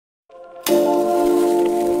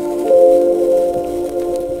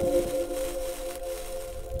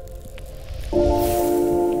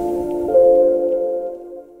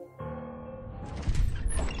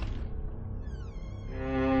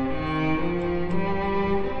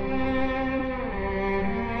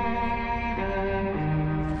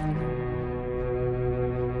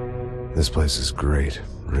This place is great,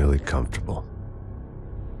 really comfortable.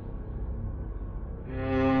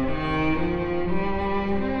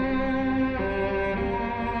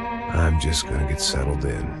 I'm just gonna get settled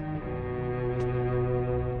in.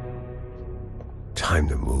 Time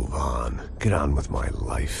to move on, get on with my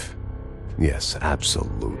life. Yes,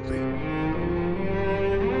 absolutely.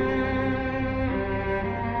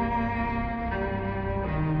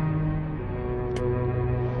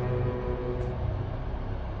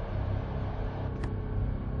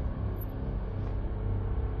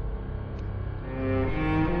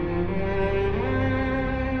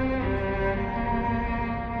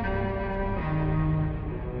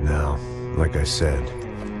 Now, like I said,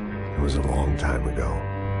 it was a long time ago.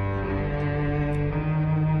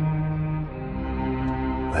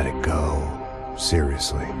 Let it go.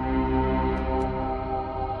 Seriously.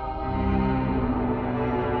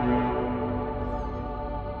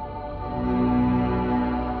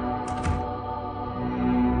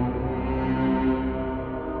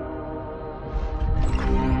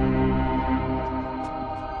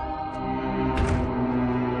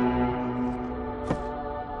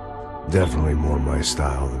 Definitely more my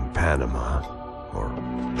style than Panama, or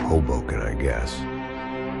Hoboken, I guess.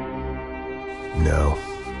 No,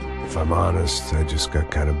 if I'm honest, I just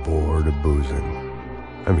got kind of bored of boozing.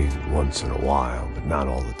 I mean, once in a while, but not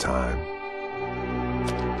all the time.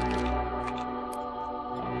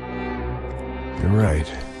 You're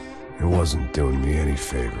right, it wasn't doing me any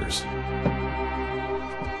favors.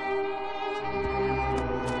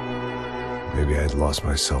 Maybe I'd lost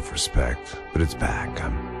my self-respect, but it's back.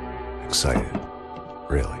 I'm excited,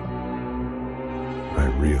 really.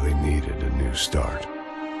 I really needed a new start.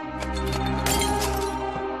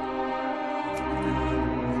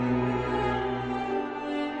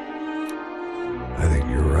 I think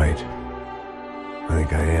you're right. I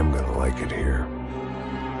think I am gonna like it here.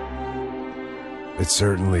 It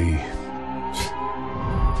certainly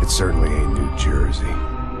ain't New Jersey.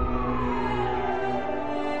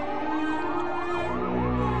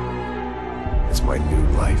 It's my new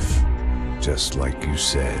life. Just like you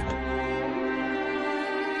said.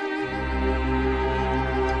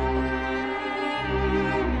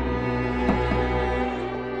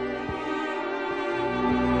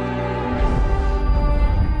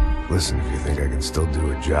 Listen, if you think I can still do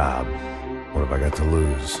a job, what have I got to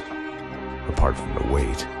lose? Apart from the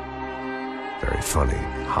weight. Very funny.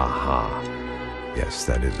 Ha ha. Yes,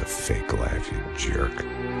 that is a fake laugh, you jerk.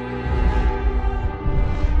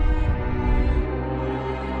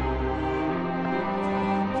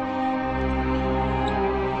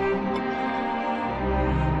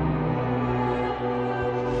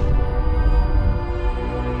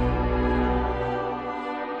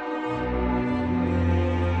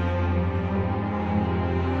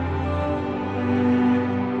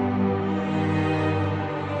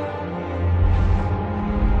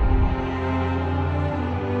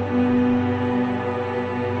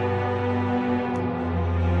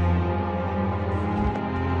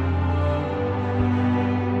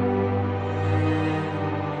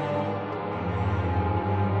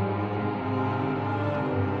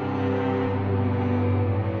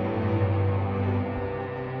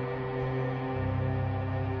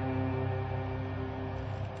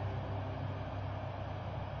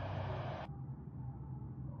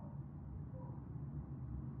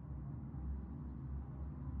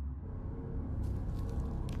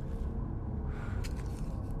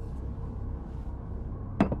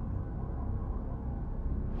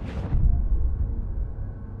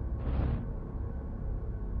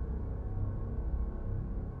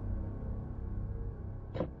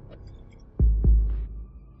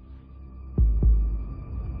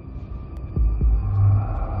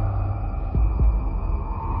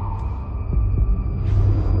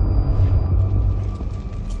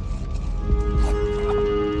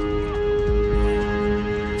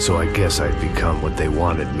 So I guess I'd become what they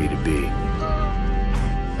wanted me to be.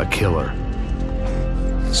 A killer.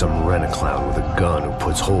 Some rent-a-clown with a gun who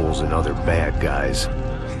puts holes in other bad guys.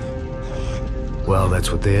 Well,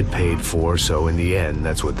 that's what they had paid for, so in the end,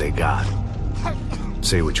 that's what they got.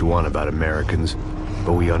 Say what you want about Americans,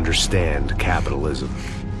 but we understand capitalism.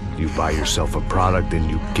 You buy yourself a product and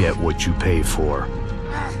you get what you pay for.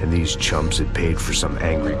 And these chumps had paid for some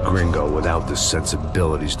angry gringo without the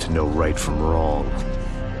sensibilities to know right from wrong.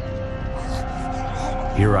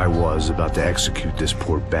 Here I was, about to execute this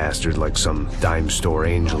poor bastard like some dime store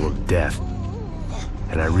angel of death.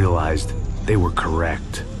 And I realized they were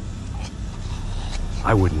correct.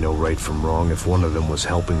 I wouldn't know right from wrong if one of them was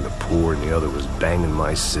helping the poor and the other was banging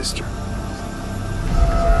my sister.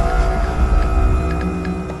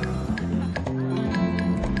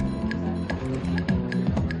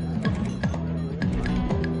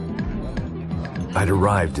 I'd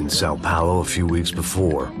arrived in Sao Paulo a few weeks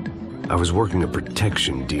before. I was working a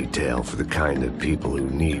protection detail for the kind of people who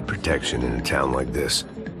need protection in a town like this.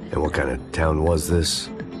 And what kind of town was this?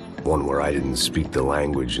 One where I didn't speak the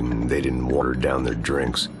language and they didn't water down their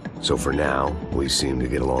drinks. So for now, we seemed to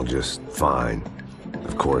get along just fine.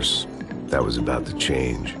 Of course, that was about to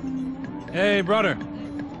change. Hey, brother.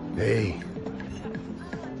 Hey.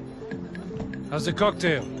 How's the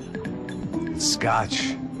cocktail? It's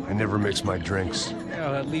scotch. I never mix my drinks.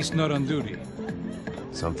 Well, at least not on duty.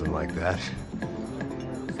 Something like that.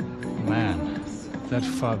 Man, that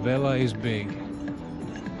favela is big.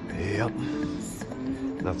 Yep.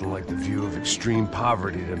 Nothing like the view of extreme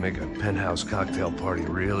poverty to make a penthouse cocktail party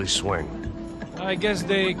really swing. I guess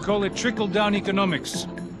they call it trickle-down economics.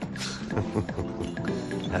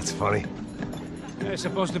 That's funny. It's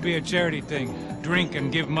supposed to be a charity thing. Drink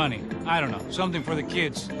and give money. I don't know, something for the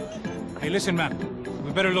kids. Hey, listen, man.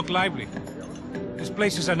 We better look lively. This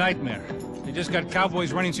place is a nightmare. They just got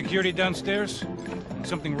cowboys running security downstairs, and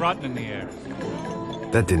something rotten in the air.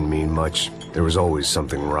 That didn't mean much. There was always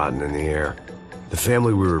something rotten in the air. The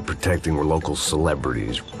family we were protecting were local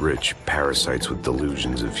celebrities, rich parasites with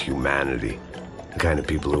delusions of humanity. The kind of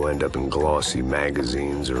people who end up in glossy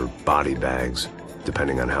magazines or body bags,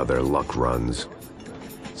 depending on how their luck runs.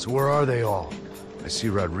 So where are they all? I see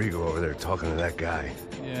Rodrigo over there talking to that guy.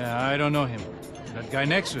 Yeah, I don't know him. That guy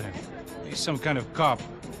next to him, he's some kind of cop.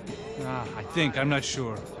 I think, I'm not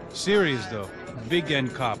sure. Serious, though.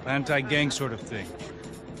 Big-end cop, anti-gang sort of thing.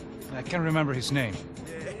 I can't remember his name.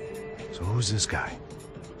 So who's this guy?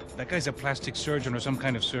 That guy's a plastic surgeon or some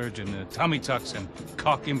kind of surgeon. Tummy tucks and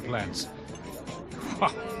cock implants.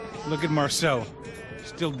 Look at Marcel.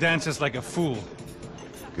 Still dances like a fool.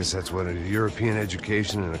 Guess that's what a European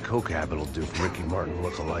education and a coke habit will do for Ricky Martin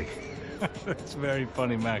look-alike. That's very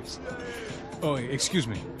funny, Max. Oh, excuse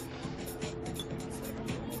me.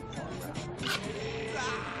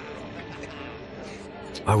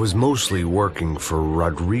 I was mostly working for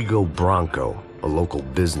Rodrigo Branco, a local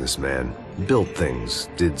businessman. Built things,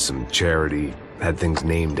 did some charity, had things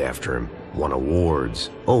named after him, won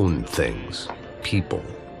awards, owned things, people.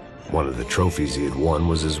 One of the trophies he had won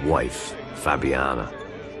was his wife, Fabiana.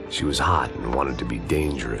 She was hot and wanted to be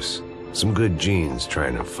dangerous. Some good genes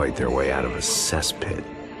trying to fight their way out of a cesspit.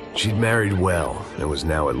 She'd married well and was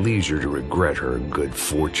now at leisure to regret her good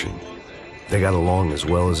fortune. They got along as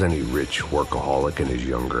well as any rich workaholic and his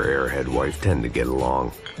younger airhead wife tend to get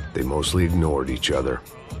along. They mostly ignored each other.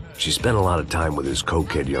 She spent a lot of time with his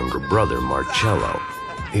cokehead younger brother, Marcello.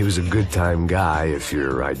 He was a good-time guy if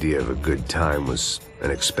your idea of a good time was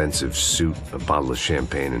an expensive suit, a bottle of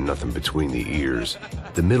champagne, and nothing between the ears.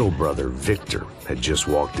 The middle brother, Victor, had just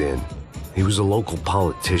walked in. He was a local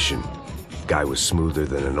politician. Guy was smoother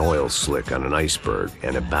than an oil slick on an iceberg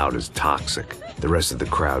and about as toxic. The rest of the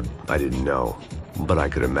crowd, I didn't know, but I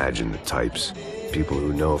could imagine the types. People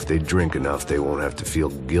who know if they drink enough, they won't have to feel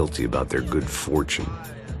guilty about their good fortune.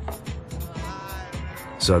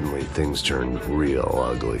 Suddenly, things turned real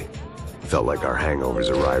ugly. Felt like our hangovers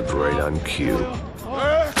arrived right on cue.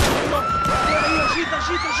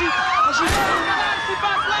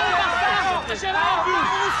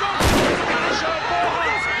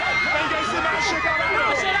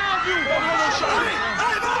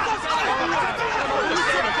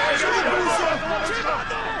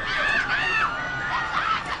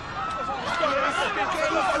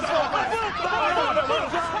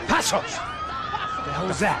 Passos! What the hell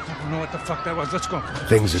was that? I don't know what the fuck that was. Let's go.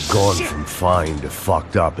 Things had gone from fine to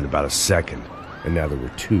fucked up in about a second, and now there were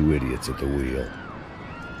two idiots at the wheel.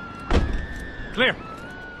 Clear.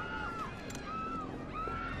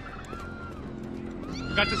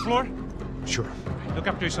 You got this floor? Sure. Look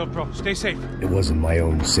after yourself, bro. Stay safe. It wasn't my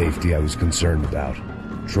own safety I was concerned about,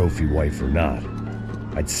 trophy wife or not.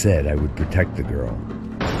 I'd said I would protect the girl.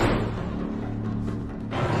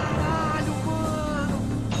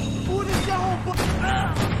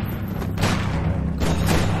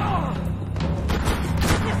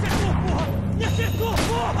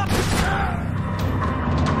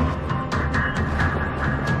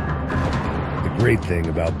 The great thing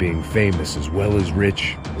about being famous as well as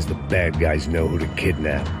rich is the bad guys know who to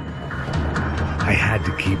kidnap. I had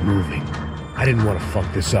to keep moving. I didn't want to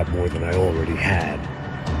fuck this up more than I already had.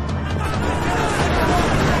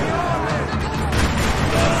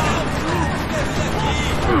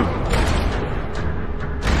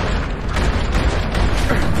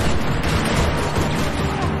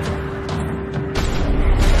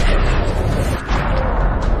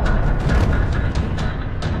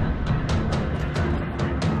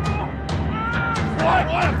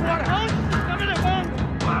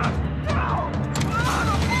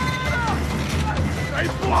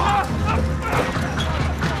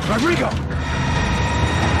 Rodrigo!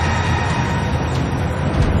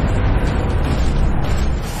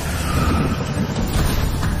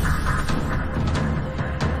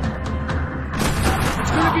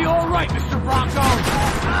 It's gonna be all right, Mr. Bronco!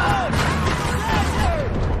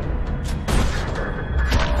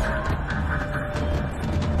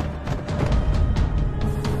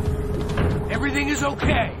 Everything is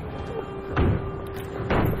okay.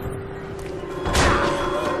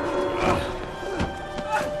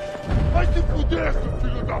 Vai se fuder, seu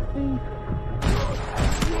filho da puta!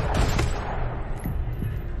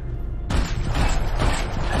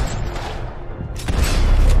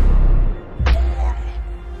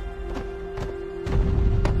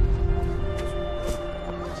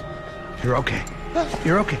 You're okay.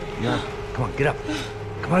 You're okay. Yeah. Come on, get up.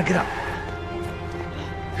 Come on, get up.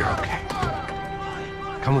 You're okay.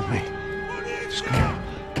 Come with me. Just come on.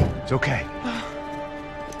 It's okay.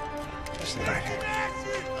 Stay right here.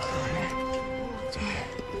 It's okay.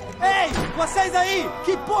 Ei, vocês aí!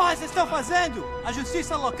 Que porra vocês estão fazendo? A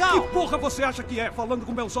justiça local? Que porra você acha que é, falando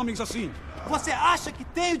com meus homens assim? Você acha que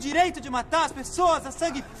tem o direito de matar as pessoas a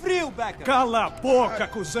sangue frio, Becker? Cala a boca,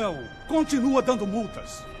 cuzão! Continua dando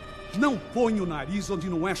multas. Não põe o nariz onde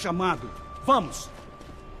não é chamado. Vamos!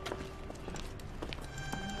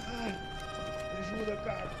 Ajuda,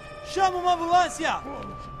 cara. Chama uma ambulância!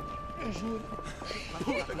 Ajuda.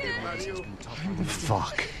 Puta que pariu.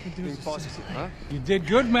 Fuck. You did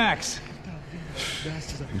good, Max.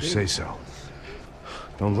 You say so.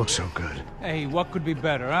 Don't look so good. Hey, what could be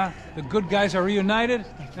better, huh? The good guys are reunited,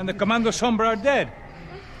 and the Commando Sombra are dead.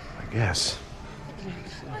 I guess.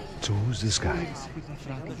 So who's this guy?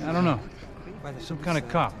 I don't know. Some kind of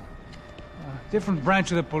cop. Different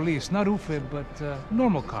branch of the police. Not UFE, but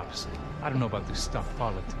normal cops. I don't know about this stuff,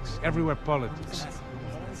 politics. Everywhere politics.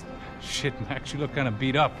 Shit, Max, you look kind of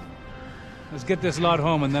beat up. Let's get this lot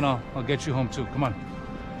home, and then I'll get you home too. Come on.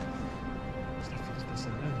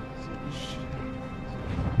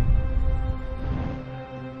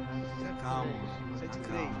 Calma.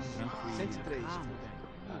 103.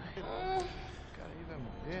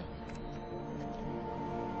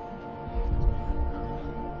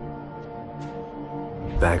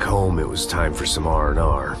 Back home, it was time for some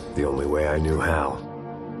R&R, the only way I knew how.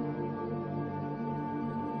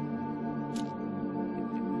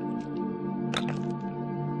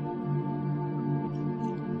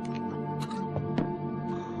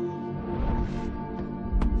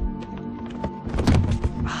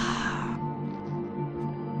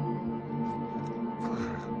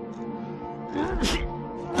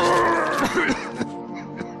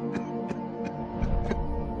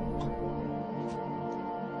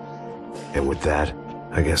 And with that,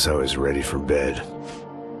 I guess I was ready for bed.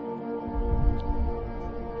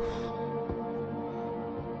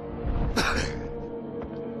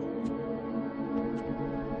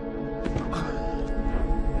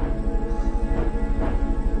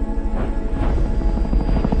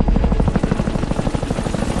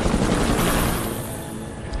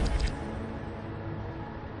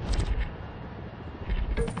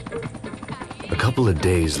 A couple of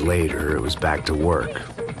days later, it was back to work.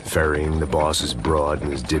 Ferrying the boss's broad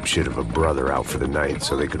and his dipshit of a brother out for the night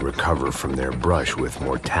so they could recover from their brush with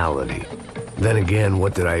mortality. Then again,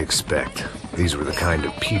 what did I expect? These were the kind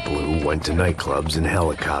of people who went to nightclubs in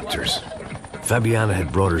helicopters. Fabiana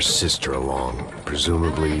had brought her sister along,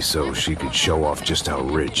 presumably so she could show off just how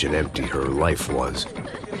rich and empty her life was.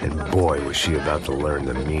 And boy, was she about to learn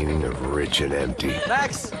the meaning of rich and empty.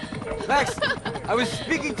 Max! Max! I was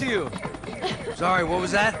speaking to you. Sorry, what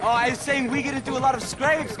was that? Oh, I was saying we get to do a lot of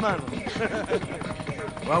scrapes, man.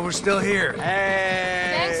 Well, we're still here.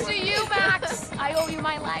 Hey! Thanks to you, Max. I owe you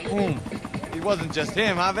my life. It wasn't just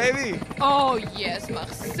him, huh, baby? Oh, yes,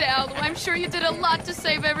 Marcel. I'm sure you did a lot to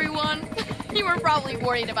save everyone. You were probably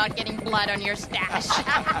worried about getting blood on your stash.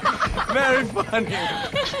 Very funny.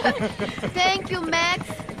 Thank you, Max.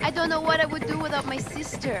 I don't know what I would do without my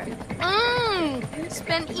sister.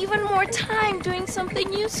 Spend even more time doing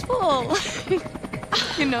something useful.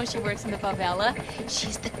 You know she works in the favela.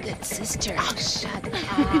 She's the good sister. Oh, shut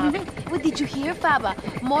up. What did you hear, Faba?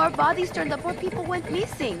 More bodies turned up, more people went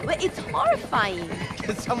missing. Well, it's horrifying.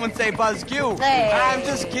 Did someone say Buzz Q? Hey. I'm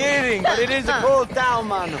just kidding, but it is a cool town,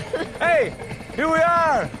 man. Hey, here we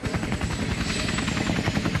are.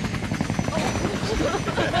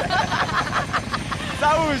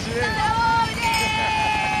 Saúde!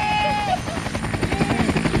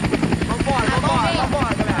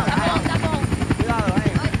 Vambora, galera. Tá bom. Cuidado,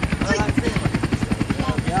 hein? Vai lá em cima.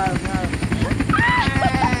 Cuidado.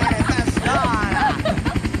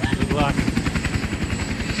 Good luck.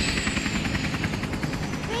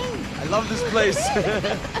 I love this place.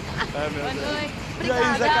 E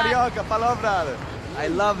aí, Zé Carioca, falou, brother. I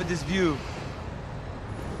love this view.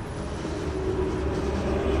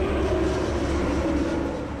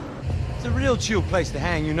 It's a real chill place to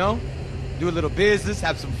hang, you know? Do a little business,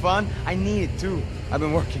 have some fun. I need it too. I've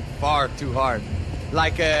been working far too hard.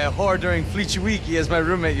 Like a whore during Fleechy Weeky, as my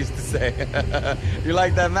roommate used to say. You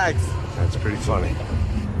like that, Max? That's pretty funny.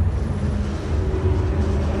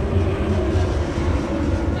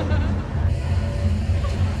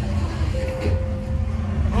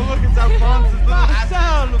 Oh, look, it's Alfonso's little...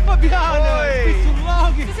 Marcelo, Fabiana, Oi. it's been so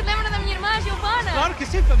long. Você se lembra da minha irmã, Giovanna? Claro que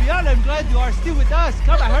sim, Fabiana. I'm glad you are still with us.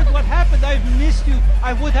 Come, I heard what happened. I've missed you.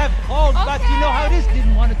 I would have called, but you know how it is.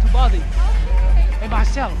 Didn't want it to bother you. Hey,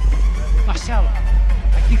 Marcelo,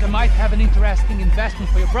 I think I might have an interesting investment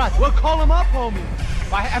for your brother. Well, call him up, homie.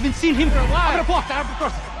 I haven't seen him for a while. Abre a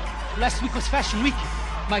porta. Last week was Fashion Week.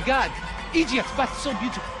 My God, Egypt, but so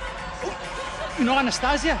beautiful. You know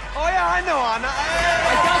Anastasia? Oh, yeah, I know, Anna.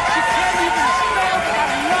 I doubt she can't even spell, but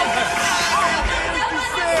I love her.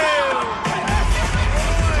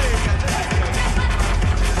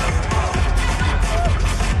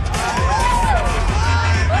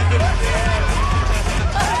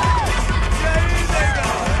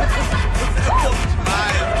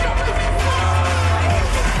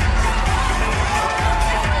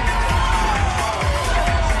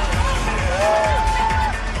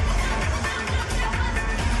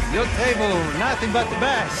 Your table, nothing but the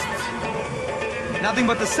best. Nothing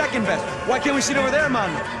but the second best. Why can't we sit over there, man?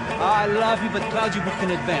 I love you, but Claudio booked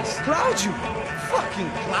in advance. Claudio?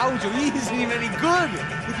 Fucking Claudio, he isn't even any good.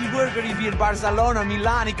 If he were good, he'd be in Barcelona,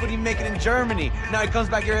 Milan. He couldn't even make it in Germany. Now he comes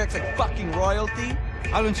back here and acts like fucking royalty.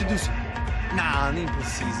 I'll introduce you. Nah, need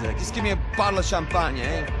precisa. Just give me a bottle of champagne,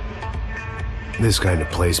 eh? This kind of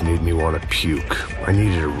place made me want to puke. I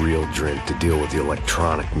needed a real drink to deal with the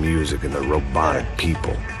electronic music and the robotic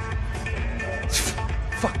people.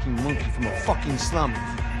 Fucking monkey from a fucking slum.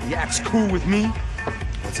 He acts cool with me.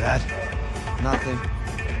 What's that? Nothing.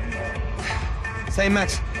 Say,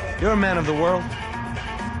 Max, you're a man of the world.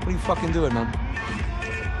 What do you fucking do it, man?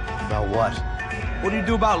 About what? What do you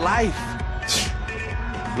do about life?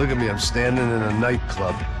 Look at me, I'm standing in a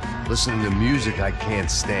nightclub, listening to music I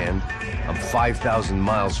can't stand. I'm 5,000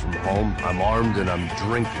 miles from home, I'm armed, and I'm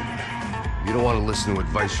drinking. You don't want to listen to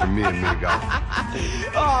advice from me, amigo.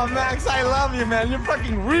 Oh, Max, I love you, man. You're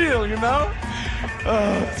fucking real, you know?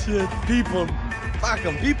 Oh, shit. People. Fuck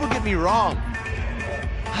them. People get me wrong.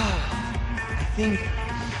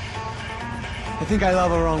 I think I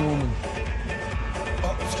love a wrong woman.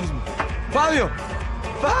 Oh, excuse me. Fabio!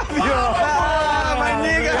 Fabio! Ah, my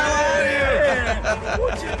nigga, how are you?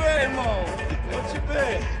 What you been, Mo? What you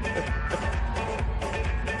been?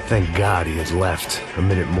 Thank God he had left. A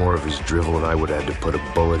minute more of his drivel and I would have had to put a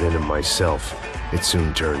bullet in him myself. It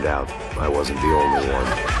soon turned out I wasn't the only one.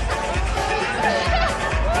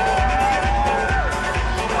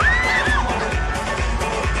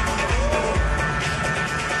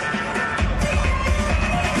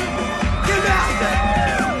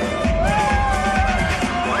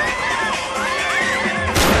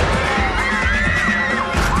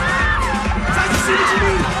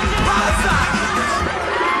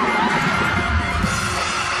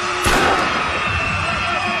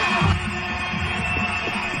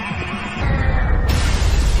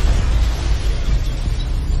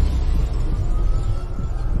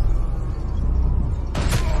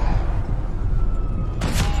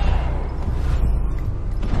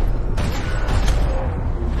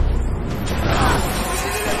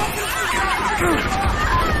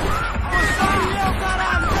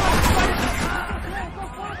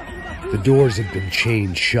 The doors had been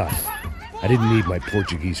chained shut. I didn't need my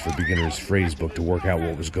Portuguese for Beginners phrase book to work out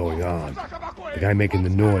what was going on. The guy making the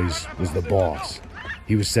noise was the boss.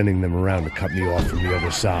 He was sending them around to cut me off from the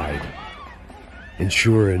other side. And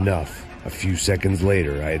sure enough, a few seconds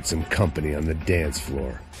later, I had some company on the dance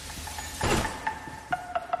floor.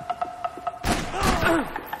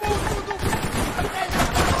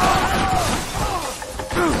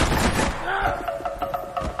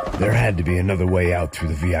 There had to be another way out through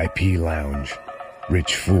the VIP lounge.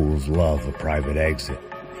 Rich fools love a private exit.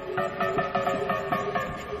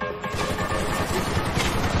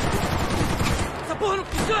 Essa porra não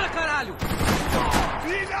funciona, caralho!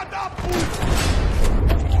 Filha da puta!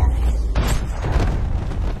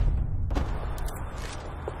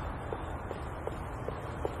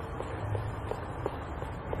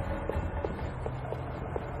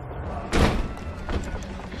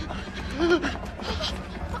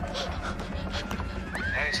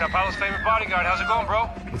 Sao Paulo's favorite bodyguard. How's it going, bro?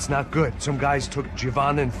 It's not good. Some guys took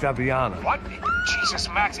Giovanna and Fabiana. What? Jesus,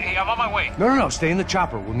 Max. Hey, I'm on my way. No, stay in the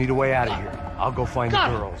chopper. We'll need a way out of here. I'll go find the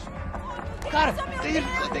girls. Got it.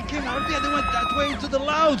 They came out there. They went that way into the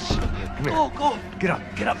lounge. Come here. Go. Get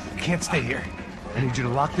up. You can't stay here. I need you to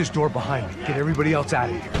lock this door behind me. Get everybody else out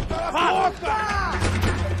of here.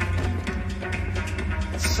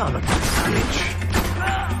 Son of a bitch.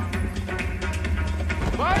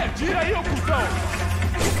 Vai, tira aí, ô cuzão!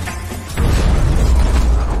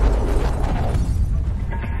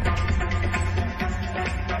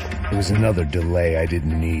 It was another delay I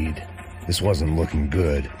didn't need. This wasn't looking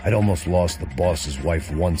good. I'd almost lost the boss's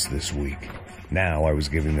wife once this week. Now I was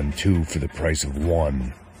giving them 2 for the price of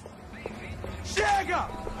 1. Chega!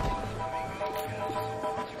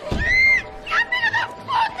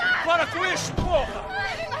 Para com isso, porra!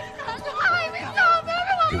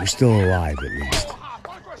 They were still alive, at least.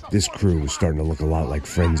 This crew was starting to look a lot like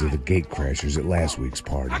friends of the gatecrashers at last week's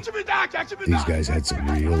party. These guys had some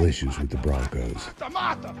real issues with the Broncos.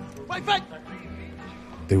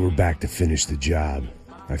 They were back to finish the job.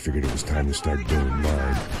 I figured it was time to start doing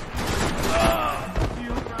mine.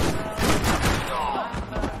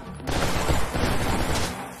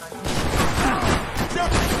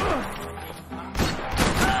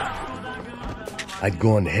 I'd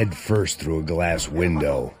gone head first through a glass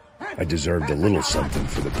window. I deserved a little something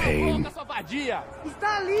for the pain.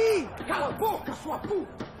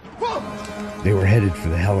 They were headed for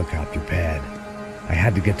the helicopter pad. I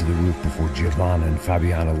had to get to the roof before Giovanna and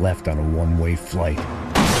Fabiana left on a one-way flight.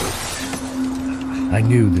 I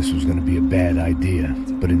knew this was going to be a bad idea,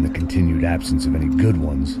 but in the continued absence of any good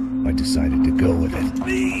ones, I decided to go with it.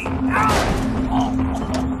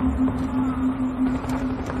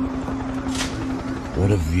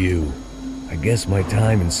 What a view. I guess my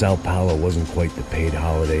time in Sao Paulo wasn't quite the paid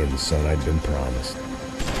holiday in the sun I'd been promised.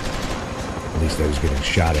 At least I was getting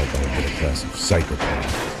shot at by a middle-class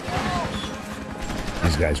psychopath.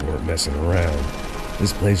 These guys weren't messing around.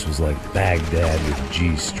 This place was like Baghdad with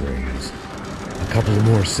G-strings. A couple of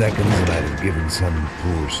more seconds and I'd have given some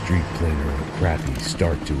poor street cleaner a crappy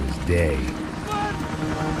start to his day.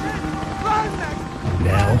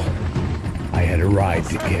 Now, I had a ride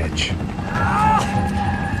to catch.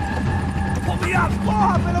 Pull me up!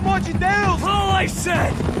 Porra, pelo amor de Deus! All I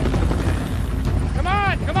said! Come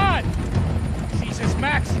on! Jesus,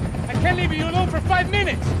 Max, I can't leave you alone for 5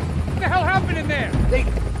 minutes! What the hell happened in there? They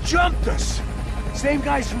jumped us. Same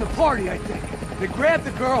guys from the party, I think. They grabbed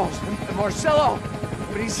the girls, and Marcelo,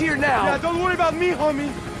 but he's here now. Yeah, don't worry about me,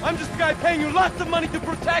 homie. I'm just a guy paying you lots of money to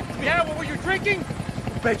protect me. Yeah, what were you drinking?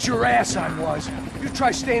 Bet your ass I was. You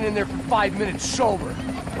try staying in there for 5 minutes sober.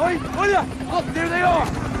 Hey, olha! Look, there they are.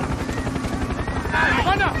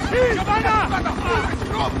 Giovanna!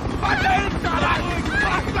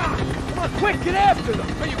 Come on, quick, get after them.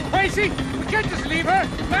 Are you crazy? We can't just leave her.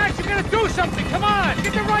 Max, you gotta do something. Come on,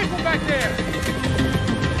 get the rifle back there.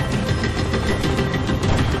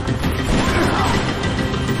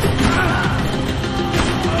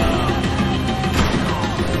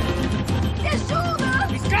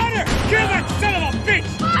 He's got her! Kill that son of a bitch!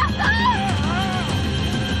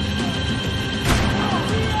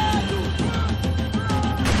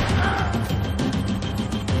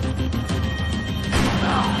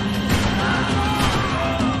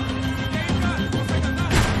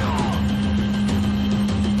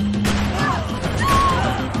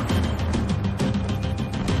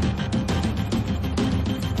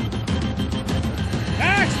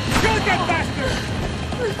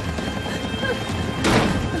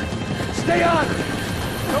 Stay on!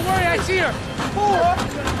 Don't worry, I see her!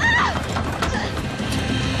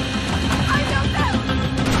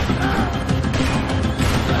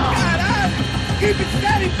 Keep it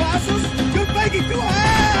steady, Passos! You're making too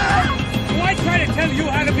high! Do I try to tell you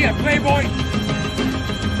how to be a playboy?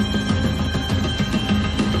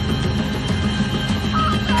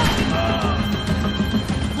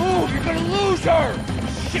 Move, you're gonna lose her!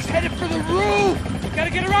 She's headed for the roof!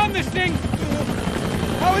 Gotta get around this thing!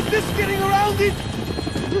 How is this getting around it?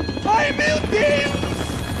 Ai, meu Deus!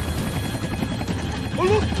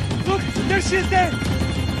 Oh, look! There she is there!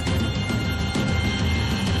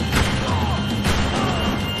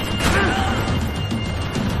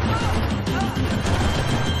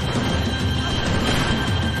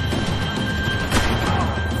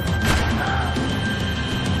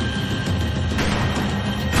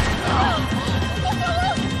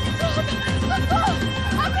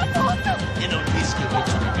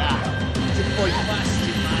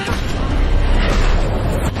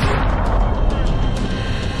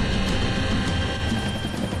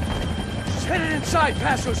 Inside,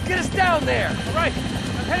 Passos! Get us down there! All right,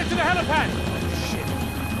 I'm headed to the helipad. Shit!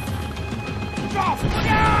 Drop! Look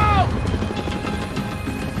out!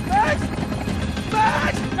 Max!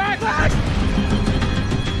 Max! Max! Max!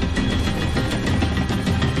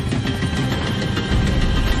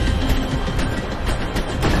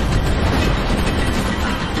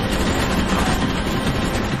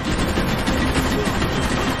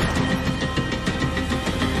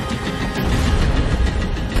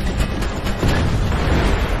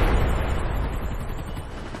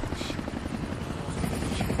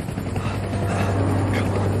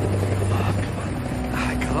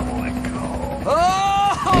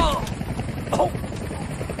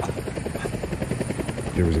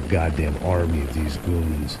 There was a goddamn army of these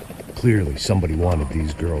goons. Clearly, somebody wanted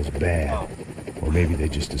these girls bad. Or maybe they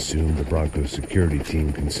just assumed the Broncos security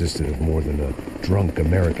team consisted of more than a drunk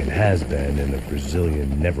American has-been and a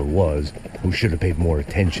Brazilian never-was who should have paid more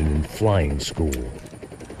attention in flying school.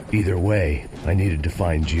 Either way, I needed to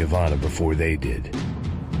find Giovanna before they did.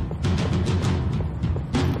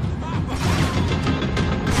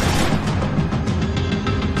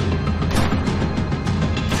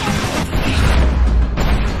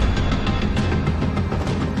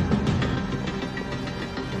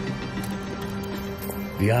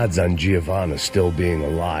 The odds on Giovanna still being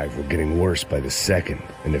alive were getting worse by the second,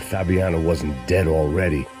 and if Fabiana wasn't dead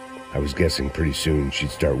already, I was guessing pretty soon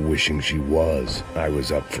she'd start wishing she was. I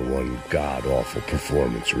was up for one god-awful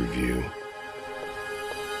performance review.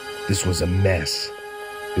 This was a mess.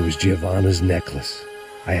 It was Giovanna's necklace.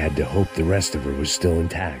 I had to hope the rest of her was still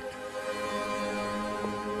intact.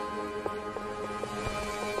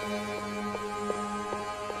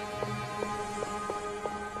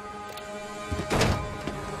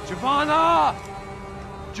 Giovanna!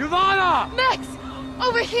 Giovanna! Max!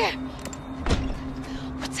 Over here!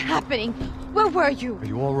 What's happening? Where were you? Are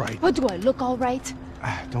you all right? What, do I look all right?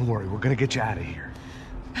 Don't worry, we're gonna get you out of here.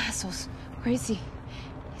 Passos, where is he?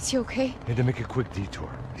 Is he okay? Need to make a quick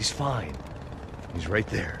detour. He's fine. He's right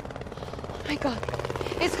there. Oh my god.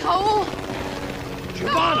 It's Raul!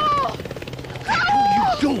 Giovanna! No! What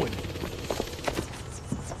are you doing?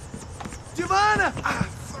 Giovanna!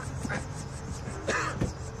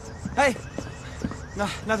 Hey! No,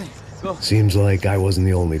 nothing. Go. Seems like I wasn't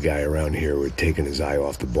the only guy around here who had taken his eye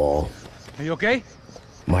off the ball. Are you okay?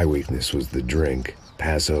 My weakness was the drink.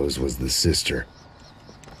 Passo's was the sister.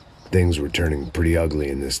 Things were turning pretty ugly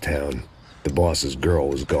in this town. The boss's girl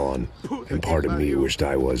was gone, and part of me wished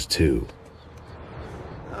I was too.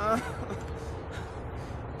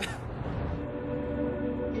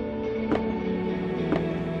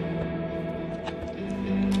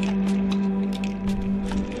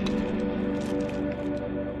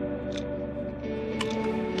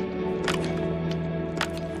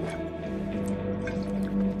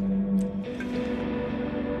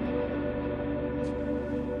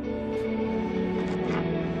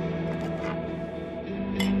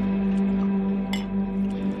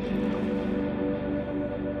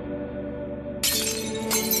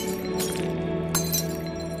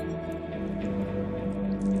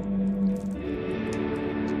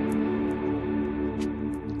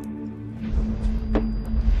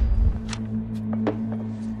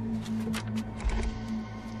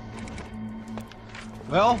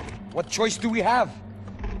 Well, what choice do we have?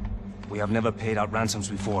 We have never paid out ransoms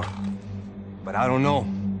before. But I don't know.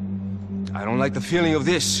 I don't like the feeling of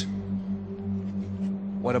this.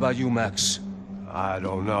 What about you, Max? I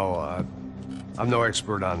don't know. I'm no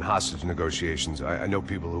expert on hostage negotiations. I know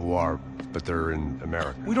people who are, but they're in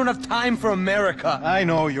America. We don't have time for America. I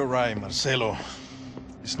know you're right, Marcelo.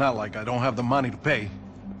 It's not like I don't have the money to pay.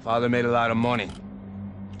 Father made a lot of money.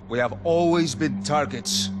 We have always been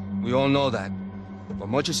targets. We all know that. But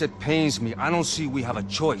much as it pains me, I don't see we have a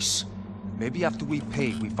choice. Maybe after we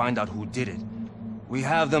pay, we find out who did it. We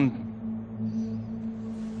have them...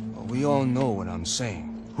 Well, we all know what I'm saying.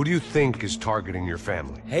 Who do you think is targeting your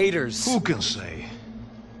family? Haters. Who can say?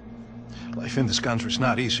 Life in this country is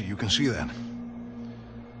not easy, you can see that.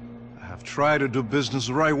 I have tried to do business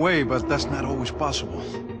the right way, but that's not always possible.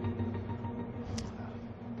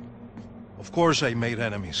 Of course I made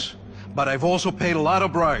enemies, but I've also paid a lot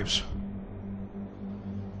of bribes.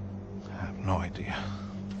 I have no idea.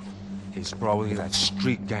 It's probably that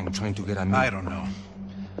street gang trying to get at me. I don't know.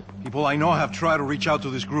 People I know have tried to reach out to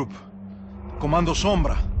this group. Comando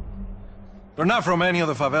Sombra. They're not from any of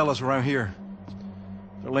the favelas around here.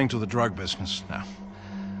 They're linked to the drug business. Now,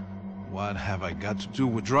 what have I got to do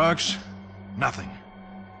with drugs? Nothing.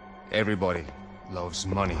 Everybody loves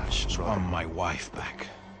money. I just brother. want my wife back.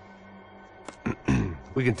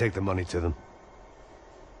 We can take the money to them.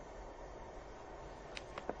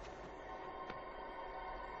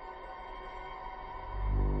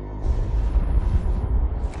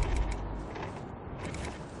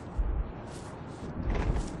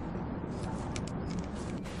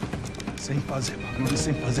 Sem fazer barulho,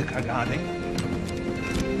 sem fazer cagada, hein?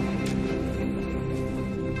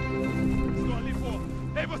 Estou ali, pô!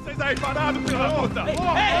 Ei, vocês aí, parados, filha da puta! Here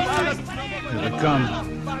they come.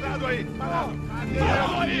 Parado aí, parado!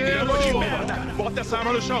 Bota essa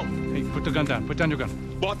arma no chão! Hey, put the gun down. Put down your gun.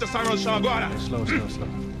 Bota essa arma no chão agora! Slow, slow, slow.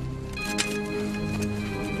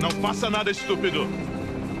 Não faça nada, estúpido!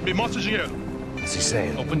 Me mostra o dinheiro! What's he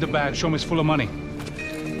saying? Open the bag. Show me it's full of money.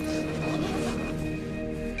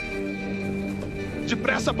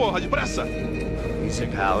 Depressa, porra, depressa! Easy,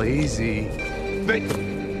 pal, easy. Vem!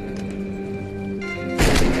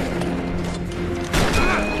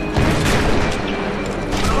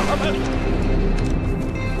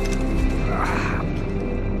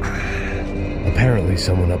 Apparently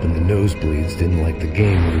someone up in the nosebleeds didn't like the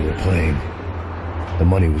game we were playing. The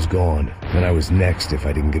money was gone, and I was next if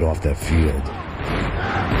I didn't get off that field.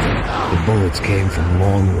 The bullets came from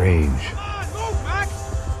long range.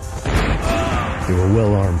 They were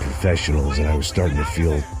well-armed professionals, and I was starting to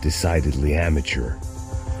feel decidedly amateur.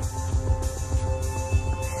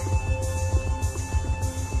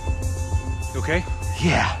 You okay?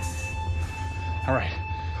 Yeah. All right.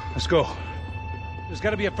 Let's go. There's got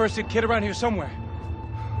to be a first-aid kit around here somewhere.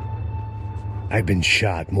 I'd been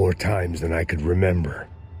shot more times than I could remember.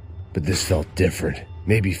 But this felt different.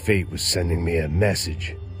 Maybe fate was sending me a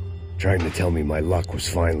message, trying to tell me my luck was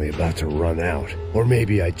finally about to run out. Or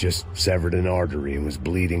maybe I just severed an artery and was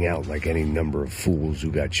bleeding out like any number of fools who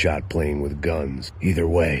got shot playing with guns. Either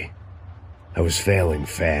way, I was failing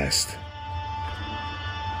fast.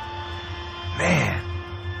 Man.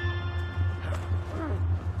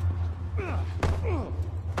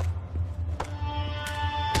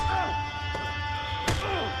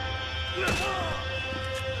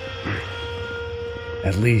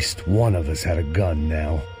 At least one of us had a gun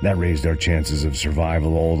now. That raised our chances of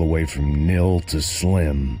survival all the way from nil to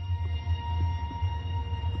slim.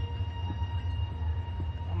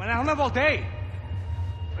 Man, I don't have all day.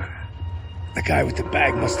 The guy with the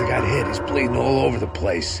bag must have got hit. He's bleeding all over the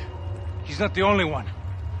place. He's not the only one.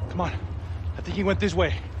 Come on. I think he went this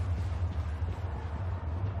way.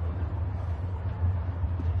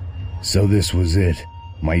 So this was it.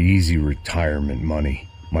 My easy retirement money.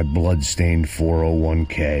 My blood-stained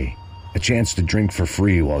 401k. A chance to drink for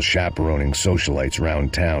free while chaperoning socialites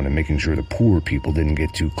around town and making sure the poor people didn't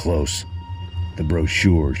get too close. The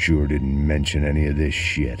brochure sure didn't mention any of this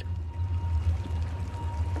shit.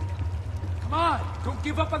 Come on, don't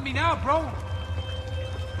give up on me now, bro.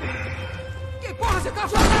 Que porra você tá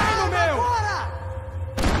fazendo, meu?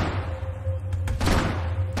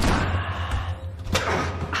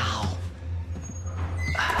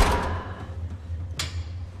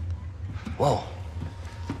 Whoa.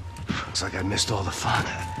 Looks like I missed all the fun.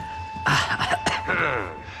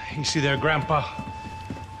 Easy there, Grandpa.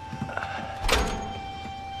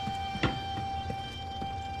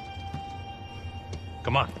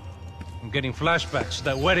 Come on. I'm getting flashbacks to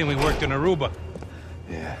that wedding we worked in Aruba.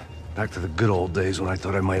 Yeah, back to the good old days when I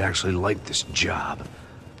thought I might actually like this job.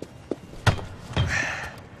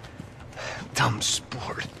 Dumb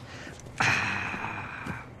sport.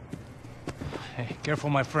 Hey, careful,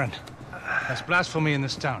 my friend. That's blasphemy in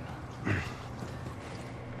this town.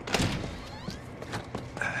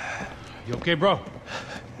 You okay, bro?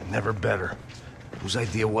 Never better. Whose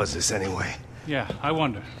idea was this anyway? Yeah, I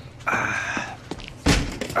wonder.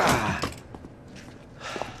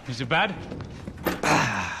 Is it bad?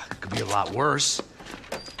 Could be a lot worse.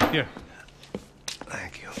 Here.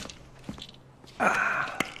 Thank you. All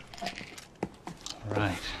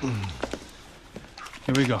right.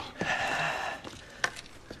 Here we go.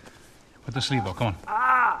 Put the sleeve on, come on.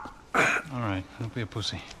 All right, don't be a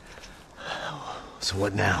pussy. So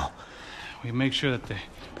what now? We make sure that the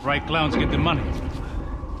right clowns get the money.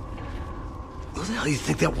 Who the hell do you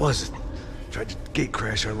think that was? Tried to gate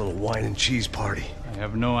crash our little wine and cheese party. I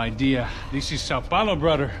have no idea. This is Sao Paulo,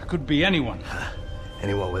 brother. Could be anyone.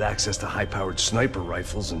 Anyone with access to high-powered sniper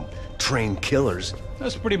rifles and trained killers.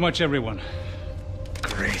 That's pretty much everyone.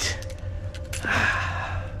 Great.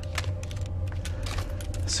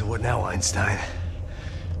 So what now, Einstein?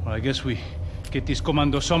 Well, I guess we get these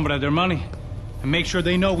Comando Sombra their money and make sure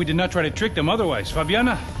they know we did not try to trick them otherwise.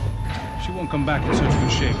 Fabiana, she won't come back in such good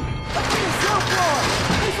shape.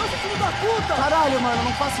 Caralho, mano,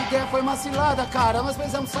 não faço ideia, foi uma cilada, cara. Nós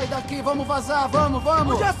precisamos sair daqui, vamos vazar, vamos,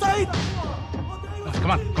 vamos! Onde é a saída?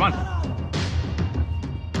 Come on, come on.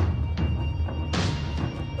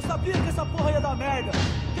 Eu sabia que essa porra ia dar merda.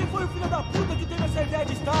 Quem foi o filho da puta que teve essa ideia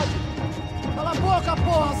de estádio? Cala a boca,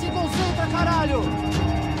 porra! Se concentra, caralho!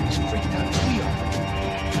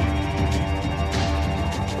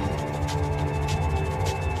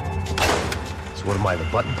 So what am I, the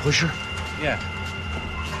button pusher? Yeah.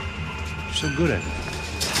 You're so good at it.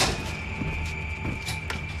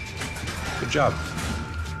 Good job.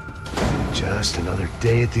 Just another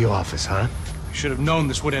day at the office, huh? You should have known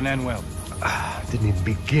this wouldn't end well. Didn't even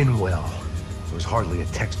begin well. It was hardly a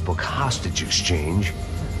textbook hostage exchange.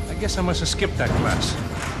 I guess I must have skipped that class.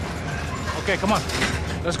 Okay, come on.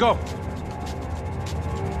 Let's go.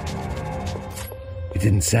 It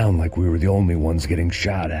didn't sound like we were the only ones getting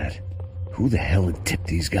shot at. Who the hell had tipped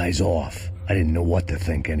these guys off? I didn't know what to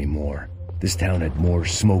think anymore. This town had more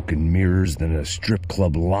smoke and mirrors than a strip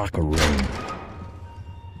club locker room.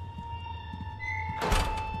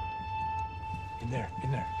 In there.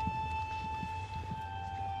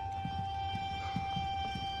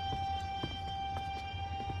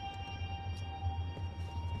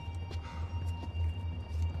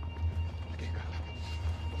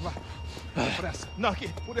 Depressa. Não, aqui,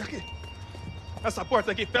 por aqui. Essa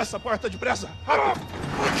porta aqui, fecha essa porta depressa. Rápido.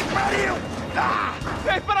 Que pariu!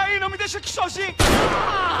 Ei, peraí, não me deixa aqui sozinho.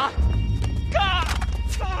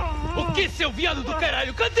 O que, seu viado do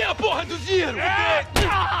caralho? Cadê a porra do Ziro?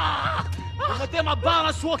 Eu vou ter uma bala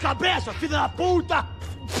na sua cabeça, filha da puta!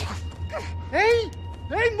 Ei!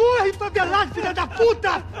 Ei, morre, favelado, filha da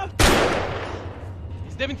puta!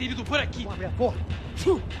 Eles devem ter ido por aqui. Abre a porta.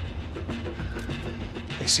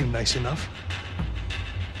 They seem nice enough.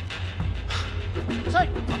 Sai!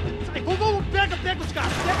 Vamos, pega os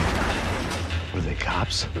caras! Were they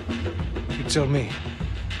cops? You tell me.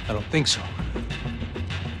 I don't think so.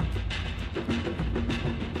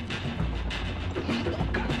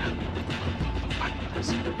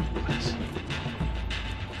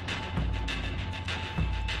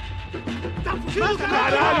 Tá fugindo,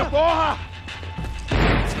 Caralho, porra!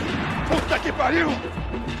 Puta que pariu!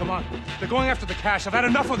 Come on. They're going after the cash. I've had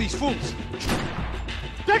enough of these fools.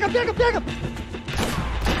 Pega!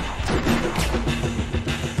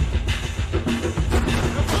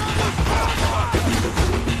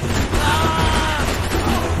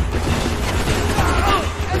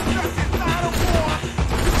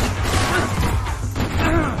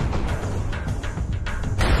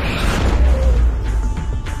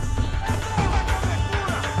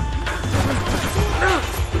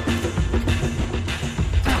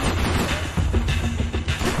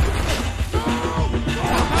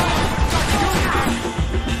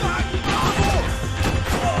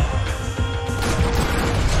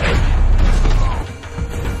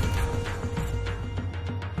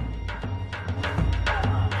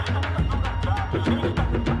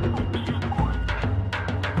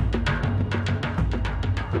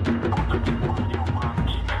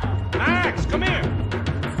 Max, come here!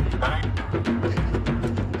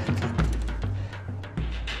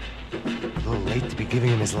 A little late to be giving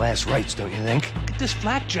him his last rites, don't you think? Look at this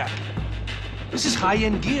flak jacket. This is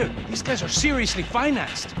high-end gear. These guys are seriously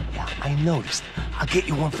financed. Yeah, I noticed. I'll get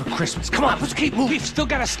you one for Christmas. Come on, let's keep moving. We've still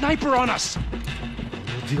got a sniper on us.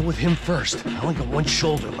 We'll deal with him first. I only got one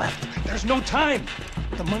shoulder left. There's no time.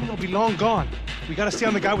 The money will be long gone. We gotta stay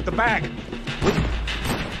on the guy with the bag.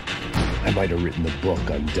 I might have written the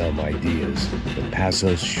book on dumb ideas, but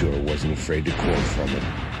Passos sure wasn't afraid to quote from it.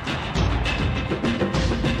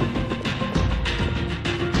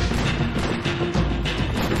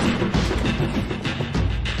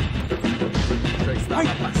 Já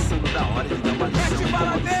estava passando da hora de dar uma lição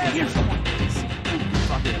como dele! Esse puto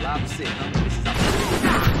favelado serrano precisa...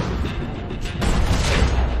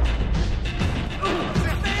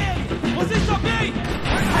 Acertei ele! Vocês estão bem?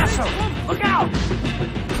 Look out!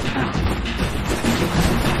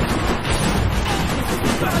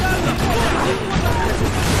 Tá correndo?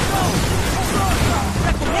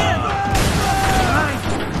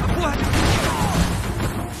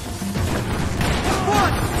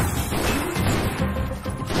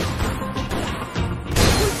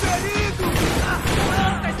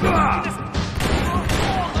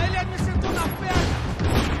 Ele me sentou na perna!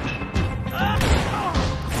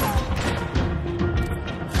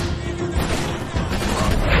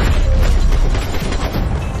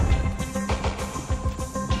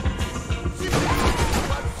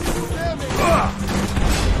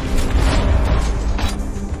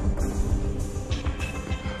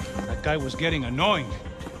 That guy was getting annoying.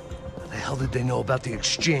 How the hell did they know about the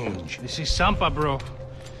exchange? This is Sampa, bro.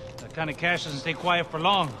 That kind of cash doesn't stay quiet for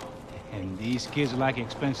long. And these kids like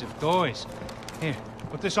expensive toys. Here,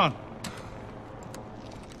 put this on.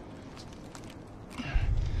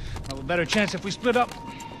 Have a better chance if we split up.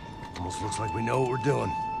 Almost looks like we know what we're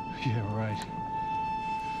doing. Yeah, right.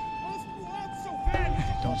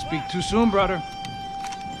 Don't speak too soon, brother.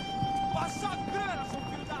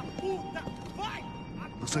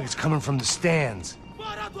 Looks like it's coming from the stands.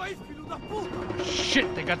 Bora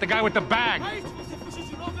Shit, they got the guy with the bag.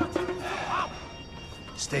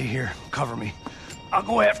 Stay here. Cover me. I'll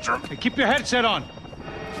go after him. Hey, keep your headset on.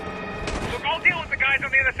 Look, I'll deal with the guys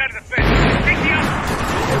on the other side of the fence. Take me out.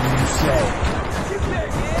 Whatever you say.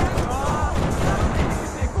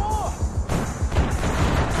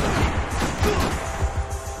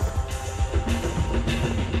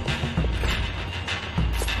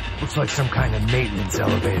 Looks like some kind of maintenance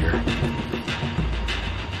elevator.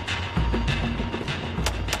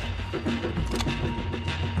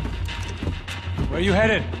 Where are you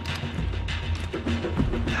headed?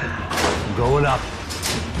 I'm going up.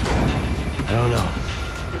 I don't know.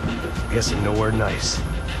 Guessing nowhere nice.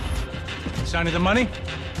 Sign of the money?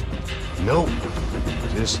 Nope.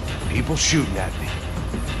 Just people shooting at me.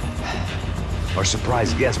 Our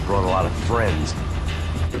surprise guest brought a lot of friends.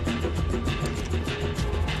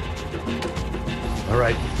 All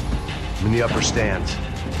right. I'm in the upper stands.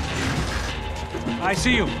 I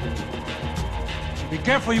see you. Be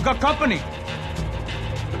careful, you got company.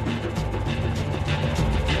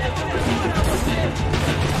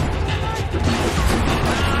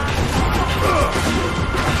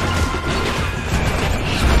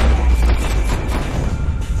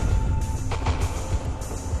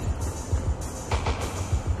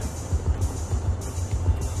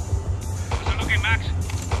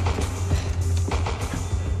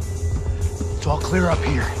 It's all clear up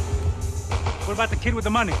here. What about the kid with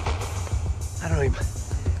the money? I don't even...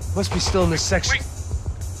 Must be still in this section. Wait.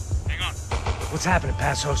 Hang on. What's happening,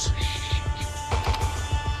 Passos? There's a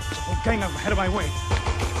whole gang ahead of my way.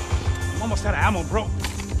 I'm almost out of ammo, bro.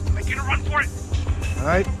 I'm making a run for it. All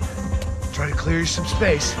right. Try to clear you some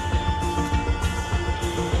space.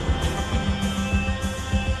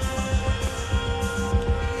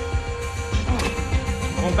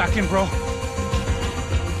 Going back in, bro.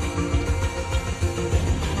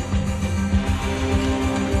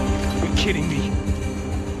 You're kidding me.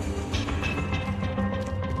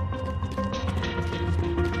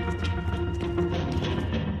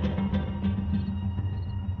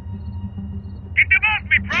 Get them off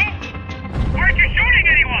me, bro! Why aren't you shooting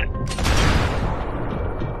anyone?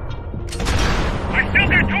 I still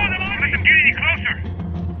got two of them on. Let them get any closer.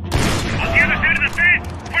 On the other side of the fence.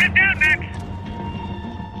 Put it down, Max.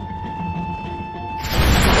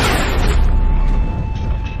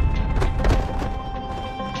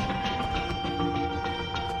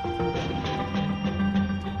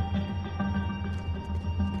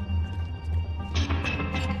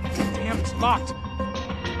 Damn, it's locked.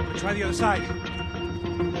 Try the other side.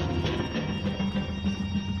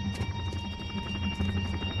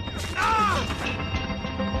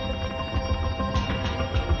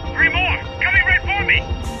 Three more! Coming right for me!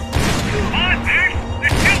 Come on, Max!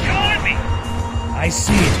 They're still calling me! I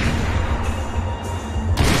see it.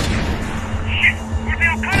 Shit! Where's they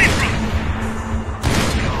all coming from?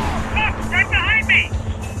 Fuck! Right behind me!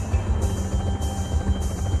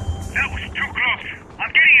 That was too close.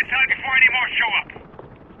 I'm getting inside before any more show up.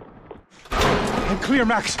 I'm clear,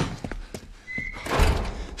 Max.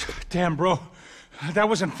 Damn, bro. That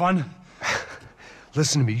wasn't fun.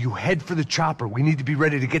 Listen to me. You head for the chopper. We need to be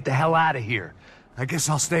ready to get the hell out of here. I guess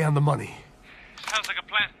I'll stay on the money. Sounds like a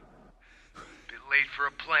plan. Bit late for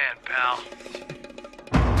a plan, pal.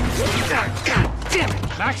 God damn it!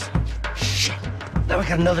 Max? Shit. Now we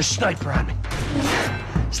got another sniper on me.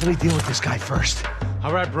 So let me deal with this guy first.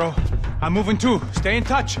 All right, bro. I'm moving too. Stay in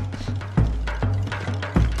touch.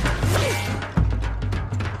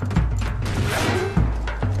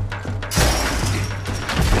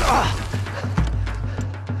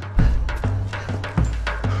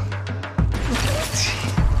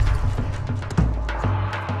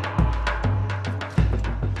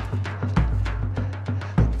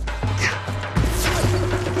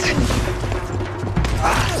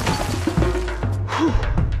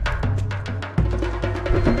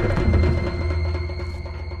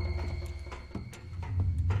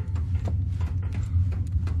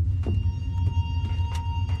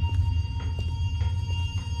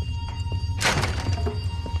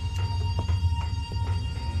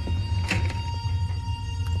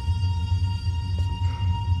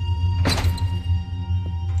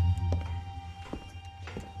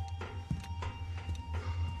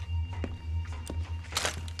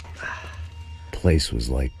 Place was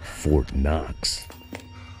like Fort Knox.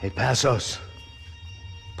 Hey, Passos.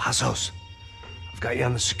 Passos. I've got you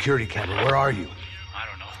on the security camera. Where are you? I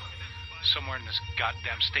don't know. Somewhere in this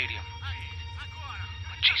goddamn stadium.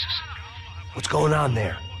 Jesus. What's going on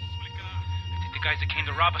there? I think the guys that came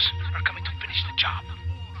to rob us are coming to finish the job.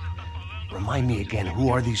 Remind me again, who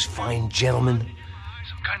are these fine gentlemen?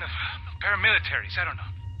 Some kind of paramilitaries, I don't know.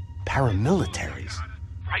 Paramilitaries?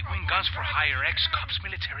 Right-wing guns for hire, ex-cops,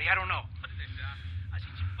 military, I don't know.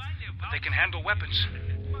 But they can handle weapons.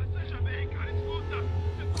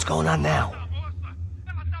 What's going on now?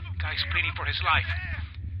 Guy's pleading for his life.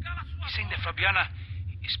 He's saying that Fabiana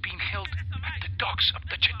is being held at the docks up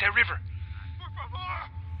the Chete River.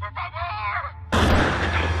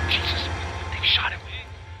 Oh, Jesus, they've shot him.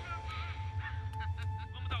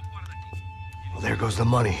 Well, there goes the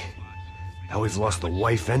money. Now we've lost the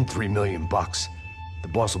wife and $3 million. The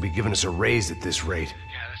boss will be giving us a raise at this rate.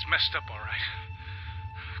 Yeah, that's messed up, all right.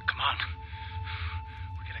 Come on.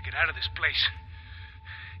 We gotta get out of this place.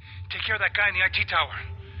 Take care of that guy in the IT tower.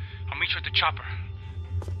 I'll meet you at the chopper.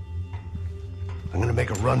 I'm gonna make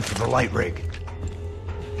a run for the light rig.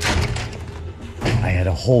 I had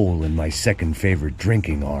a hole in my second favorite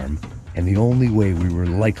drinking arm, and the only way we were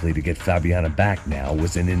likely to get Fabiana back now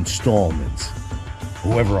was in installments.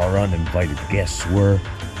 Whoever our uninvited guests were,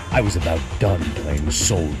 I was about done playing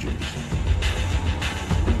soldiers.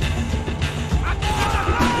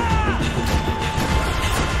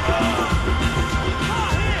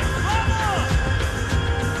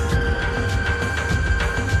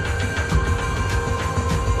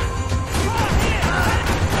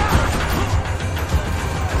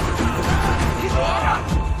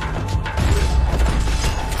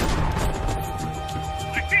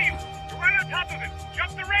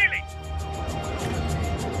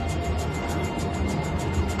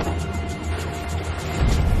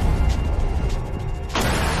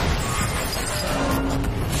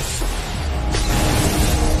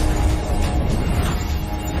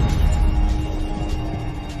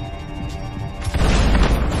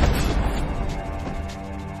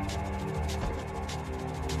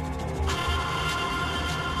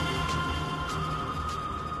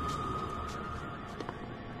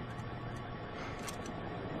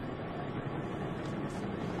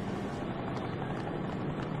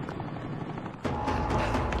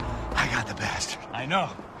 I know.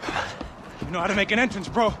 You know how to make an entrance,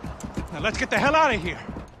 bro. Now let's get the hell out of here.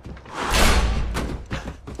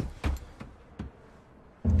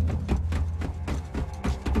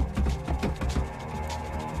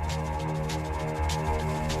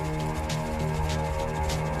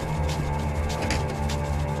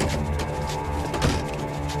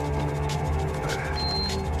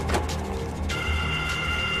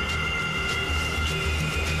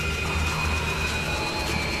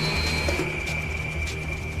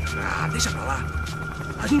 Deixa pra lá.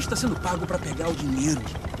 A gente tá sendo pago pra pegar o dinheiro.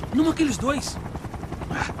 Não aqueles dois.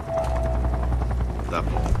 Tá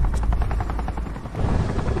bom.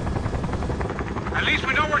 At least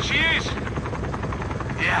we know where she is.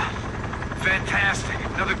 Yeah. Fantastic.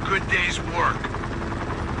 Another good day's work.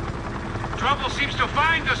 Trouble seems to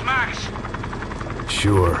find us, Max.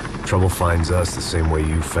 Sure. Trouble finds us the same way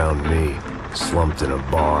you found me. Slumped in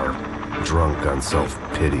a bar. Drunk on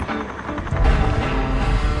self-pity.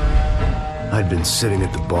 I'd been sitting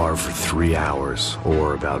at the bar for 3 hours,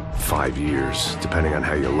 or about 5 years, depending on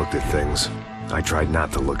how you looked at things. I tried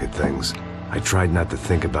not to look at things. I tried not to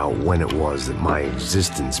think about when it was that my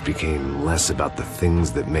existence became less about the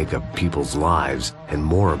things that make up people's lives, and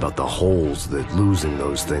more about the holes that losing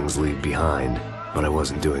those things leave behind. But I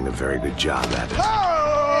wasn't doing a very good job at it.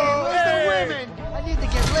 Oh, where's the women? I need to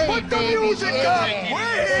get laid, Put the baby. music up!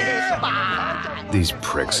 These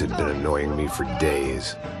pricks had been annoying me for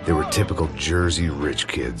days. They were typical Jersey rich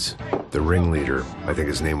kids. The ringleader, I think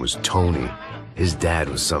his name was Tony. His dad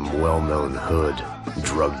was some well-known hood,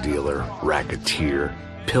 drug dealer, racketeer,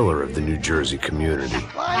 pillar of the New Jersey community.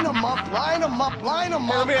 Line them up, line them up, line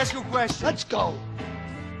them up. Let me ask you a question. Let's go.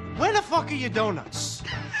 Where the fuck are your donuts?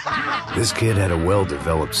 This kid had a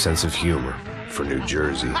well-developed sense of humor for New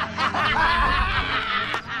Jersey.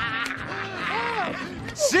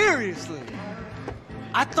 Seriously?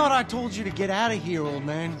 I thought I told you to get out of here, old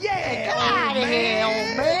man. Yeah, get out of here,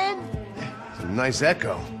 old man. It's a nice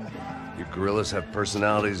echo. Your gorillas have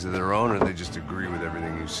personalities of their own, or they just agree with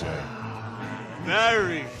everything you say?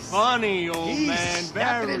 Very funny, old man.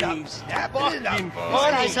 Very fucking funny. This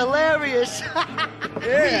guy's hilarious.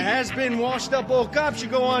 Yeah, has-been washed-up old cop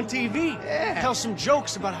should go on TV. Yeah. Tell some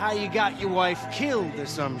jokes about how you got your wife killed or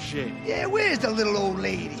some shit. Yeah, where's the little old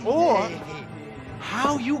lady? Or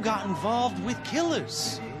how you got involved with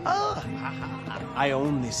killers. Oh. I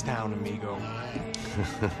own this town, amigo.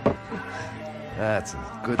 That's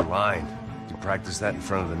a good line. You practice that in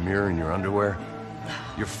front of the mirror in your underwear?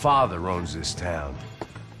 Your father owns this town.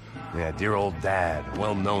 Yeah, dear old dad,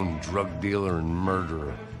 well-known drug dealer and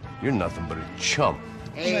murderer. You're nothing but a chump.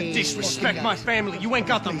 Hey, disrespect my family. You ain't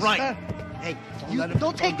got the right. Hey, you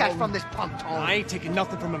don't take that from this punk, Tony. I ain't taking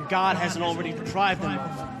nothing from him God hasn't already deprived him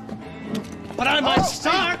of. but I might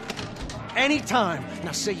start anytime.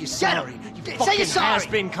 Now say you're sorry. You fucking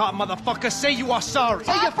has-been caught, motherfucker. Say you are sorry.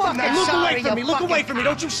 Say you're fucking now look sorry, away from me. you Look away fucking from me.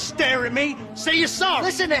 Don't you stare at me. Say you're sorry.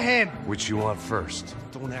 Listen to him. Which you want first?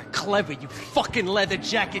 Don't act clever, you fucking leather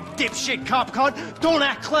jacket dipshit cop cunt. Don't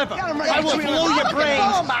act clever. I will blow your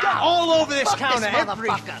brains all over this counter, every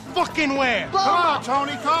fucking where. Come on,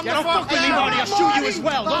 Tony, calm the fuck down. Don't fuck with me, Marty. I'll shoot you as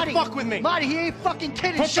well. Don't fuck with me. Marty, he ain't fucking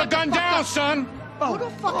kidding. Put the gun down, son. Who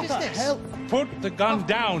the fuck is this? Put the gun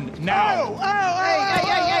down now.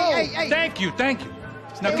 Hey. Thank you.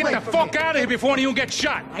 Now get the fuck out of here before you get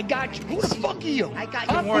shot. I got you. Who the fuck are you? I got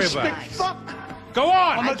you. Don't worry about it. Fuck. Go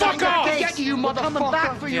on, fuck off. Get you, motherfucker. Coming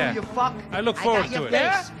back for you, you fuck. I look forward to it.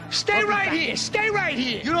 Yeah? Stay right here. Stay right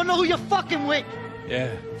here. You don't know who you're fucking with.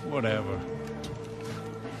 Yeah, whatever.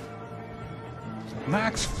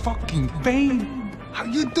 Max fucking Payne. How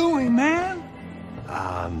you doing, man?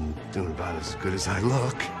 I'm doing about as good as I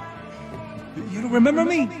look. You don't remember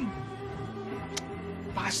me?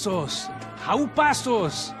 Pasos. How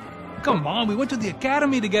Pasos? Come on, we went to the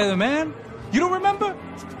academy together, man. You don't remember?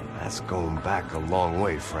 That's going back a long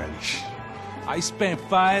way, French. I spent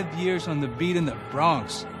 5 years on the beat in the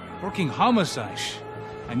Bronx, working homicide.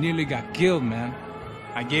 I nearly got killed, man.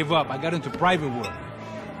 I gave up. I got into private work.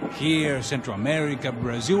 Here, Central America,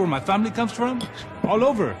 Brazil, where my family comes from. All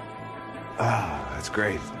over. Ah, that's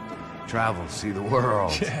great. Travel, see the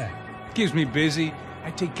world. Yeah. Keeps me busy.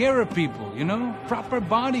 I take care of people, you know? Proper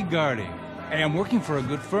bodyguarding. Hey, I'm working for a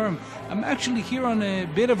good firm. I'm actually here on a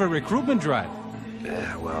bit of a recruitment drive.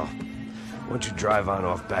 Yeah, well, why don't you drive on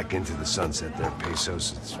off back into the sunset there,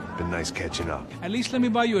 Pesos? It's been nice catching up. At least let me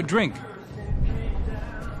buy you a drink.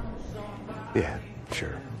 Yeah,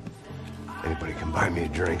 sure. Anybody can buy me a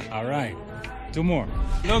drink. All right. 2 more.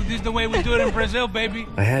 Look, this is the way we do it in Brazil, baby.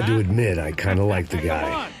 I had to admit, I kind of like the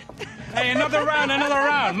guy. Hey, another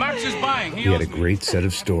round. Max is buying. He had a great set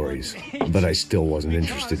of stories, but I still wasn't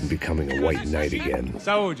interested in becoming a white knight again.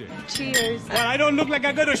 Saúde. Cheers. Well, I don't look like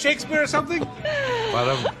I go to Shakespeare or something?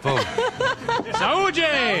 Saúde!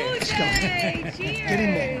 Get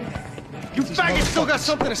in there. You faggot still got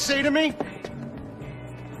something to say to me?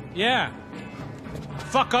 Yeah.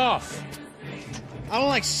 Fuck off. I don't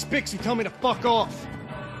like spicks who tell me to fuck off.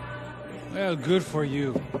 Well, good for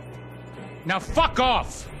you. Now fuck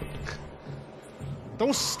off!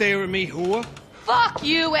 Don't stare at me, whore. Fuck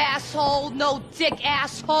you, asshole. No dick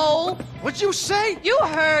asshole. What'd you say? You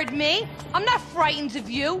heard me. I'm not frightened of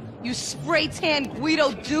you, you spray-tan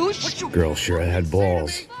Guido douche. Girl sure had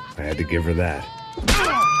balls. I had to give her that.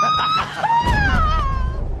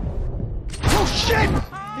 Oh, shit!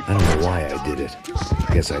 I don't know why I did it.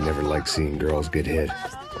 Guess I never liked seeing girls get hit.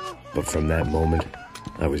 But from that moment,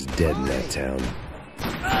 I was dead in that town.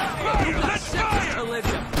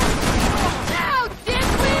 Now, dick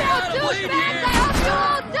Guido douchebags, I hope you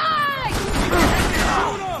all die!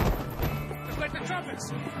 Just like the trumpets.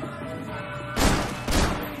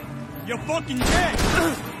 You're fucking dead!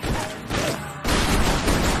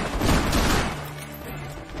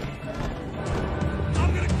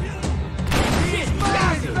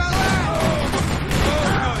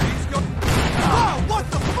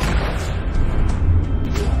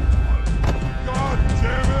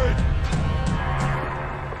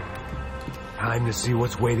 Time to see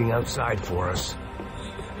what's waiting outside for us.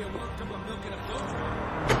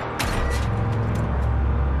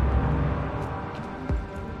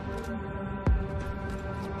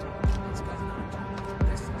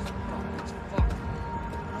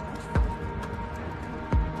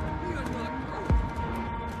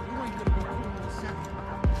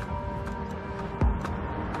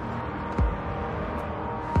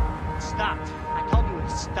 Stopped. I told you to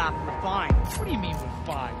stop. We're fine. What do you mean we're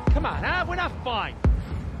fine? Come on, huh? We're not fine.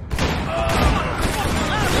 I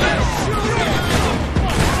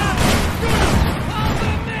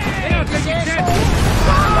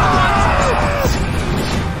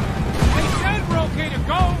said we're okay to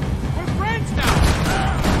go. We're friends now.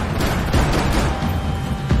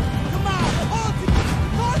 Come on!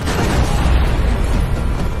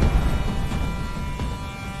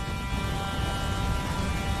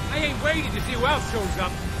 I ain't waiting to see who else shows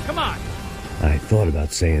up. Come on. I thought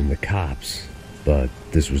about saying the cops, but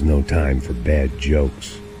this was no time for bad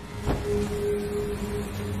jokes.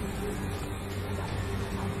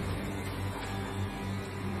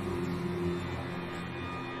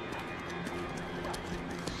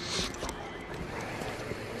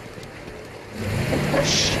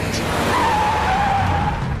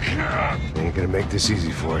 They ain't gonna make this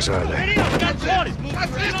easy for us, are they?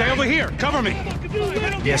 Stay over here. Cover me.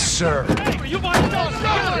 Yes, sir. You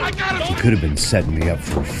He could have been setting me up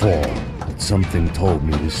for a fall. but something told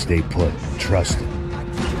me to stay put and trust it.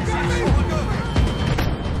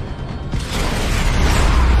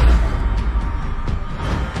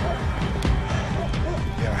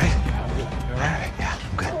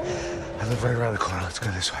 Right around the corner. Let's go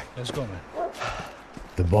this way. Let's go, man.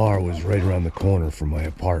 The bar was right around the corner from my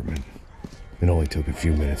apartment. It only took a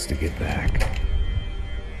few minutes to get back.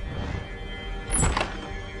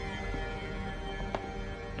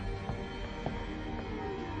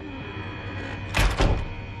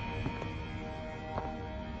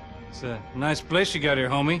 It's a nice place you got here,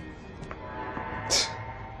 homie.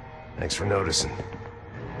 Thanks for noticing.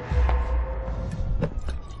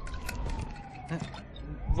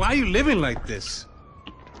 Why are you living like this?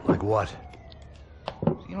 Like what?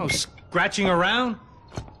 You know, scratching around?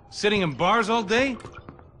 Sitting in bars all day?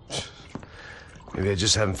 Maybe I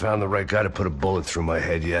just haven't found the right guy to put a bullet through my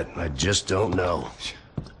head yet. I just don't know.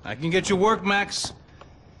 I can get you work, Max.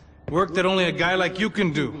 Work that only a guy like you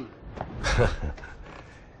can do.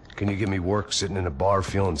 Can you give me work sitting in a bar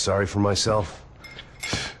feeling sorry for myself?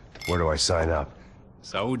 Where do I sign up?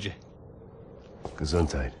 Saúde.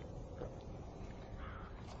 Gesundheit.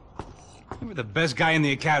 You were the best guy in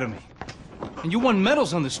the academy. And you won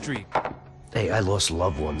medals on the street. Hey, I lost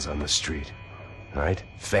loved ones on the street. All right?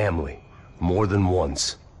 Family. More than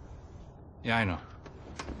once. Yeah, I know.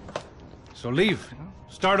 So leave. You know?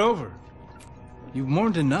 Start over. You've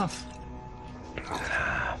mourned enough.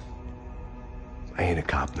 I ain't a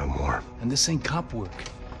cop no more. And this ain't cop work.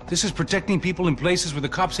 This is protecting people in places where the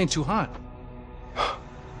cops ain't too hot.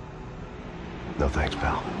 No thanks,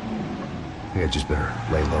 pal. I think I just better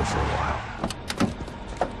lay low for a while.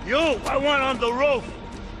 You, I want on the roof.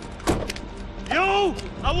 You,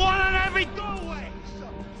 I want on every doorway.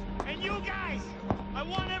 And you guys, I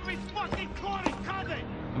want every fucking corner covered.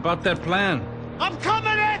 About that plan. I'm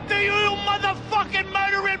coming after you, you motherfucking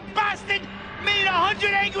murdering bastard! Me and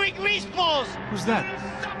 100 angry greaseballs! Who's that?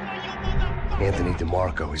 Anthony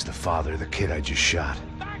DeMarco. He's the father of the kid I just shot.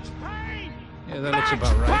 Max Payne! Yeah, that looks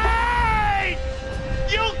about right. Payne!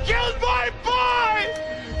 You killed my boy!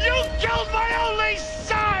 You killed my only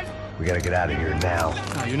son! We gotta get out of here now.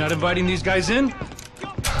 Oh, you're not inviting these guys in?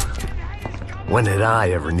 When had I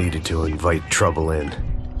ever needed to invite trouble in?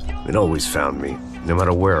 It always found me, no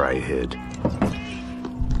matter where I hid.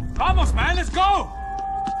 Vamos, man, let's go!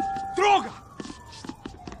 Droga!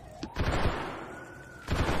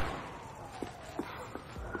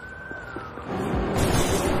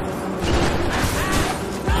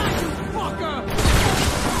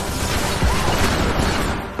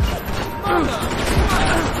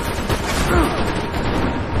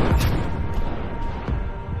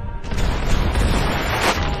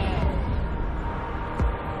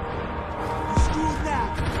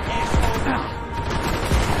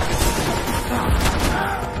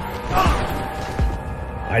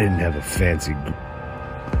 I didn't have a fancy...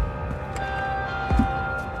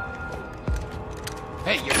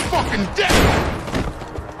 Hey, you're fucking dead!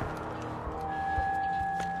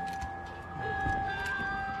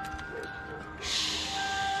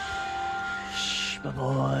 Shh, my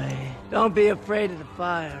boy. Don't be afraid of the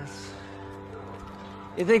fires.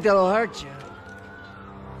 You think they'll hurt you?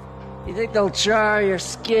 You think they'll char your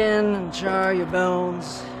skin and char your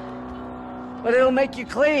bones? But it'll make you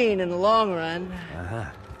clean in the long run. Uh-huh.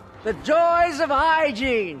 The joys of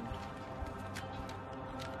hygiene.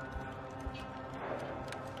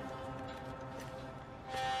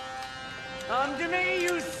 Come to me,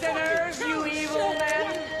 you sinners, you evil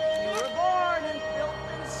men. You were born in filth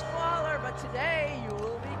and squalor, but today you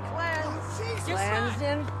will be cleansed. Cleansed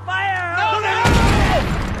in fire.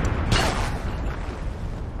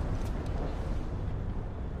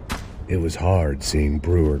 It was hard seeing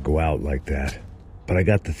Brewer go out like that. But I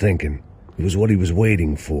got to thinking, it was what he was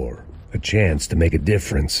waiting for. A chance to make a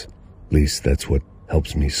difference. At least that's what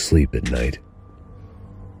helps me sleep at night.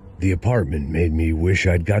 The apartment made me wish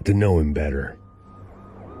I'd got to know him better.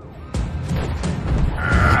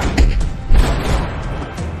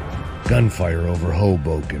 Gunfire over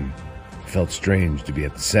Hoboken. Felt strange to be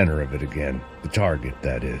at the center of it again. The target,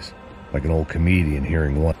 that is. Like an old comedian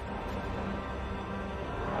hearing one.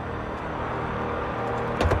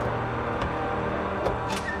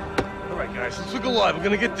 Guys, let's look alive. We're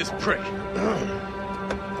gonna get this prick.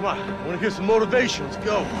 Come on, I wanna hear some motivation. Let's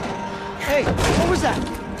go. Hey, what was that?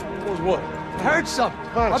 What was what? I heard something.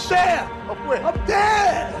 Honest. Up there! Up where? Up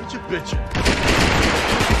there! What you bitching?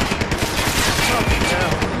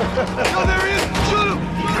 Oh, there he is! Shoot him!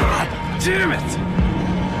 God damn it!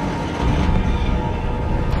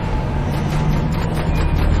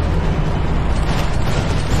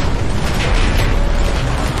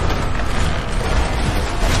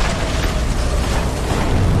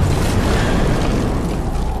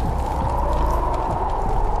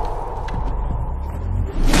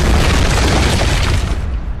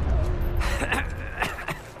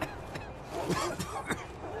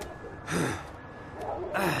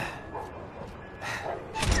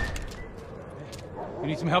 You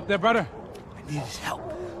need some help there, brother? I needed help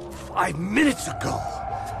 5 minutes ago.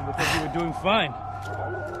 You look like you were doing fine.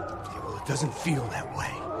 Well, it doesn't feel that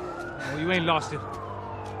way. Well, you ain't lost it.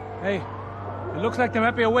 Hey, it looks like there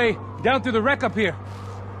might be a way down through the wreck up here.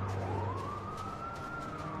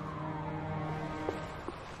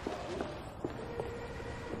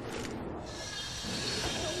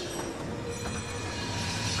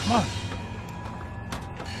 Come on.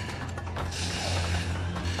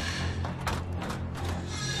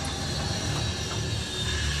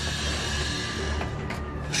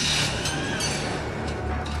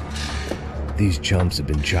 These chumps have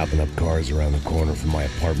been chopping up cars around the corner from my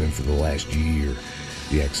apartment for the last year.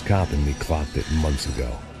 The ex-cop in me clocked it months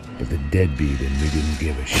ago, but the deadbeat in me didn't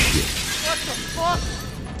give a shit. What the fuck?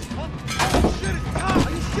 Oh, shit, it's Tom!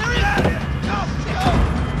 Are you serious? Get out of here! Go! Go!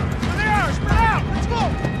 There they are! Spread out! Let's go!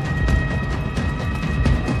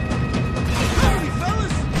 Cover me,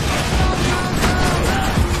 fellas!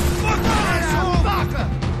 Fuck asshole! Fucker!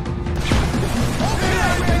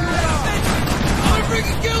 Okay! I'll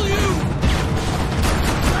freaking kill you!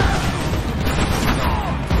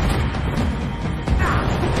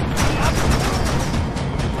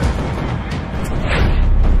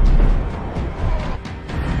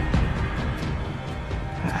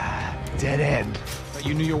 Dead end. But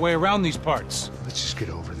you knew your way around these parts. Let's just get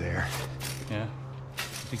over there. Yeah?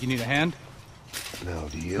 Think you need a hand? No,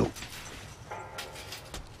 do you?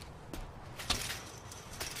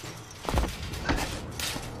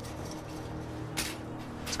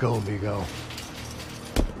 Let's go, amigo.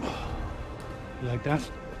 You like that?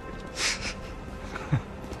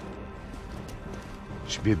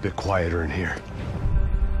 Should be a bit quieter in here.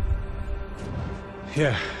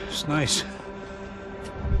 Yeah, it's nice.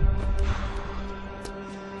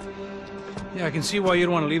 Yeah, I can see why you'd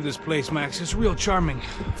want to leave this place, Max. It's real charming.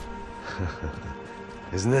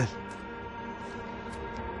 Isn't it?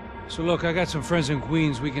 So look, I got some friends in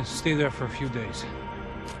Queens. We can stay there for a few days.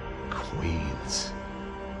 Queens.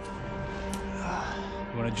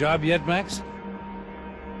 You want a job yet, Max?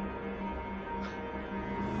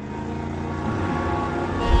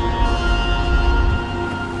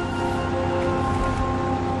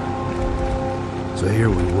 So here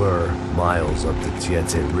we were, miles up the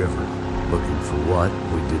Tietze River, looking for what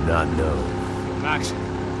we did not know. Max.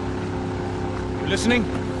 You listening?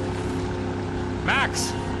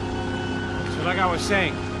 Max! So like I was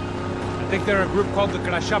saying, I think they're a group called the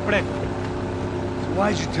Krashapre. So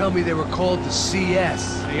why'd you tell me they were called the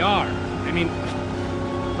CS? They are. I mean,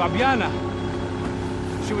 Fabiana,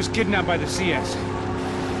 she was kidnapped by the CS.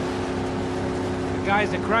 The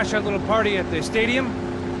guys that crashed that little party at the stadium,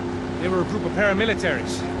 they were a group of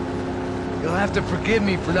paramilitaries. You'll have to forgive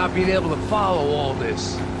me for not being able to follow all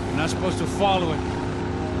this. You're not supposed to follow it.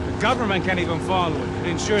 The government can't even follow it. It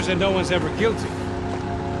ensures that no one's ever guilty.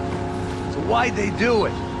 So why'd they do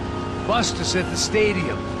it? Bust us at the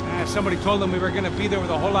stadium. Somebody told them we were gonna be there with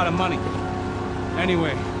a whole lot of money.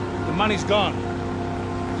 Anyway, the money's gone.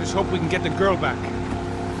 Just hope we can get the girl back.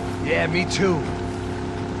 Yeah, me too.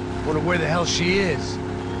 Wonder where the hell she is.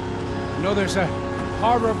 You know there's a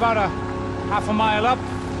harbor about a half a mile up?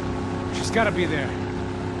 She's gotta be there.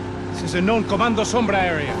 This is a known Comando Sombra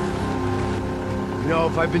area. You know,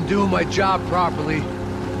 if I'd been doing my job properly,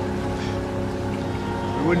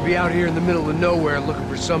 we wouldn't be out here in the middle of nowhere looking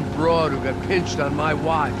for some broad who got pinched on my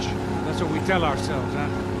watch. That's what we tell ourselves, huh?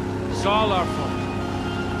 It's all our fault.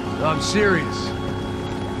 No, I'm serious.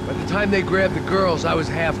 By the time they grabbed the girls, I was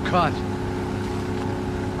half cut.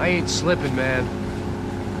 I ain't slipping, man.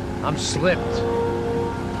 I'm slipped.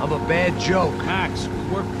 I'm a bad joke. Max, we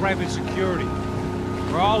work private security.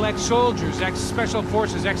 We're all ex-soldiers, ex-special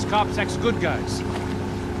forces, ex-cops, ex-good guys.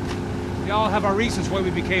 We all have our reasons why we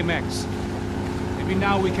became ex. Maybe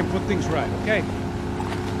now we can put things right, okay?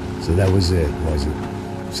 So that was it, was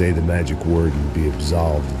it? Say the magic word and be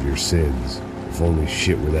absolved of your sins. If only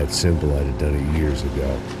shit were that simple, I'd have done it years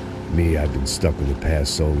ago. Me, I've been stuck in the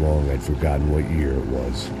past so long I'd forgotten what year it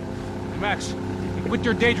was. Max, quit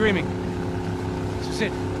your daydreaming. This is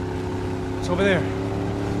it. It's over there.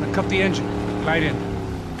 I'm gonna cut the engine. Glide in.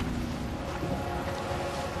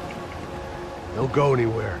 Don't go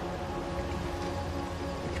anywhere.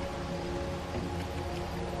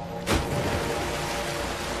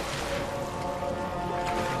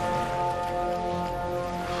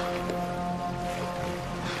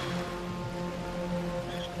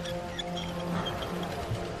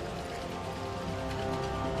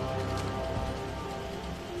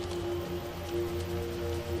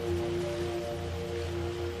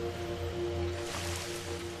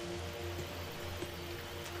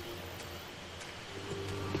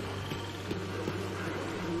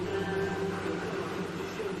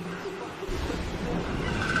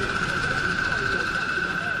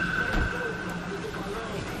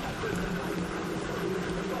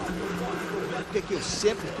 Eu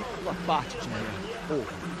sempre fico pela parte de merda. Porra,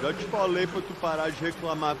 já te falei pra tu parar de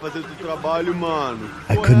reclamar e fazer teu trabalho, mano.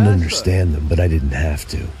 I couldn't understand them, but I didn't have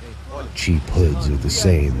to. Cheap hoods are the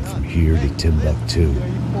same from here to Timbuktu.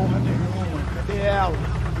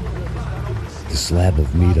 The slab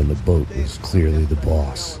of meat on the boat was clearly the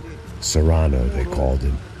boss. Serrano, they called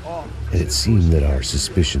him. And it seemed that our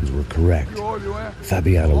suspicions were correct.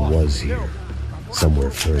 Fabiana was here,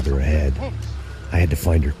 somewhere further ahead. I had to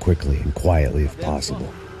find her quickly and quietly if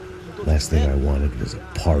possible. Last thing I wanted was a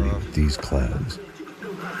party with these clowns.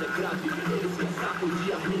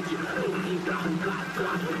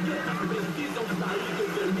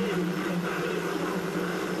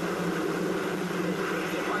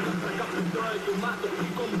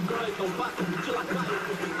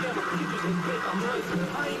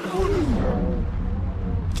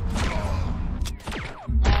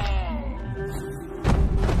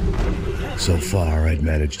 So far, I'd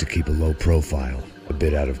managed to keep a low profile, a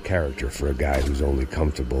bit out of character for a guy who's only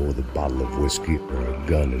comfortable with a bottle of whiskey or a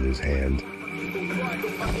gun in his hand.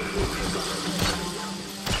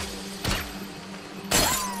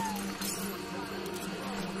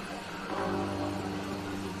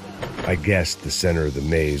 I guessed the center of the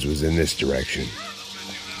maze was in this direction.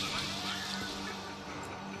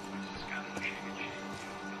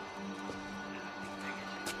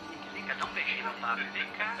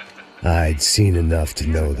 I'd seen enough to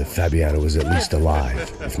know that Fabiana was at least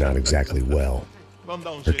alive, if not exactly well.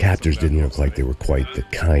 Her captors didn't look like they were quite the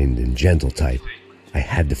kind and gentle type. I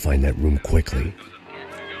had to find that room quickly.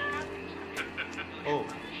 Ô,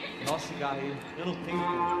 dá cigarro aí. Eu não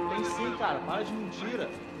tenho. Tem sim, cara. Para de mentira.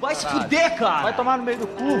 Vai se fuder, cara. Vai tomar no meio do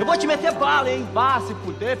cu. Eu vou te meter bala, hein. Vá se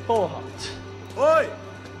fuder, porra. Oi,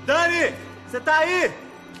 Dani, você tá aí?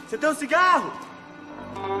 Você tem um cigarro?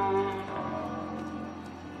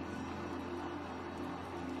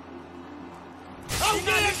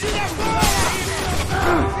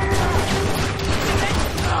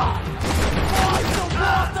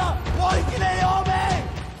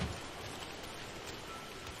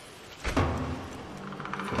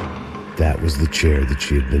 That was the chair that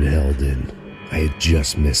she had been held in. I had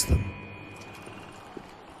just missed them.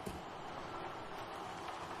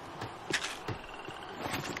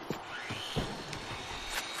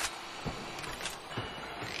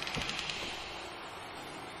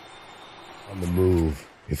 On the move.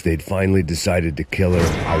 If they'd finally decided to kill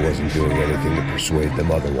her, I wasn't doing anything to persuade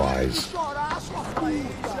them otherwise.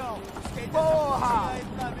 Porra!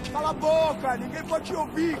 Cala a boca! Ninguém pode te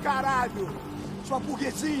ouvir, caralho! Sua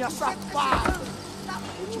burguesinha safada!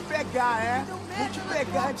 Vou te pegar, é? Vou te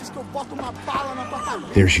pegar antes que eu boto uma bala na tua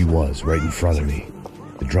cabeça! There she was, right in front of me.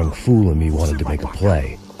 The drunk fool in me wanted to make a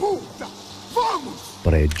play.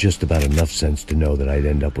 But I had just about enough sense to know that I'd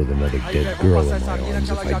end up with another dead girl in my arms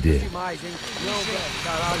if I did.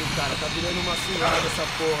 Caralho, cara, tá virando uma cilada essa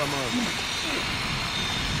porra, mano.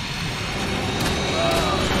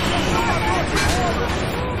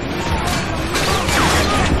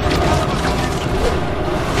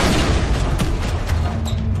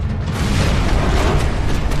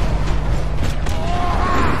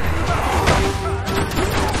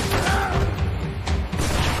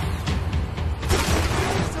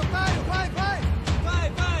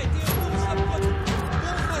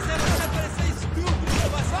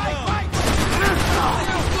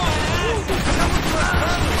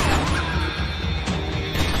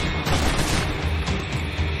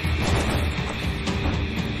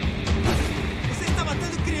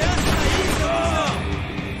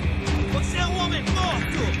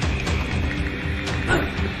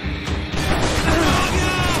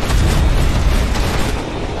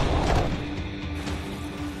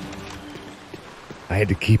 I had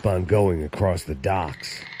to keep on going across the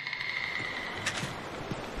docks.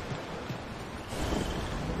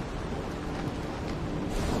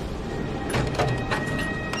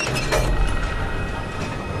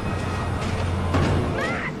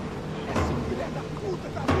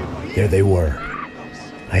 There they were.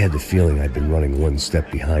 I had the feeling I'd been running one step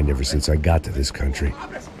behind ever since I got to this country.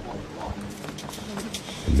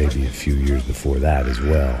 And maybe a few years before that as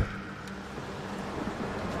well.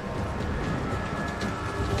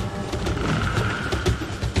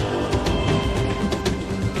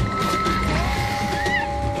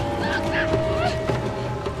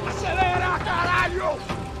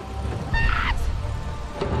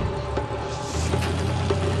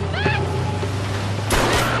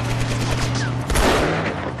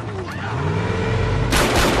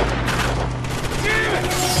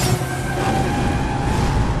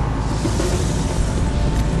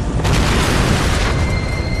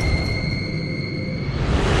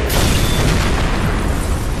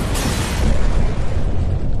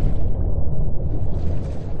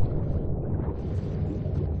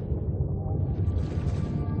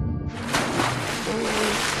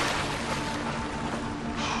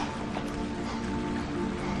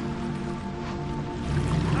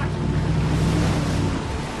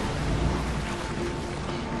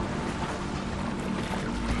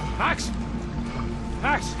 Max?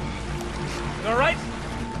 Max? You all right?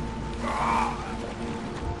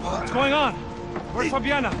 What's going on? Where's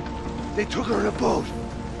Fabiana? They took her in a boat.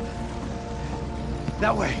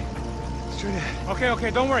 That way. Straight ahead.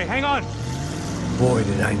 Okay, don't worry. Hang on. Boy,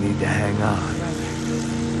 did I need to hang on.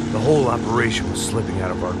 The whole operation was slipping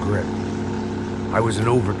out of our grip. I was an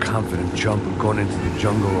overconfident chump and going into the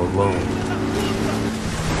jungle alone.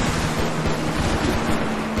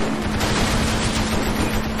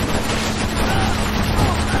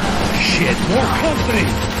 Shit, more company!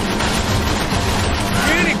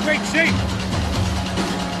 You're in great shape!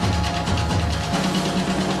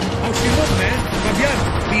 How's she look, man? Fabiana,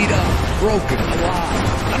 beat up, broken, alive.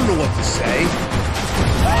 I don't know what to say.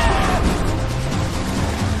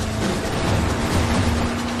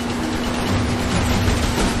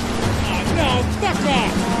 No, fuck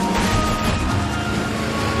off!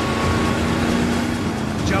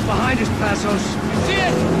 Jump behind us, Passos. You see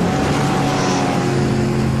it?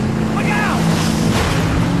 Look out!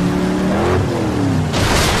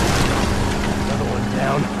 Another one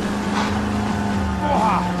down.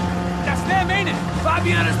 Oh, that's them, ain't it?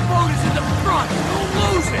 Fabiana's boat is in the front. Don't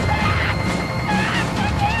lose it.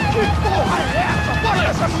 Que porra é essa? Bora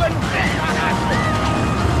essa mulher no pé, caralho!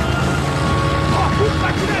 Puta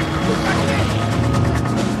direita!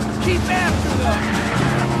 Keep after them!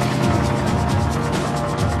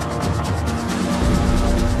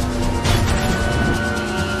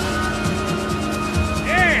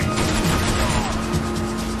 Hey!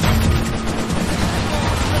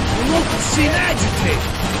 The locals seem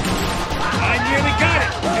agitated. I nearly got it!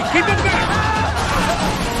 Hey, keep it back!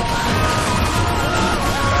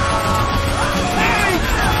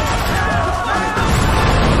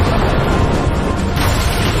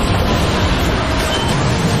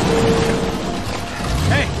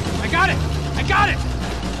 I got it!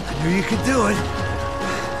 I knew you could do it.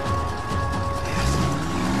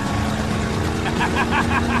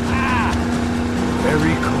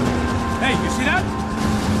 Very cool. Hey, you see that?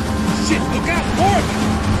 Shit, look out! More of them!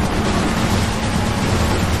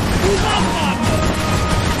 Move up, Bob!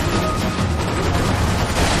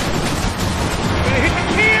 I'm gonna hit the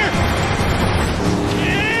pier!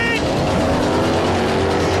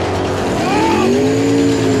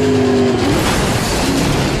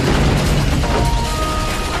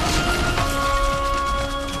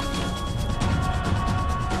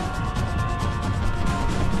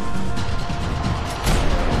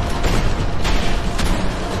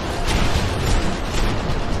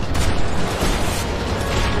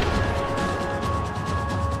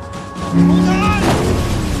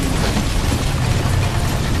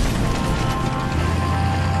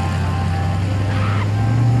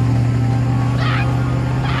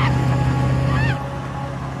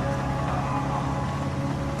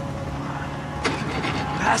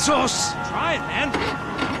 Passos! Try it, man!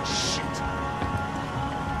 Shit!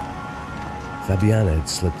 Fabiana had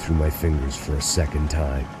slipped through my fingers for a second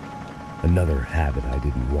time. Another habit I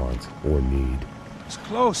didn't want or need. It's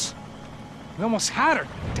close. We almost had her.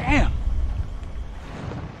 Damn!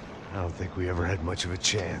 I don't think we ever had much of a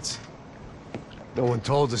chance. No one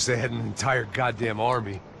told us they had an entire goddamn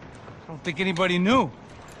army. I don't think anybody knew.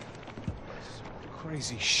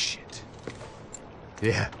 Crazy shit.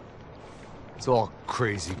 Yeah. It's all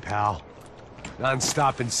crazy, pal.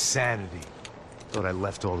 Non-stop insanity. Thought I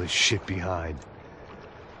left all this shit behind.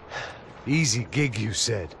 Easy gig, you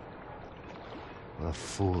said. What a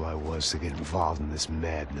fool I was to get involved in this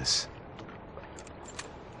madness.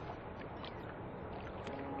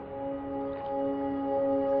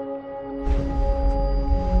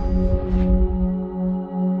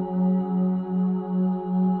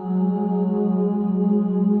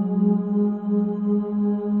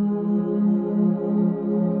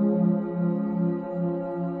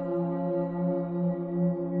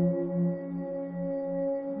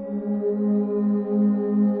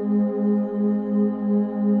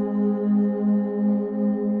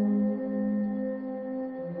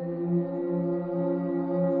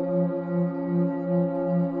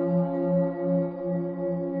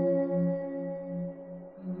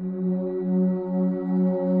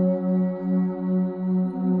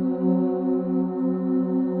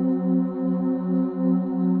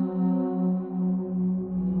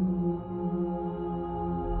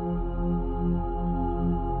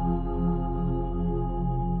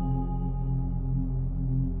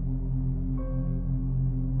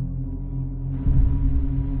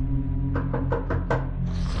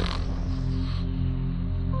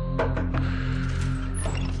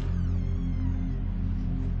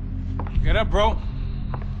 Get up, bro.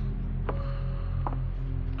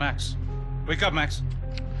 Max. Wake up, Max.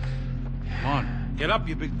 Come on. Get up,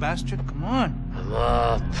 you big bastard. Come on. I'm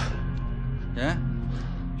up. Yeah?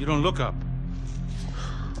 You don't look up.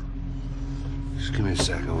 Just give me a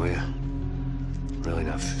second, will you? Really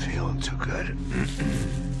not feeling too good.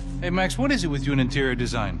 Hey, Max, what is it with you in interior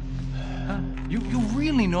design? Huh? You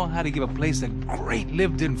really know how to give a place a great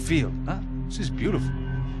lived-in feel, huh? This is beautiful.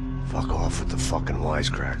 Fuck off with the fucking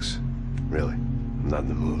wisecracks. Really, I'm not in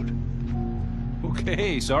the mood.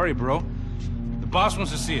 Okay, sorry, bro. The boss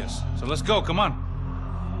wants to see us, so let's go, come on.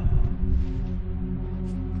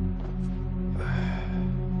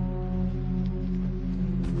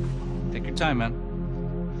 Take your time, man.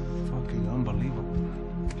 Fucking unbelievable.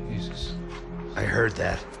 Jesus. I heard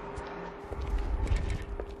that.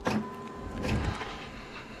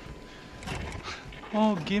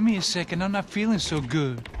 Oh, give me a second. I'm not feeling so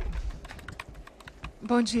good.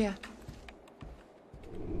 Bom dia.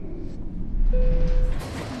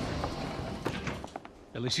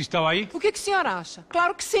 Alice estava aí? O que o senhor acha?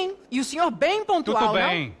 Claro que sim. E o senhor bem pontual, Tudo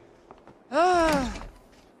bem. não? Ah.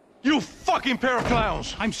 You fucking pair of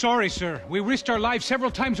clowns! I'm sorry, sir. We risked our lives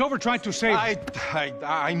several times over trying to save...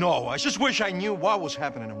 I know. I just wish I knew what was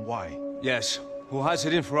happening and why. Yes. Who has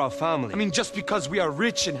it in for our family? I mean, just because we are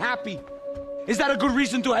rich and happy, is that a good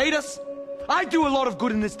reason to hate us? I do a lot of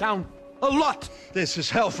good in this town. A lot! This is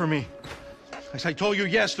hell for me. As I told you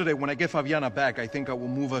yesterday, when I get Fabiana back, I think I will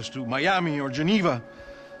move us to Miami or Geneva.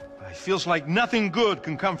 It feels like nothing good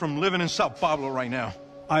can come from living in Sao Paulo right now.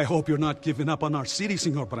 I hope you're not giving up on our city,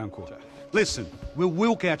 Senor Branco. Listen, we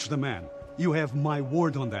will catch the man. You have my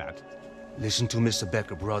word on that. Listen to Mr.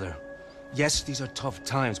 Becker, brother. Yes, these are tough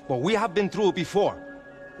times, but we have been through it before.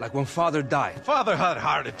 Like when Father died. Father had a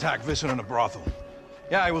heart attack visiting a brothel.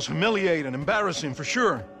 Yeah, it was humiliating, embarrassing, for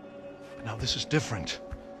sure. But now this is different.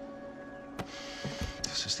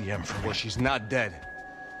 This is the Emperor. Well, she's not dead.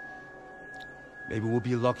 Maybe we'll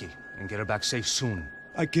be lucky and get her back safe soon.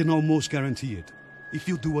 I can almost guarantee it, if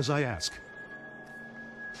you do as I ask.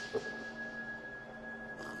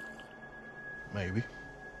 Maybe.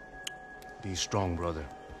 Be strong, brother.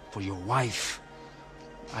 For your wife.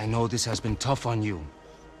 I know this has been tough on you,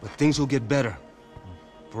 but things will get better.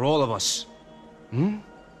 For all of us. Hmm?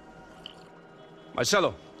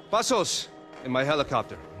 Marcelo, pasos in my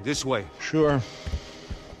helicopter. This way. Sure.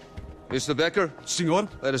 Mr. Becker? Senhor?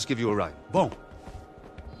 Let us give you a ride. Bom.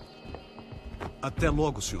 Até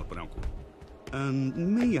logo, Senhor Branco. And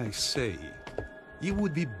may I say, you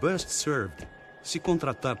would be best served se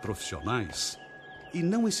contratar profissionais e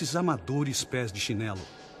não esses amadores pés de chinelo.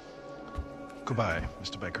 Goodbye,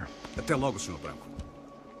 Mr. Becker. Até logo, Senhor Branco.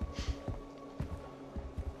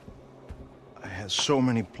 I had so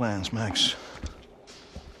many plans, Max.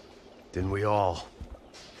 Didn't we all?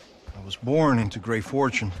 I was born into great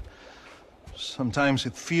fortune. Sometimes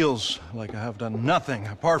it feels like I have done nothing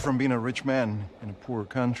apart from being a rich man in a poor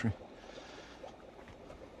country.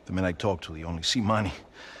 The men I talk to, they only see money.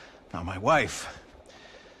 Now, my wife,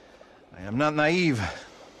 I am not naive.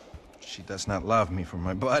 She does not love me for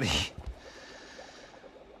my body.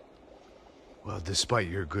 Well, despite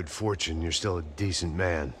your good fortune, you're still a decent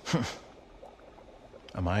man.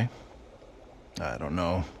 Am I? I don't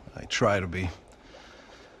know. I try to be.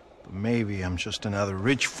 But maybe I'm just another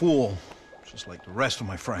rich fool, just like the rest of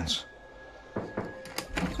my friends.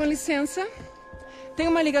 Com licença. Tem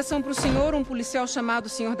uma ligação para o senhor, um policial chamado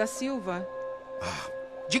Senhor da Silva.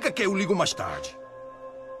 Diga que eu ligo mais tarde.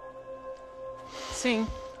 Sim.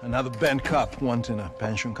 Another band cop wanting a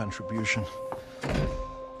pension contribution.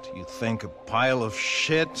 Do you think a pile of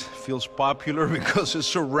shit feels popular because it's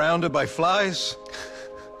surrounded by flies?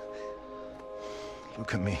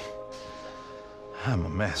 Look at me. I'm a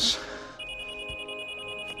mess.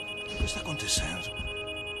 O que está acontecendo?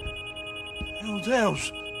 Meu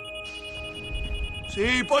Deus!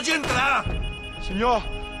 Sim, pode entrar! Senhor,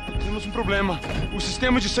 temos um problema. O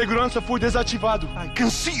sistema de segurança foi desativado. I can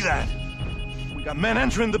see that! We got men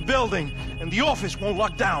entering the building, and the office won't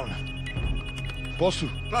lock down. Posso?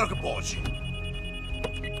 Claro que pode.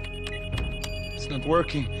 It's not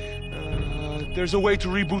working. There's a way to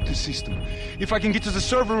reboot the system. If I can get to the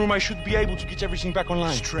server room, I should be able to get everything back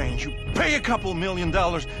online. Strange. You pay a couple $1 million,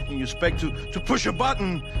 and you expect to push a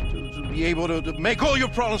button to be able to make all your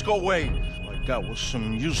problems go away. All I got was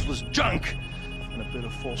some useless junk and a bit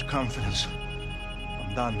of false confidence.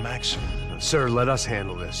 I'm done, Max. Sir, let us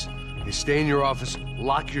handle this. You stay in your office,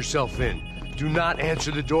 lock yourself in. Do not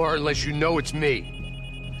answer the door unless you know it's me.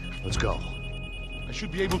 Let's go. I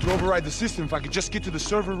should be able to override the system if I could just get to the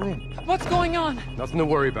server room. What's going on? Nothing to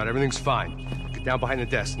worry about. Everything's fine. Get down behind the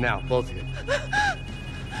desk. Now, both of you.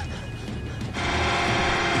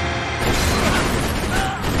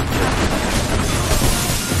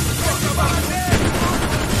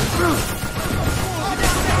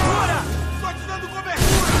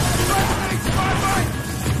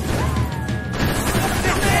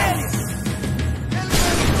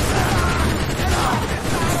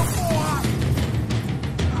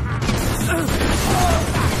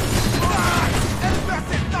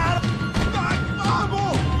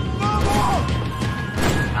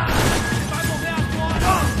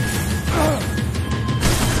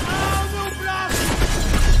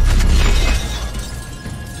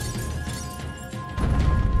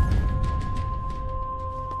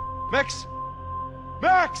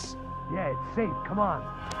 safe. Come on.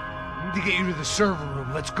 I need to get you to the server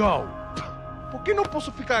room. Let's go. Por que não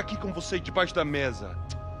posso ficar aqui com você debaixo da mesa?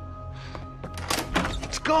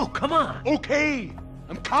 Let's go. Come on. Okay.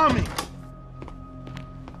 I'm coming.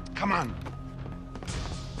 Come on.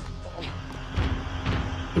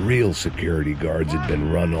 The real security guards had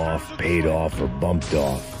been run off, paid off, or bumped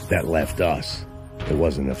off. That left us. It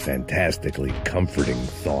wasn't a fantastically comforting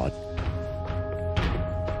thought.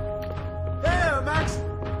 Hey, Max!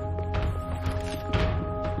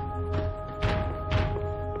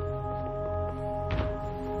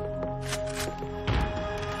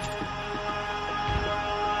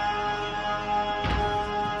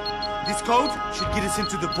 This code should get us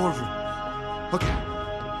into the boardroom. Okay.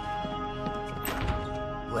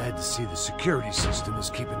 Glad to see the security system is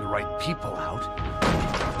keeping the right people out.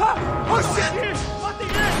 Ah! Oh, shit!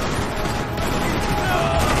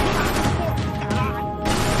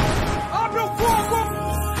 Abre o fogo!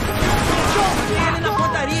 Tem ele na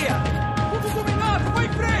portaria! Vamos dominado! Vai em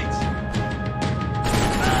frente!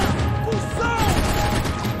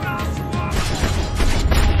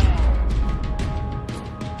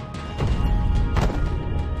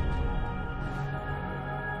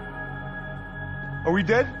 Are we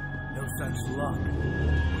dead? No such luck.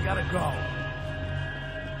 We gotta go.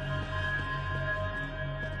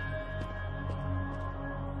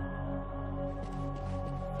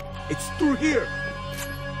 It's through here!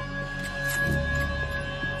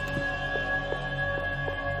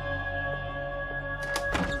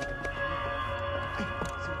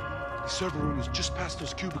 The server room is just past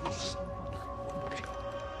those cubicles.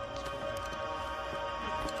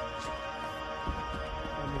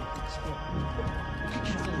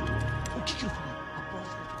 O que ele falou?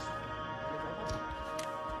 Aposto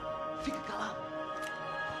que fica calado.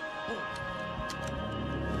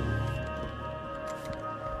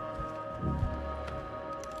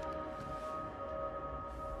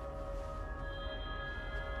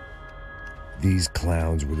 These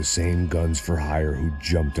clowns were the same guns for hire who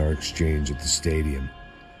jumped our exchange at the stadium.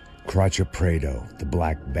 Crotcha Prado, the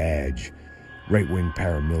Black Badge, right-wing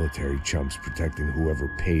paramilitary chumps protecting whoever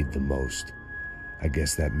paid the most. I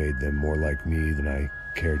guess that made them more like me than I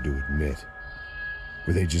cared to admit.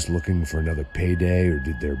 Were they just looking for another payday, or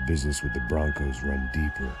did their business with the Broncos run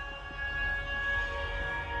deeper?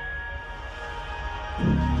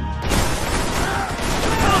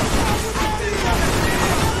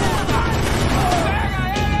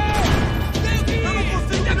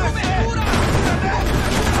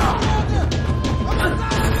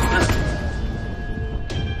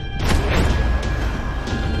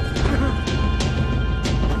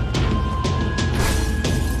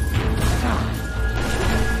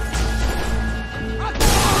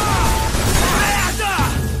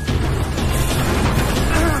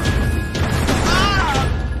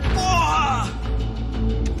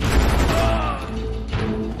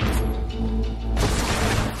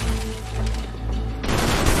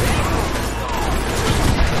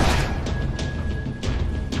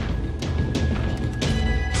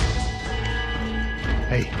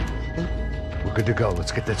 Good to go.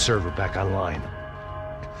 Let's get that server back online.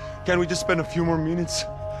 Can't we just spend a few more minutes?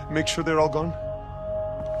 Make sure they're all gone?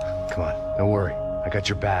 Come on, don't worry. I got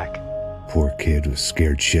your back. Poor kid was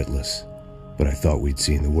scared shitless, but I thought we'd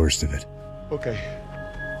seen the worst of it. Okay.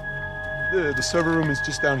 The server room is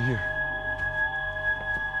just down here.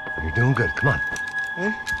 You're doing good. Come on.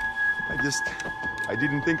 Eh? I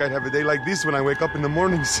didn't think I'd have a day like this when I wake up in the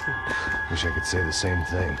mornings. Wish I could say the same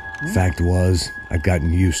thing. Fact was, I'd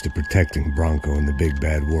gotten used to protecting Bronco in the big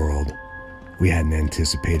bad world. We hadn't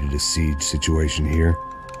anticipated a siege situation here,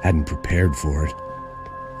 hadn't prepared for it.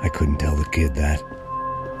 I couldn't tell the kid that.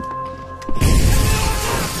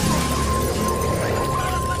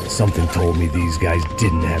 Something told me these guys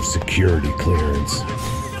didn't have security clearance.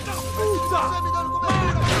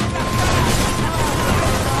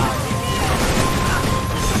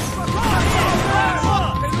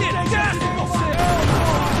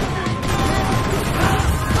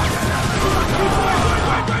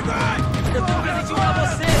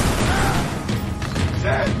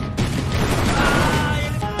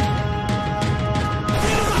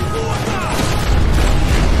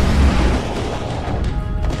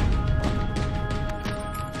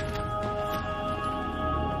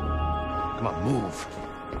 Come on, move.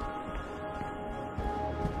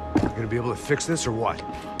 You gonna be able to fix this or what?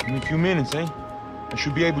 In a few minutes, eh? I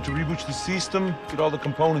should be able to reboot the system, get all the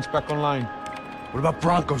components back online. What about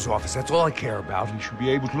Bronco's office? That's all I care about. You should be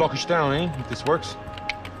able to lock us down, eh? If this works.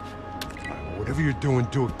 Whatever you're doing,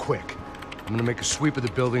 do it quick. I'm gonna make a sweep of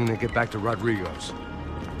the building and then get back to Rodrigo's.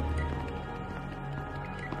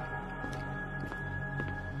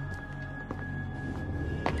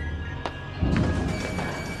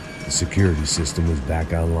 The security system was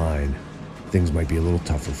back online. Things might be a little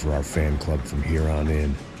tougher for our fan club from here on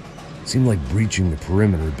in. Seemed like breaching the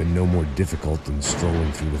perimeter had been no more difficult than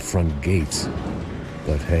strolling through the front gates.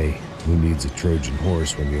 But hey, who needs a Trojan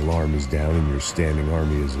horse when the alarm is down and your standing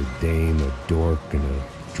army is a dame, a dork, and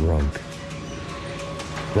a drunk?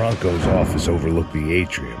 Bronco's office overlooked the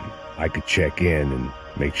atrium. I could check in and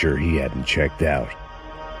make sure he hadn't checked out.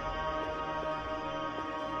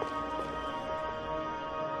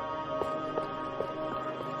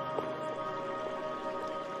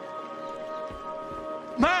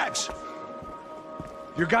 Max!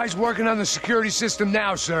 Your guy's working on the security system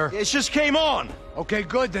now, sir. It just came on. Okay,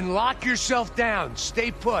 good. Then lock yourself down.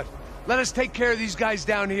 Stay put. Let us take care of these guys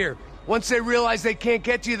down here. Once they realize they can't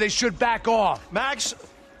get to you, they should back off. Max,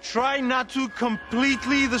 try not to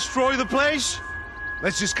completely destroy the place.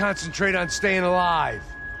 Let's just concentrate on staying alive.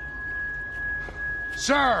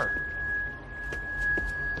 Sir!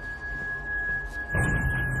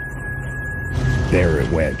 There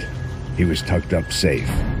it went. He was tucked up safe.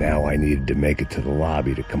 Now I needed to make it to the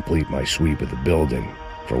lobby to complete my sweep of the building,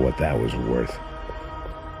 for what that was worth.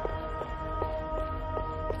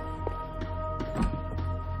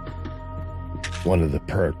 One of the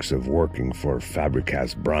perks of working for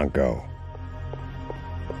Fabricas Bronco.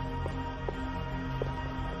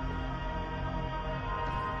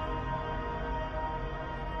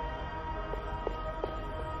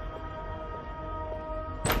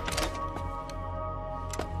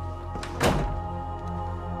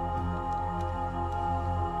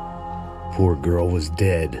 Poor girl was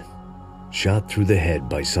dead, shot through the head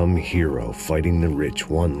by some hero fighting the rich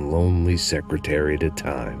one lonely secretary at a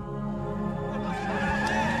time.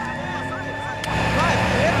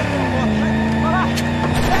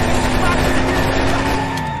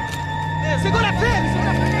 Segura firme,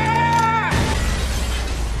 segura firme!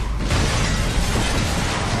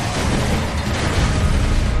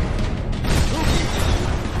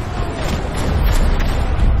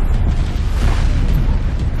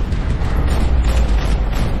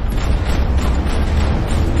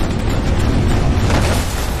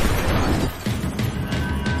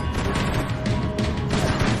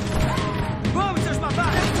 Vamos, seus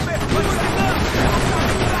babados! Vamos chegando!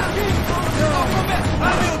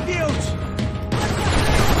 Ai, meu Deus!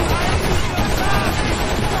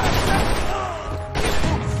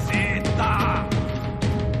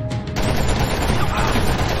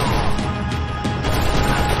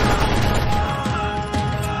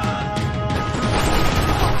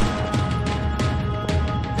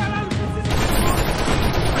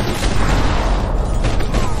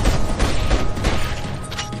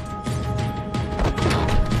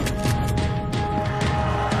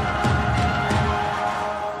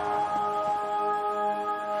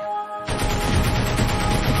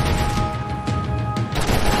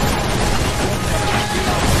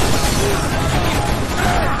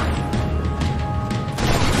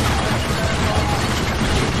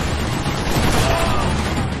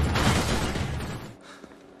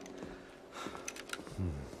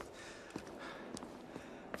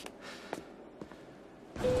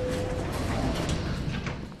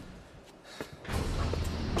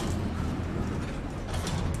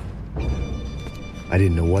 I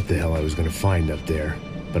didn't know what the hell I was going to find up there,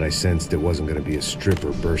 but I sensed it wasn't going to be a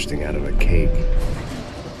stripper bursting out of a cake.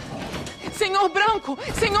 Senor Branco!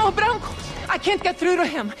 Senor Branco! I can't get through to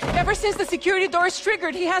him. Ever since the security door is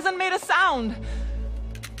triggered, he hasn't made a sound.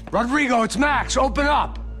 Rodrigo, it's Max. Open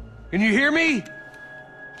up. Can you hear me?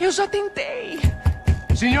 Eu já tentei.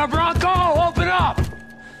 Senor Branco, open up!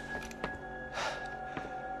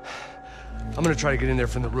 I'm gonna try to get in there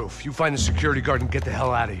from the roof. You find the security guard and get the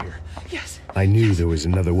hell out of here. Yes. I knew there was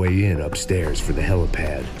another way in upstairs for the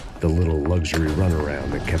helipad, the little luxury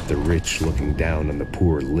runaround that kept the rich looking down on the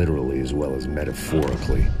poor literally as well as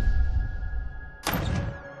metaphorically.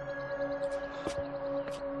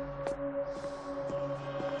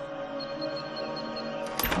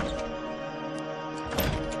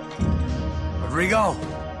 Rodrigo!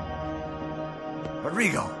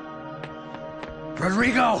 Rodrigo!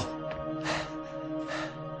 Rodrigo!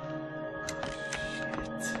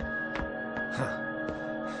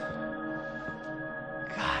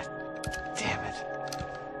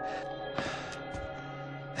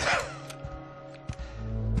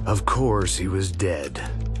 Of course, he was dead.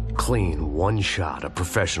 Clean, one shot, a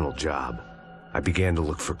professional job. I began to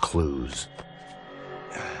look for clues.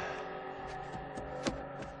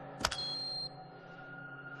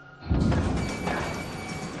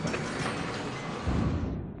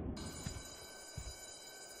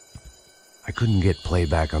 I couldn't get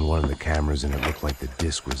playback on one of the cameras and it looked like the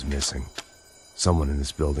disc was missing. Someone in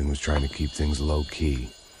this building was trying to keep things low-key.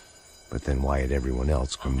 But then why had everyone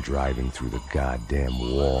else come driving through the goddamn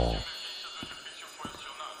wall?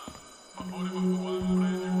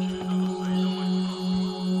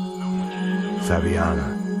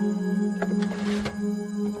 Fabiana.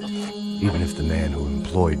 Even if the man who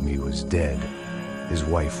employed me was dead, his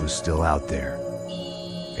wife was still out there.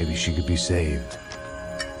 Maybe she could be saved.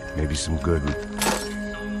 Maybe some good would...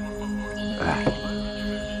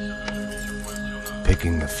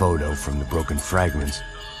 Picking the photo from the broken fragments,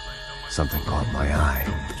 something caught my eye.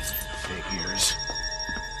 Figures.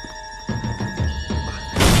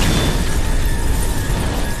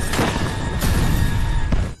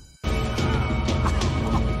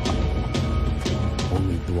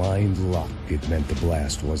 Only blind luck it meant the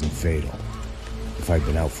blast wasn't fatal. If I'd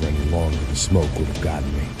been out for any longer, the smoke would have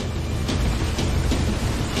gotten me.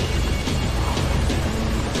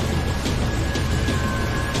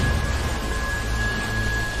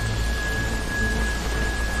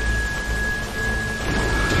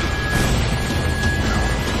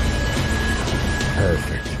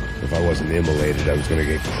 Perfect. If I wasn't immolated, I was gonna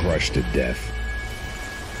get crushed to death.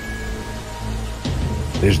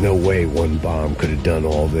 There's no way one bomb could have done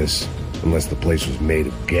all this, unless the place was made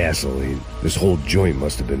of gasoline. This whole joint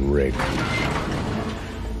must have been rigged.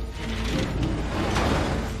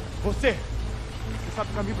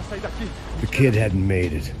 The kid hadn't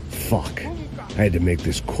made it. Fuck. I had to make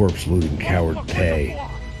this corpse-looting coward pay.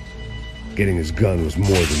 Getting his gun was more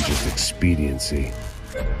than just expediency.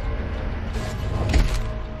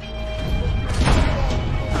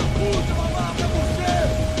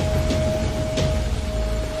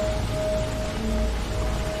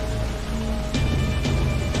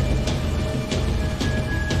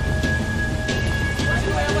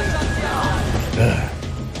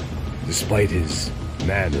 Despite his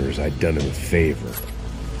manners, I'd done him a favor.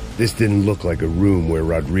 This didn't look like a room where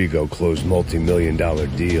Rodrigo closed multi-million-dollar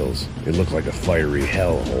deals. It looked like a fiery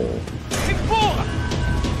hellhole. Porra!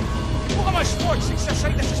 Porra mais forte, sem se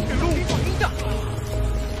sair dessa espelunca ainda!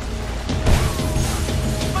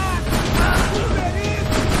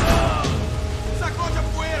 Sacode a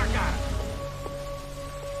poeira, cara!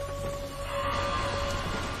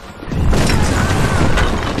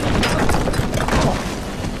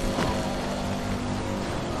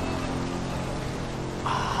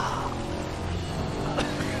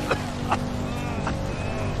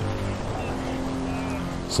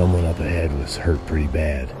 Someone up ahead was hurt pretty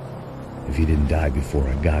bad. If he didn't die before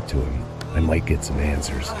I got to him, I might get some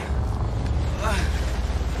answers.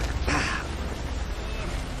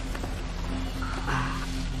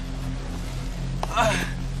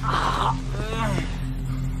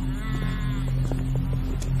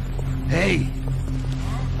 Hey!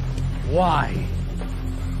 Why?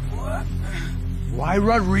 What? Why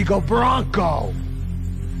Rodrigo Bronco?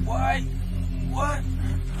 Why? What?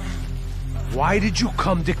 Why did you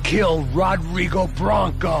come to kill Rodrigo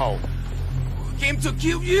Bronco? Came to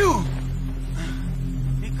kill you.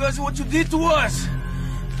 Because of what you did to us.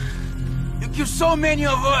 You killed so many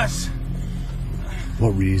of us. What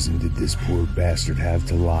reason did this poor bastard have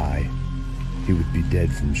to lie? He would be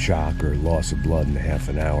dead from shock or loss of blood in half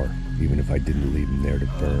an hour, even if I didn't leave him there to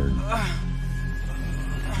burn.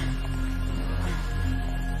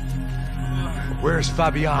 Where's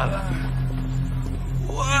Fabiana?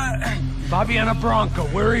 What? Fabiana Bronco,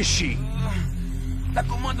 where is she? That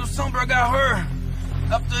Comando Sombra got her.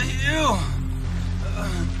 Up the hill.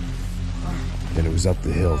 Then it was up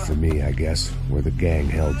the hill for me, I guess, where the gang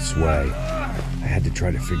held sway. I had to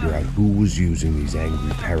try to figure out who was using these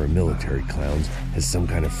angry paramilitary clowns as some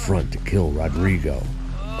kind of front to kill Rodrigo.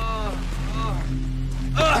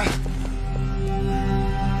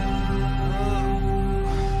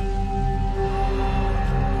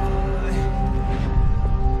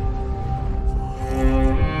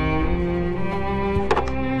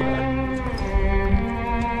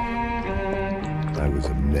 I was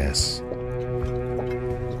a mess.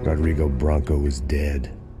 Rodrigo Bronco was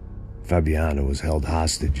dead. Fabiana was held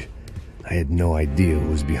hostage. I had no idea who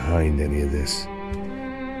was behind any of this.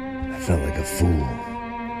 I felt like a fool.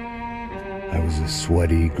 I was a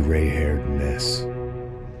sweaty, gray-haired mess.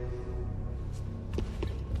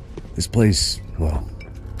 This place, well,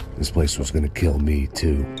 this place was gonna kill me,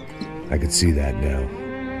 too. I could see that now.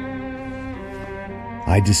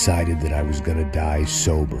 I decided that I was gonna die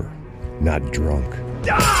sober, not drunk.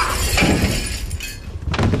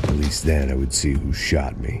 At least then I would see who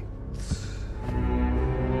shot me.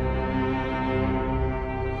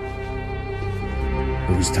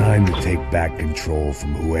 It was time to take back control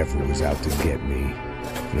from whoever was out to get me.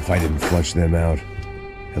 And if I didn't flush them out,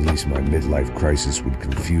 at least my midlife crisis would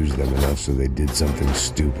confuse them enough so they did something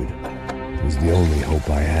stupid. It was the only hope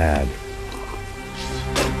I had.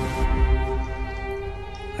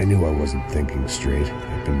 I knew I wasn't thinking straight.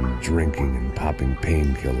 I'd been drinking and popping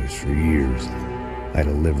painkillers for years. I had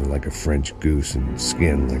a liver like a French goose and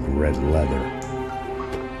skin like red leather.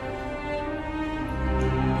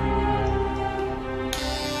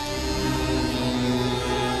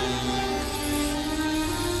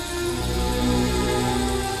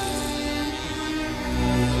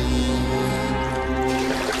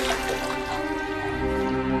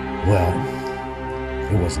 Well,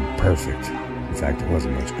 it wasn't perfect. In fact, it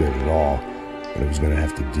wasn't much good at all, but it was going to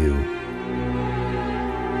have to do.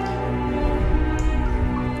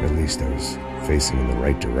 At least I was facing in the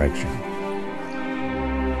right direction.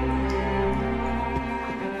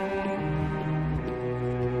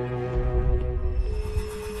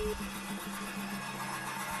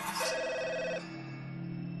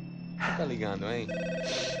 Tá ligando, hein?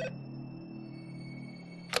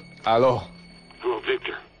 Alô? Hello,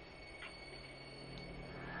 Victor.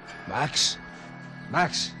 Max?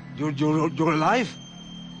 Max, you're alive?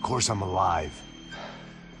 Of course I'm alive.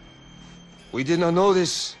 We did not know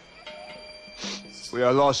this. We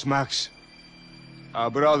are lost, Max. Our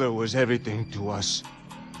brother was everything to us.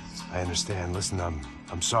 I understand. Listen,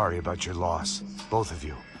 I'm sorry about your loss. Both of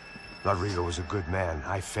you. Rodrigo was a good man.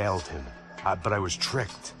 I failed him. But I was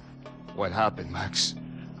tricked. What happened, Max?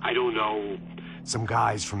 I don't know. Some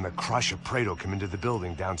guys from the Crush of Prado came into the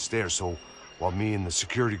building downstairs, so while me and the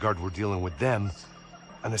security guard were dealing with them,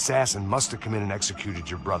 an assassin must have come in and executed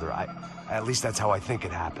your brother. At least that's how I think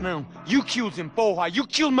it happened. No, you killed him, Porra. You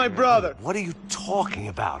killed my brother. What are you talking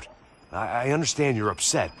about? I understand you're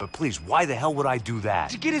upset, but please, why the hell would I do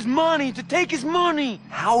that? To get his money, to take his money.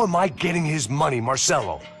 How am I getting his money,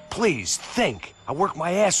 Marcelo? Please, think. I worked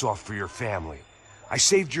my ass off for your family. I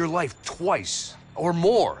saved your life twice, or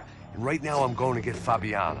more. And right now I'm going to get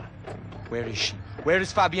Fabiana. Where is she? Where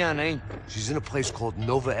is Fabiana, eh? She's in a place called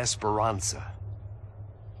Nova Esperanza.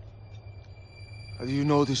 How do you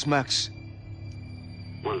know this, Max?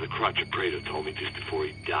 One of the Crotch of Prado told me just before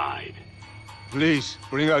he died. Please,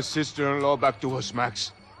 bring our sister-in-law back to us,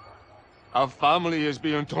 Max. Our family is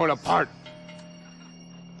being torn apart.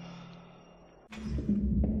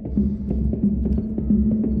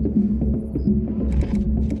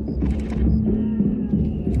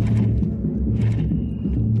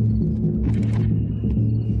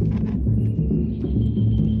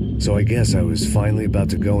 So I guess I was finally about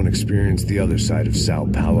to go and experience the other side of Sao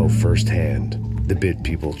Paulo firsthand. The bit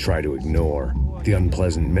people try to ignore. The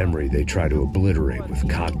unpleasant memory they try to obliterate with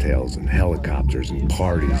cocktails and helicopters and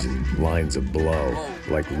parties and lines of blow,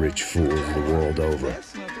 like rich fools the world over.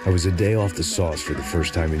 I was a day off the sauce for the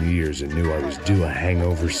first time in years and knew I was due a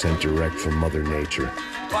hangover sent direct from Mother Nature.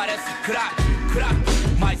 Parece crack,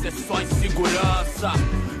 mas é só insegurança.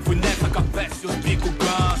 Fui nessa capeste, os bico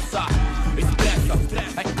cansa. Expressa,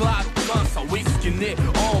 é claro, cansa. Whisky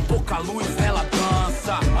neon, pouca luz, ela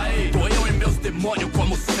dança. Tô eu e meus demônios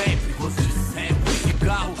como sempre. Gosto de sempre.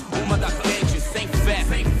 Cigarro, uma da frente, sem fé.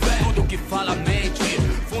 Tudo que fala mente.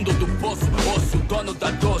 Fundo do poço, osso, dono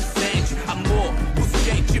da docente. Amor,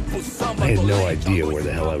 busquei tipo samba. I had no idea where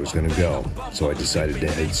the hell I was gonna go, so I decided to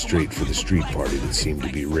head straight for the street party that seemed to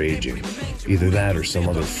be raging. Either that or some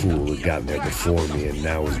other fool had gotten there before me and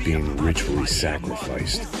now was being ritually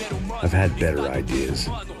sacrificed. I've had better ideas,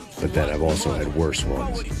 but then I've also had worse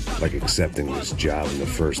ones, like accepting this job in the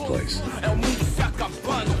first place.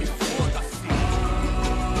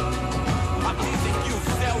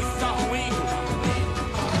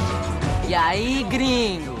 E aí,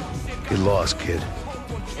 gringo? Get lost, kid.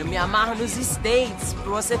 Eu me amarro nos States.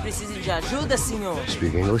 Você precisa de ajuda, senhor?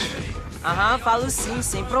 Speak English? Aham, falo sim,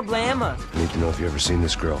 sem problema. I need to know if you've ever seen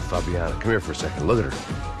this girl, Fabiana. Come here for a second. Look at her.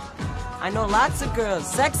 I know lots of girls.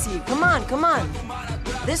 Sexy. Come on, come on.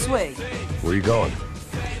 This way. Where are you going?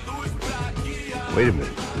 Wait a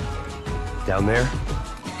minute. Down there?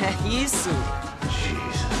 Isso.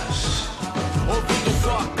 Jesus.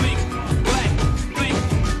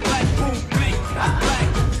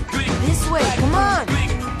 This way, come on.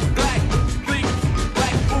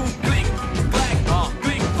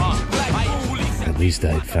 At least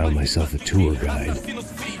I'd found myself a tour guide.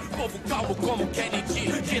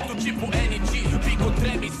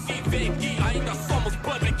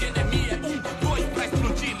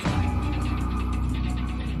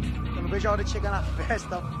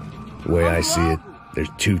 The way I see it, there's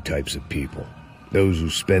two types of people. Those who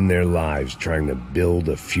spend their lives trying to build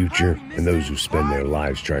a future, and those who spend their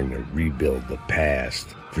lives trying to rebuild the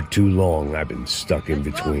past. For too long, I've been stuck in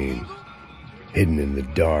between, hidden in the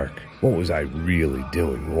dark. What was I really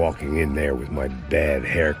doing walking in there with my bad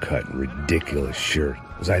haircut and ridiculous shirt?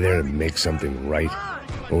 Was I there to make something right?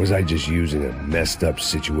 Or was I just using a messed up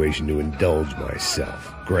situation to indulge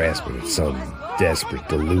myself, grasping at some desperate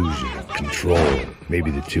delusion of control?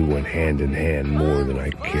 Maybe the two went hand in hand more than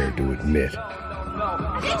I cared to admit.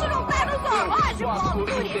 A gente não tá no zoológico,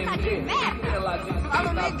 turista de merda!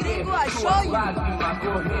 Fala meu gringo, achou?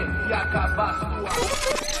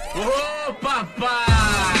 Ô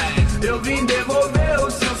papai, eu vim devolver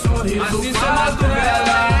o seu sorriso assim pra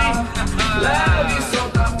novela. Leve e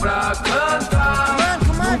solta pra cantar.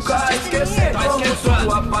 Nunca esquecer como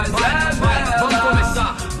sua paz é bela. Vamos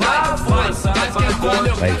começar, vai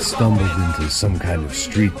I had stumbled into some kind of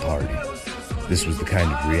street party. This was the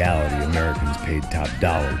kind of reality Americans paid top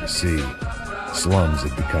dollar to see. Slums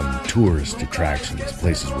had become tourist attractions,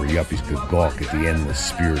 places where yuppies could gawk at the endless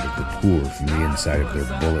spirit of the poor from the inside of their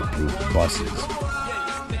bulletproof buses.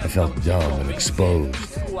 I felt dumb and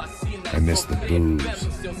exposed. I missed the booze.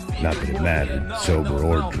 Not that it mattered, sober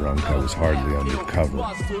or drunk, I was hardly undercover.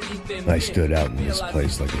 I stood out in this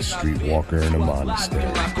place like a streetwalker in a monastery.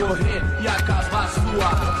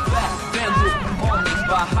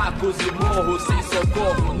 Barracos e morros sem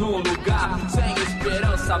socorro num lugar sem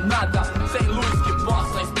esperança, nada, sem luz que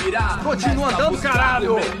possa inspirar. Continua andando,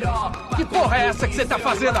 caralho! Que porra é essa que você tá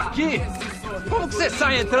fazendo aqui? Como que você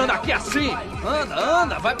sai entrando aqui assim?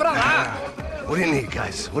 Anda, vai pra lá! What do you need,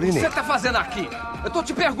 guys? What do you O que need? você tá fazendo aqui? Eu tô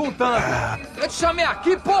te perguntando. Eu te chamei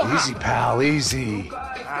aqui, porra! Easy, pal, easy.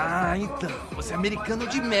 Ah, então. Você é americano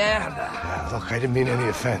de merda. Look, I didn't mean any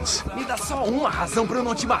offense. Me dá só uma razão pra eu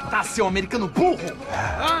não te matar, seu americano burro.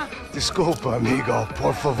 Desculpa, amigo,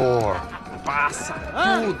 por favor. Passa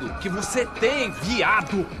tudo que você tem,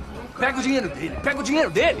 viado. Pega o dinheiro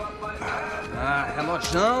dele. Ah,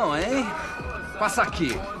 relojão, hein? Passa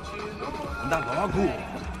aqui. Anda logo.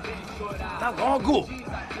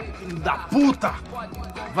 Filho da puta.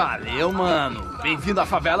 Valeu, mano. Bem-vindo à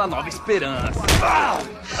favela Nova Esperança.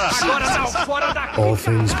 Agora não, fora daqui. All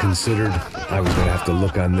things considered, I was gonna have to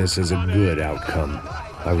look on this as a good outcome.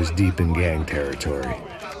 I was deep in gang territory.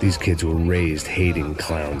 These kids were raised hating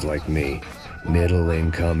clowns like me.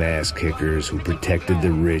 Middle-income ass-kickers who protected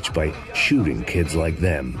the rich by shooting kids like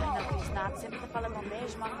them.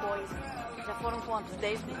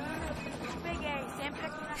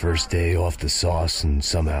 First day off the sauce, and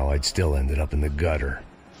somehow I'd still ended up in the gutter.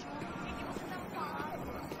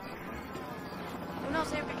 Eu não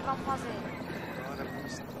sei o que vamos fazer.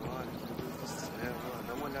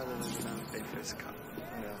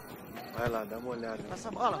 Vai lá, dá uma olhada. Passa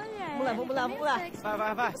a bola. Vamos lá.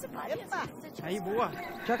 Vai. Epa. Aí, boa.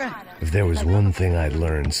 Joga. If there was one thing I'd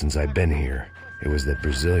learned since I'd been here, it was that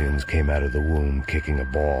Brazilians came out of the womb kicking a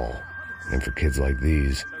ball. And for kids like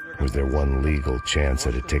these, was their one legal chance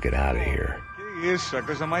at a ticket out of here. Que isso, a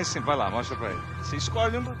coisa mais simples. Vai lá, mostra pra ele. Você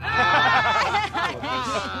escolhe um...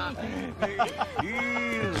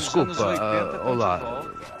 Desculpa, olá.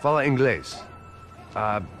 Fala inglês.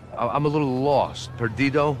 I'm a little lost.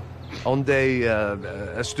 Perdido? Onde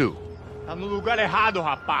és tu? Tá no lugar errado,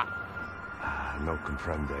 rapá. No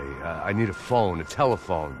comprende. I need a phone, a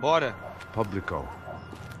telephone. Bora. Publico.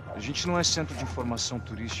 A gente não é centro de informação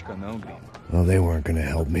turística, não, gringo. Well, they weren't gonna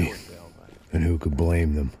help me. And who could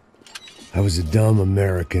blame them? I was a dumb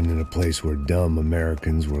American in a place where dumb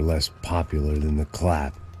Americans were less popular than the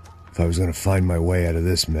clap. If I was gonna find my way out of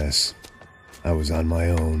this mess, I was on my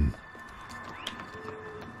own.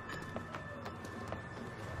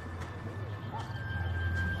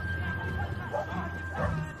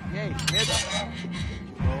 E aí, medo?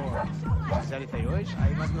 Boa. Gisele tá aí hoje?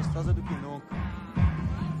 Aí mais gostosa do que nunca.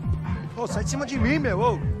 Ô, sai de cima de mim, meu,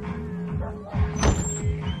 ô!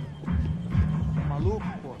 Maluco,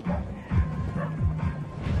 pô.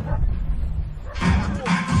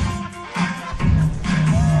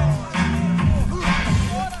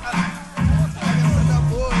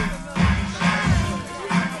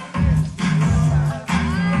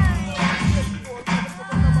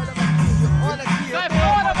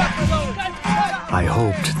 I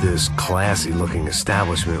hoped this classy-looking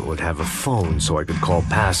establishment would have a phone so I could call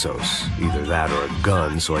Passos. Either that or a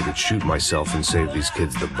gun so I could shoot myself and save these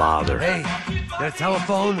kids the bother. Hey, got a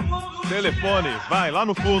telephone? Telefone, vai, lá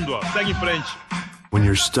no fundo, ó. Segue em frente. When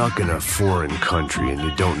you're stuck in a foreign country and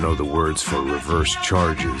you don't know the words for reverse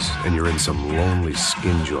charges, and you're in some lonely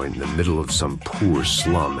skin joint in the middle of some poor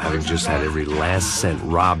slum, having just had every last cent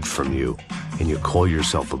robbed from you, and you call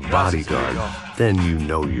yourself a bodyguard, then you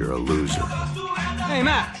know you're a loser. Hey,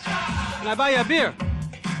 Max, can I buy you a beer?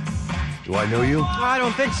 Do I know you? I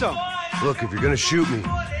don't think so. Look, if you're gonna shoot me,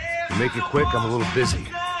 to make it quick, I'm a little busy.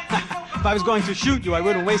 If I was going to shoot you, I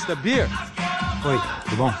wouldn't waste a beer. Wait,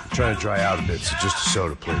 come on. I'm trying to dry out a bit, so just a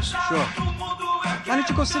soda, please. Sure. Why don't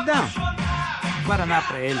you go sit down? Guaraná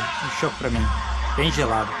pra ele, chopp pra mim. Bem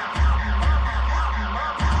gelado.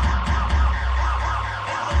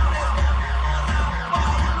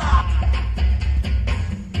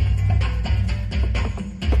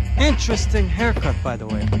 Interesting haircut, by the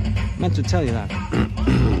way. Meant to tell you that.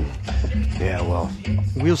 Yeah, well.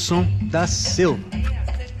 Wilson da Silva.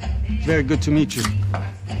 Very good to meet you.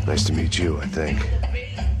 Nice to meet you, I think.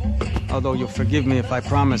 Although you'll forgive me if I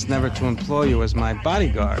promise never to employ you as my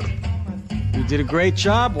bodyguard. You did a great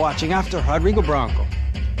job watching after Rodrigo Branco.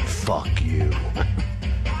 Fuck you.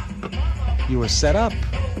 You were set up.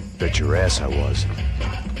 Bet your ass I was.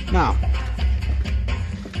 Now,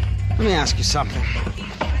 let me ask you something.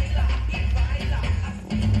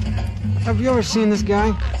 Have you ever seen this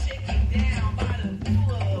guy?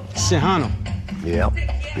 Serrano. Yep,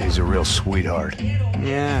 he's a real sweetheart.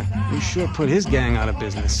 Yeah, you sure put his gang out of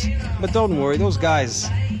business. But don't worry, those guys,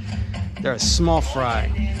 they're a small fry.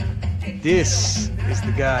 This is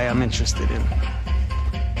the guy I'm interested in.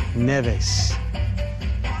 Neves.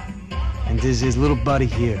 And this is his little buddy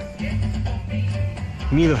here.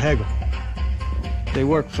 Milo Hegel. They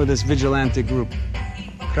work for this vigilante group,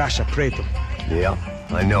 Crasha Preto. Yeah,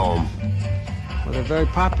 I know him. Well, they're very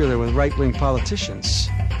popular with right-wing politicians,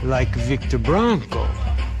 like Victor Branco.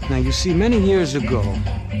 Now, you see, many years ago,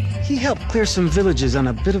 he helped clear some villages on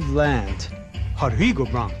a bit of land Rodrigo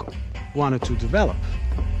Branco wanted to develop.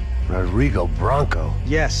 Rodrigo Branco?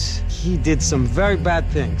 Yes, he did some very bad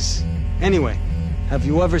things. Anyway, have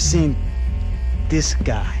you ever seen this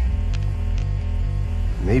guy?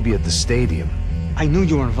 Maybe at the stadium. I knew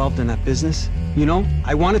you were involved in that business. You know,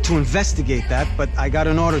 I wanted to investigate that, but I got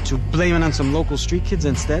an order to blame it on some local street kids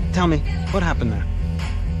instead. Tell me, what happened there?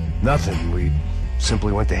 Nothing. We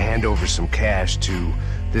simply went to hand over some cash to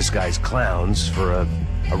this guy's clowns for a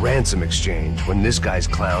ransom exchange when this guy's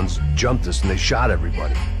clowns jumped us and they shot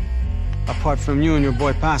everybody. Apart from you and your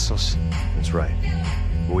boy Passos. That's right.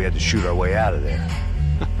 But we had to shoot our way out of there.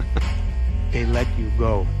 They let you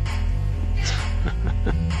go.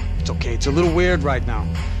 It's okay, it's a little weird right now.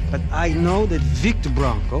 But I know that Victor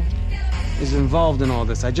Branco is involved in all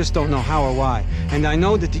this. I just don't know how or why. And I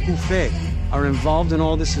know that the UFE are involved in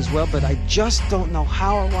all this as well, but I just don't know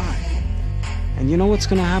how or why. And you know what's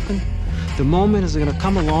gonna happen? The moment is gonna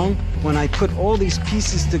come along when I put all these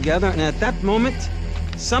pieces together, and at that moment,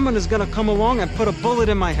 someone is gonna come along and put a bullet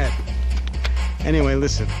in my head. Anyway,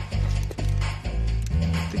 listen.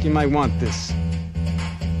 I think you might want this.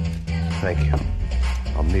 Thank you.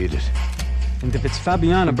 I'll need it. And if it's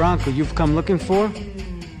Fabiana Branco you've come looking for,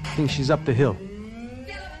 I think she's up the hill.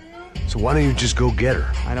 So why don't you just go get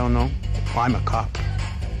her? I don't know. Well, I'm a cop.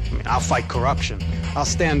 I mean, I'll fight corruption. I'll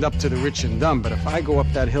stand up to the rich and dumb, but if I go up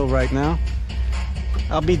that hill right now,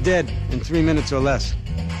 I'll be dead in 3 minutes or less.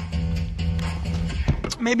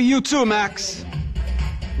 Maybe you too, Max.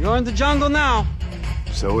 You're in the jungle now.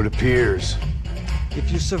 So it appears.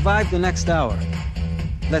 If you survive the next hour,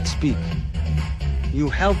 let's speak. You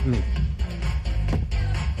helped me.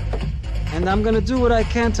 And I'm gonna do what I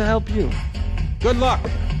can to help you. Good luck!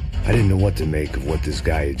 I didn't know what to make of what this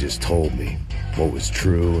guy had just told me. What was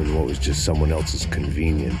true and what was just someone else's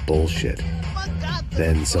convenient bullshit.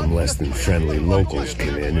 Then some less than friendly locals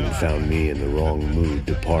came in and found me in the wrong mood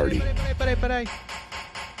to party. Peraí.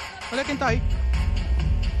 Olha quem tá aí.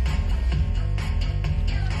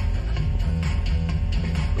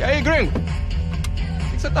 E aí, gringo?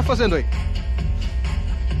 O que você tá fazendo aí?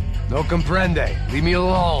 No comprende. Leave me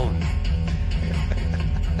alone.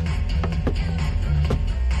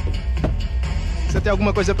 Você tem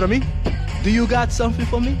alguma coisa pra mim? Do you got something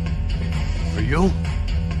for me? For you?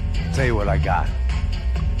 I'll tell you what I got.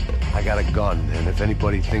 I got a gun, and if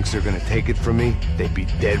anybody thinks they're gonna take it from me, they'd be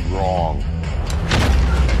dead wrong.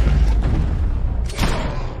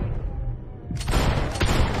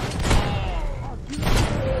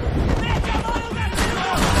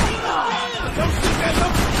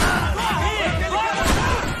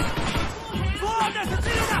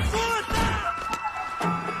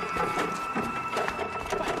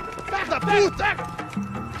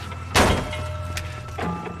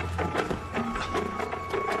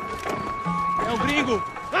 É o gringo!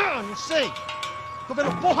 Ah, não sei! Tô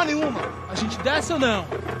vendo porra nenhuma! A gente desce ou não?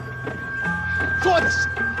 Foda-se!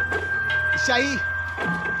 Isso aí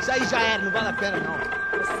já era, não vale a pena não.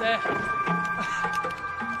 Tá certo.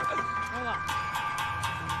 Vamos lá.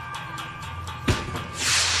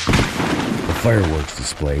 The fireworks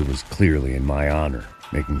display was clearly in my honor,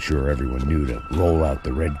 making sure everyone knew to roll out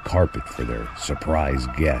the red carpet for their surprise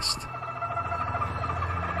guest.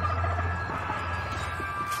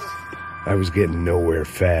 I was getting nowhere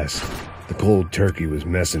fast. The cold turkey was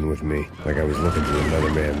messing with me, like I was looking through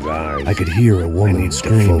another man's eyes. I could hear a woman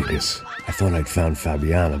scream. Focus. I thought I'd found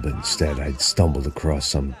Fabiana, but instead I'd stumbled across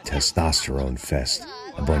some testosterone fest.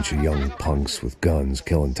 A bunch of young punks with guns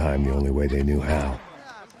killing time the only way they knew how.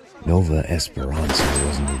 Nova Esperanza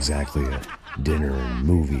wasn't exactly a dinner and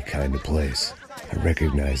movie kind of place. I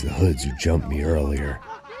recognized the hoods who jumped me earlier.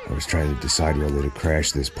 I was trying to decide whether to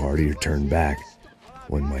crash this party or turn back,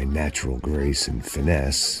 when my natural grace and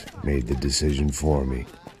finesse made the decision for me.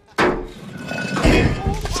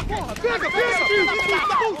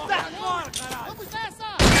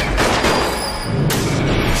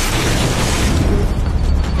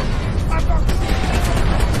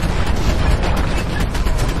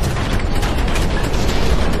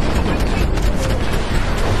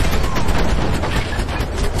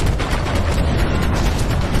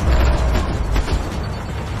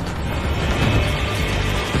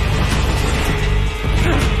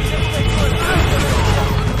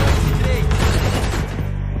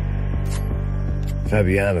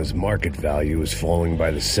 Fabiana's market value was falling by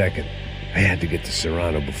the second. I had to get to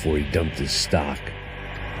Serrano before he dumped his stock.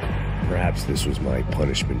 Perhaps this was my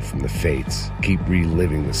punishment from the fates. Keep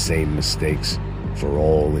reliving the same mistakes for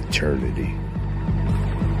all eternity.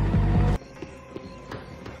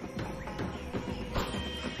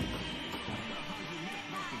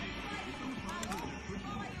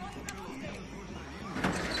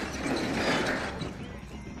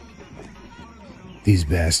 These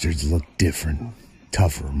bastards looked different.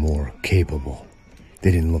 Tougher, more capable.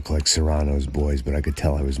 They didn't look like Serrano's boys, but I could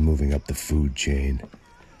tell I was moving up the food chain.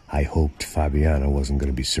 I hoped Fabiana wasn't going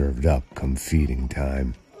to be served up come feeding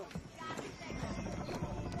time.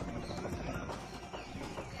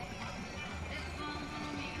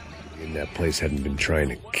 And that place hadn't been trying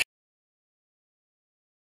to kill.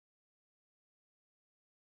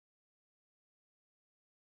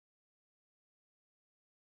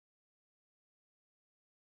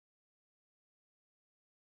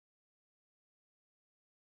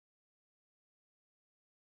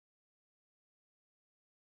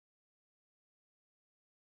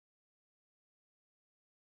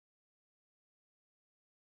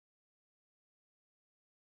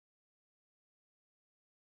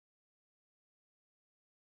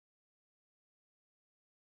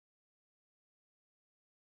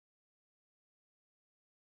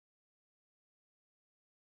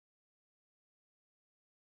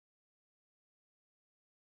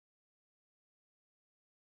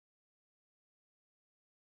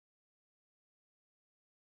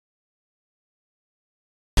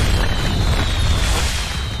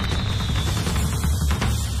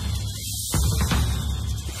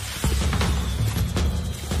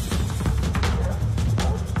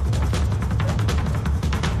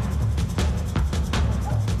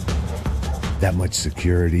 That much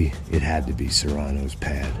security, it had to be Serrano's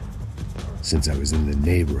pad. Since I was in the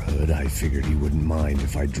neighborhood, I figured he wouldn't mind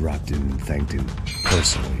if I dropped in and thanked him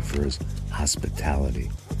personally for his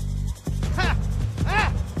hospitality.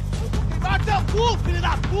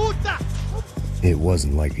 It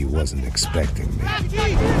wasn't like he wasn't expecting me.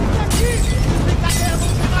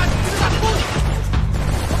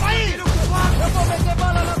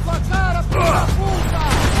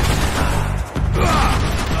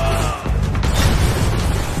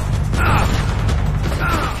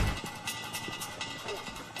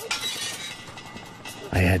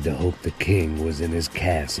 I had to hope the king was in his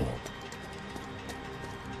castle.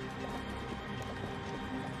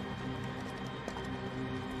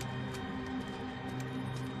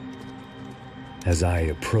 As I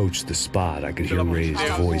approached the spot, I could hear raised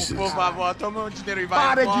voices. Then I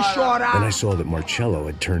saw that Marcello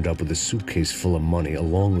had turned up with a suitcase full of money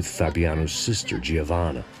along with Fabiano's sister,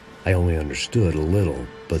 Giovanna. I only understood a little,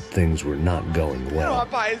 but things were not going well.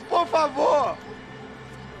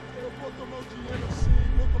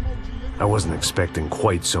 I wasn't expecting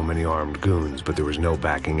quite so many armed goons, but there was no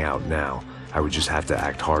backing out now. I would just have to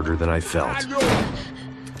act harder than I felt.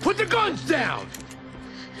 Put the guns down!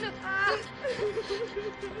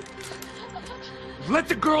 Let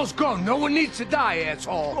the girls go. No one needs to die,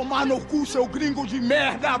 asshole. Tomar no cu, seu gringo de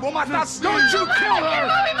merda. Vou matar sim. Don't you kill her!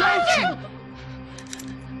 Don't you?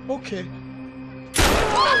 Okay.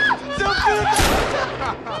 Seu filho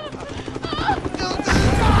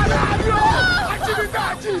Caralho!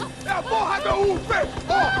 Atividade! É a porra da UP!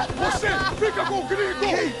 Ó, você fica com o gringo!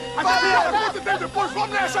 Atividade quanto tem depois? Vamos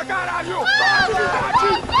nessa, caralho! Atividade!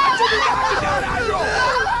 Atividade, caralho!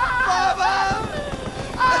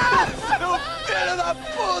 Seu filho da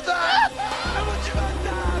puta! Eu vou te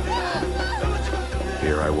matar, meu!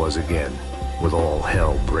 Here I was again, with all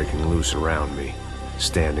hell breaking loose around me.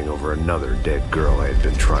 standing over another dead girl I had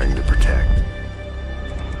been trying to protect.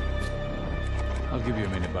 I'll give you a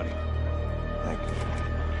minute, buddy. Thank you.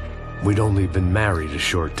 We'd only been married a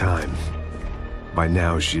short time. By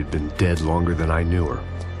now, she had been dead longer than I knew her.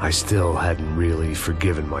 I still hadn't really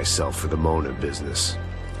forgiven myself for the Mona business,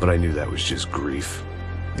 but I knew that was just grief.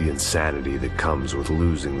 The insanity that comes with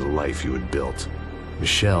losing the life you had built.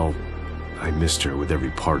 Michelle, I missed her with every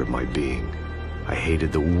part of my being. I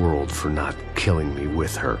hated the world for not killing me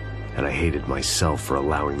with her, and I hated myself for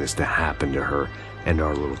allowing this to happen to her and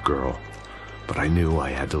our little girl. But I knew I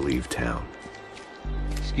had to leave town.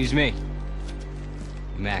 Excuse me.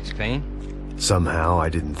 Max Payne? Somehow, I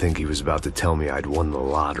didn't think he was about to tell me I'd won the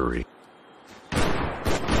lottery.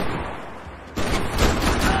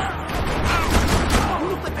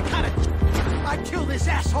 I'd kill this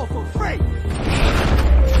asshole for free!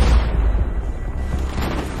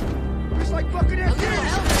 Just like fucking I'm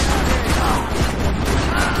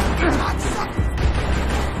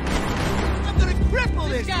gonna cripple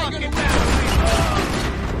this fucking I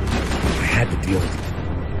had to deal with it.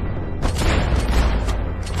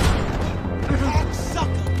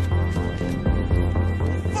 Sucker!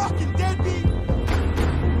 Fucking deadbeat!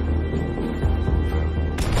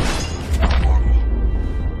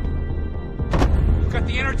 Got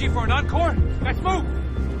the energy for an encore? Let's move!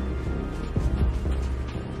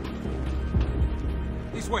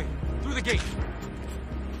 This way, through the gate.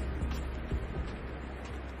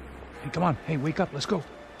 Hey, come on. Hey, wake up. Let's go.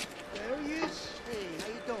 There he is. Hey, how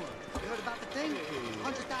you doing? You heard about the thing?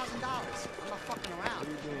 $100,000. I'm not fucking around.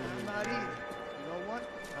 I'm not either. You know what?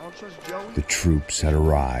 I don't trust Joey. The troops had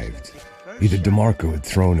arrived. Either DeMarco had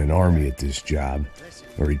thrown an army at this job,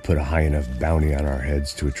 or he'd put a high enough bounty on our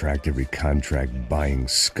heads to attract every contract-buying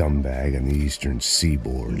scumbag on the eastern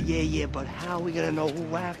seaboard. Yeah, but how are we gonna know who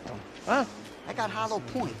whacked him? Huh? I got hollow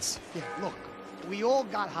points. Yeah, look. We all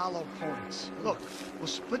got hollow points. Look, we'll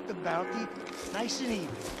split the bounty nice and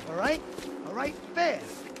even. All right? All right? Fair.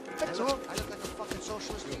 That's all. I look like a fucking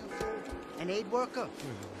socialist to you, fool. An aid worker.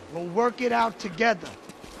 We'll work it out together.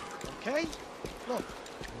 Okay? Look.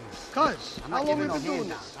 Cuz, how long have we been doing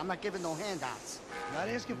this? I'm not giving no handouts. Not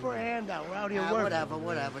asking for a handout. We're out here working.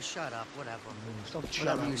 Whatever. Shut up, whatever. Don't shut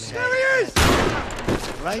up. There he is!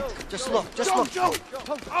 Right? Just look, Joe!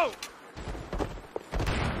 Oh!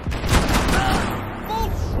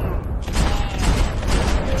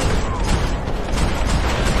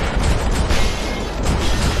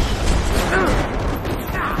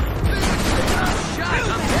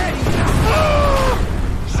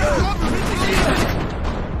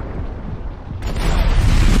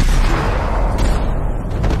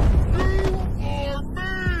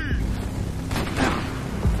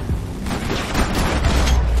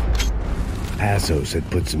 Passos had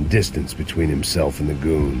put some distance between himself and the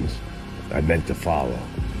goons. I meant to follow.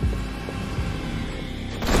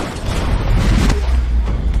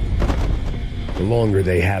 The longer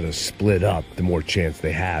they had us split up, the more chance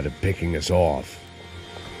they had of picking us off.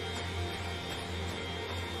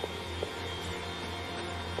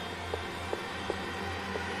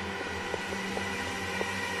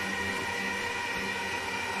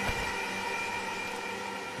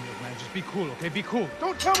 Man, just be cool, okay? Be cool.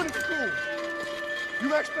 Don't tell me to be cool. You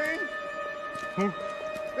Max Payne? Who?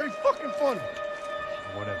 Very fucking funny.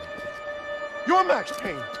 Whatever. You're Max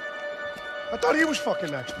Payne. I thought he was fucking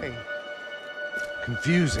Max Payne.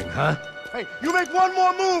 Confusing, huh? Hey, you make one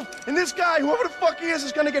more move, and this guy, whoever the fuck he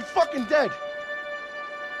is gonna get fucking dead.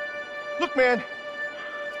 Look, man,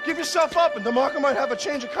 give yourself up, and DeMarco might have a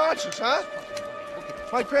change of conscience, huh?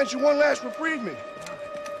 Might grant you one last reprievement.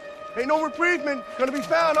 Ain't no reprievement gonna be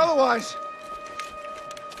found otherwise.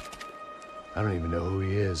 I don't even know who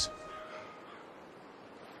he is.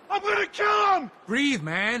 I'm gonna kill him! Breathe,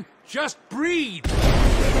 man. Just breathe.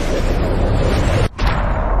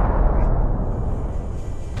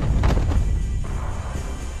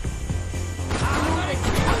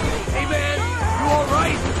 Hey, man. You all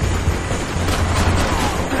right?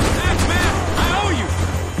 Max, man. I owe you.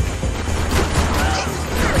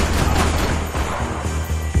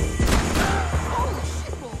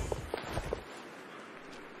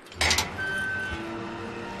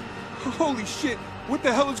 Holy shit! What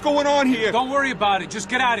the hell is going on here? Don't worry about it. Just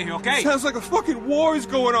get out of here, okay? Sounds like a fucking war is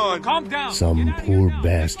going on. Calm down. Some poor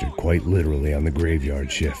bastard, quite literally, on the graveyard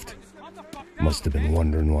shift. Must have been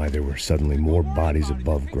wondering why there were suddenly more bodies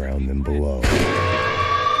above ground than below.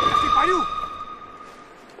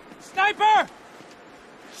 Sniper!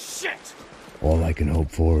 Shit! All I can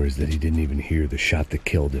hope for is that he didn't even hear the shot that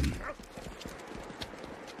killed him.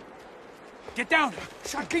 Get down!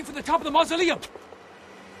 Shot came from the top of the mausoleum!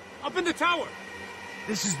 Up in the tower!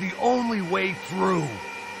 This is the only way through.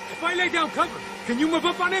 If I lay down cover, can you move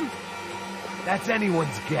up on him? That's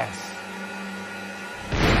anyone's guess.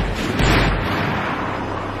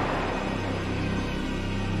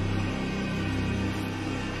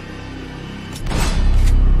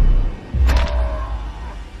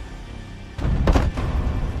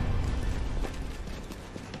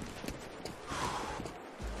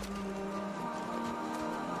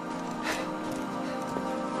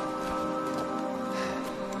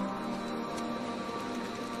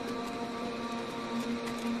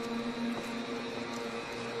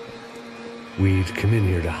 We'd come in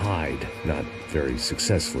here to hide, not very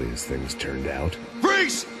successfully as things turned out.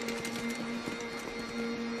 Freeze!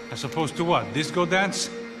 As opposed to what? Disco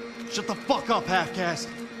dance? Shut the fuck up, half-caste.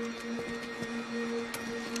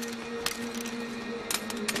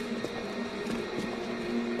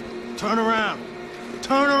 Turn around.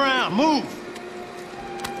 Turn around. Move.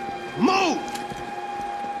 Move!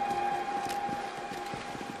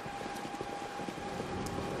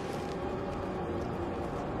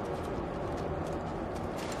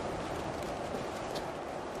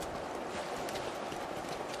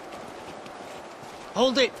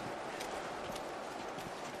 Hold it!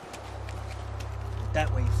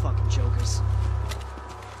 That way, you fucking jokers.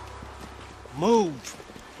 Move!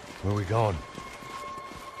 Where are we going?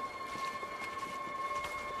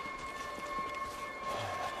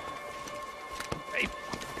 Hey,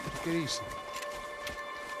 take it easy.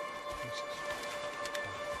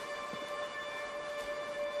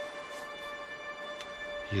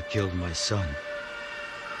 You killed my son.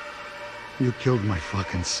 You killed my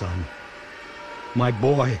fucking son. My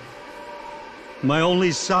boy. My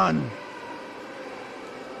only son.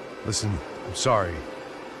 Listen, I'm sorry.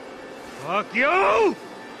 Fuck you!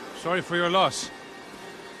 Sorry for your loss.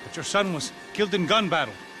 But your son was killed in gun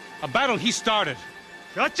battle. A battle he started.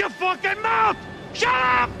 Shut your fucking mouth! Shut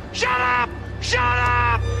up! Shut up! Shut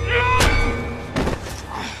up!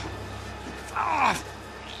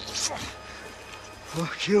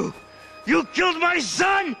 Fuck you. You killed my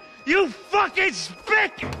son! You fucking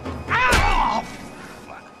spick! Ow!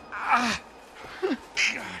 God.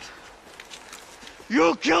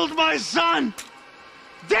 You killed my son!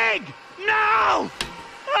 Dig! Now!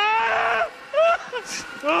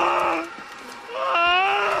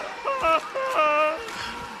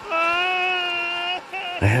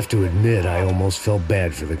 I have to admit, I almost felt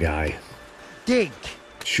bad for the guy. Dig!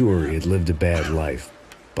 Sure, he had lived a bad life,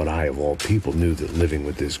 but I, of all people, knew that living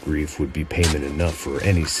with this grief would be payment enough for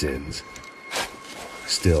any sins.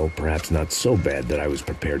 Still, perhaps not so bad that I was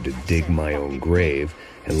prepared to dig my own grave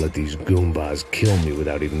and let these goombas kill me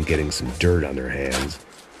without even getting some dirt on their hands.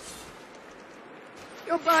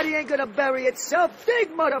 Your body ain't gonna bury itself. Dig,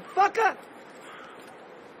 motherfucker!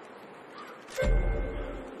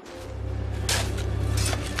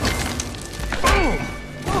 Boom!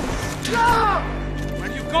 No! Where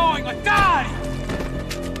are you going? Or die!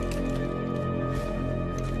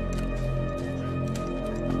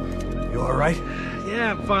 You all right?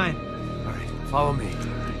 Yeah, I'm fine. All right, follow me.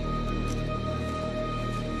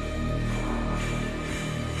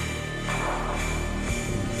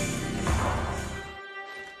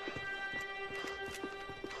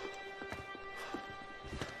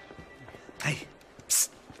 Hey, psst,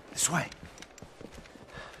 this way.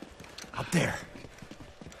 Up there.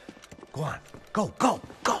 Go on. Go, go,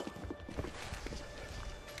 go.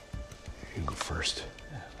 You can go first.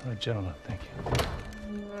 All right, gentlemen, thank you.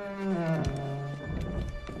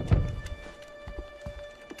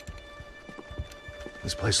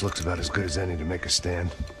 This place looks about as good as any to make a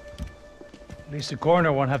stand. At least the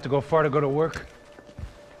coroner won't have to go far to go to work.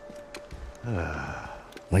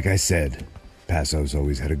 Like I said, Passo's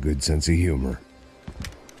always had a good sense of humor.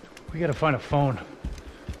 We gotta find a phone.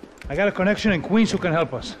 I got a connection in Queens who can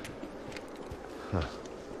help us. Huh.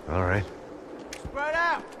 All right. Spread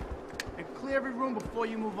out! And clear every room before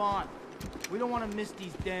you move on. We don't want to miss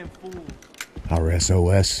these damn fools. Our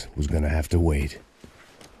SOS was gonna have to wait.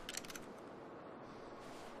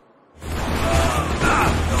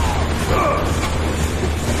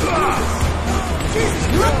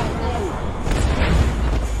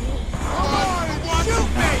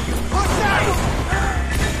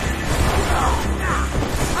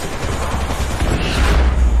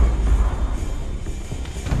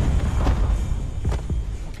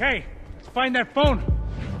 Okay, let's find that phone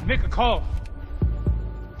and make a call.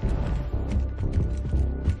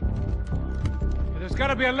 There's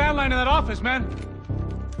gotta be a landline in that office, man.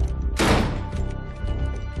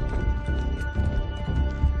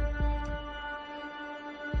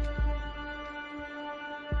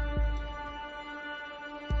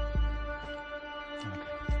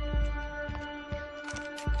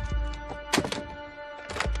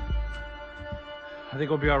 think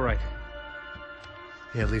we'll be all right.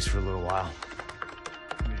 Yeah, at least for a little while.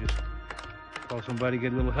 Let me just call somebody,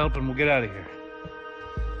 get a little help, and we'll get out of here.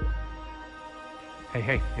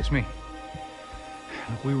 Hey, it's me.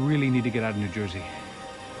 Look, we really need to get out of New Jersey.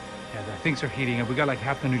 Yeah, things are heating up. We got like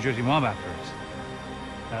half the New Jersey mob after us.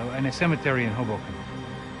 And a cemetery in Hoboken.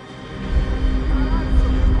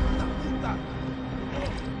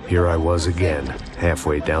 Here I was again,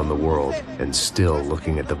 halfway down the world, and still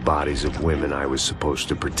looking at the bodies of women I was supposed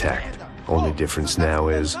to protect. Only difference now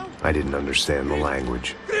is, I didn't understand the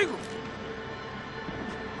language.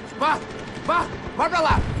 Vai pra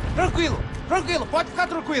lá! Tranquilo, pode ficar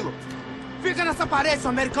tranquilo! Fica nessa parede, seu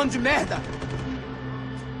americano de merda!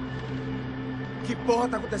 Que porra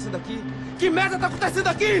tá acontecendo aqui? Que merda tá acontecendo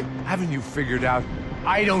aqui? Haven't you figured out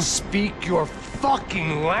I don't speak your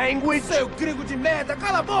fucking language? Seu gringo de merda!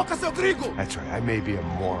 Cala a boca, seu gringo! That's right, I may be a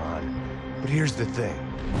moron, but here's the thing.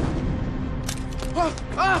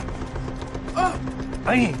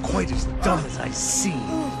 I ain't quite as dumb as I seem.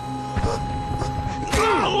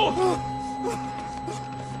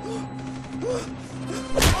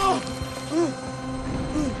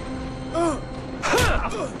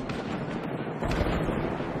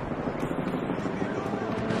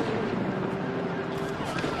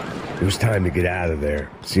 It was time to get out of there.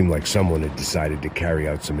 Seemed like someone had decided to carry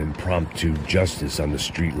out some impromptu justice on the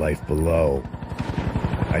street life below.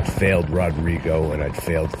 I'd failed Rodrigo and I'd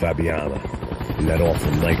failed Fabiana. In that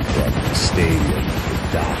awful nightclub, the stadium, the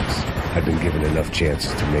docks. I'd been given enough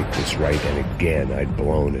chances to make this right, and again I'd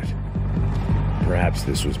blown it. Perhaps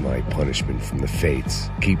this was my punishment from the fates.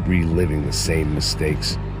 Keep reliving the same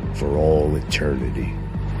mistakes for all eternity.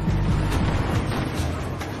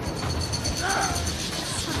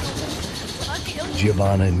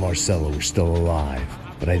 Giovanna and Marcella were still alive,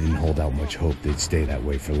 but I didn't hold out much hope they'd stay that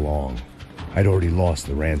way for long. I'd already lost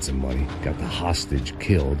the ransom money, got the hostage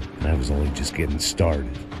killed, and I was only just getting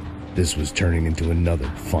started. This was turning into another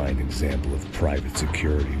fine example of private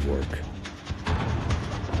security work.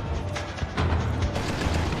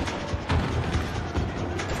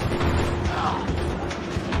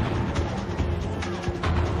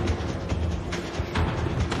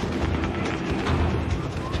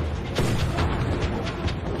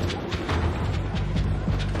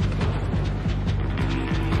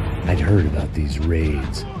 I'd heard about these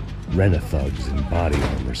raids. Rent-a-thugs in body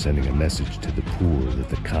armor sending a message to the poor that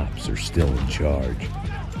the cops are still in charge.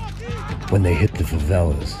 When they hit the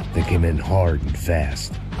favelas, they came in hard and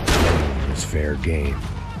fast. It was fair game,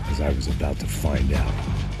 as I was about to find out.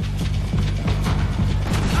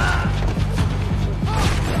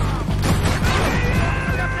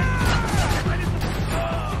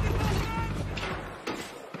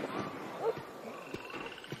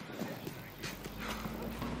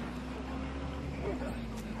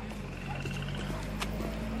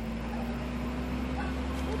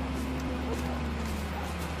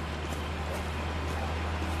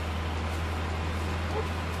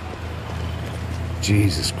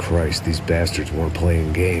 Jesus Christ, these bastards weren't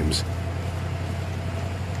playing games.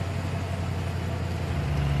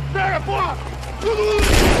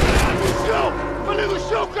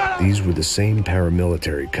 These were the same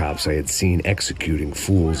paramilitary cops I had seen executing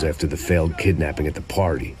fools after the failed kidnapping at the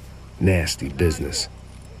party. Nasty business.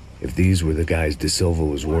 If these were the guys De Silva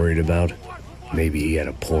was worried about, maybe he had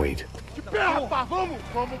a point.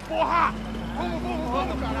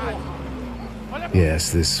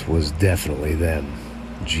 Yes, this was definitely them.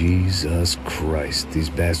 Jesus Christ, these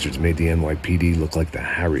bastards made the NYPD look like the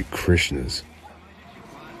Hare Krishnas.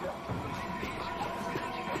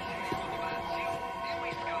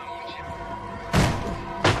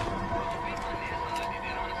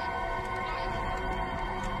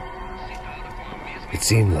 It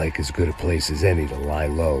seemed like as good a place as any to lie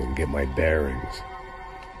low and get my bearings.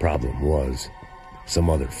 Problem was, some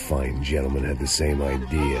other fine gentleman had the same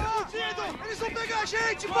idea.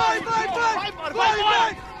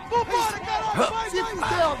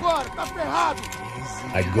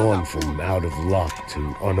 I'd gone from out of luck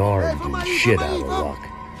to unarmed and shit out of luck.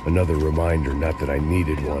 Another reminder, not that I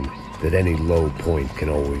needed one, that any low point can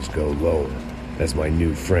always go lower, as my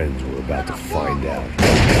new friends were about to find out.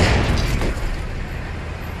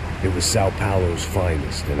 It was Sao Paulo's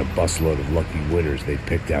finest and a busload of lucky winners they'd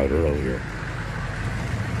picked out earlier.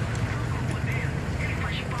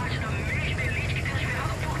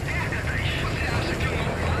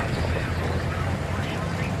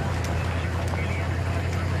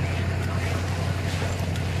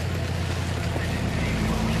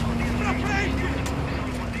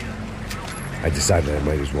 I decided I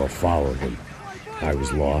might as well follow them. I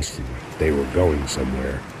was lost and they were going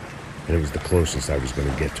somewhere, and it was the closest I was going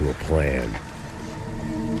to get to a plan.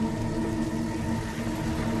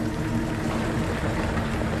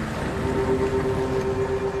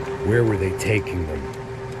 Where were they taking them?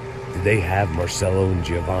 Did they have Marcelo and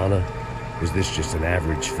Giovanna? Was this just an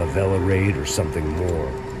average favela raid or something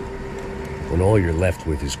more? When all you're left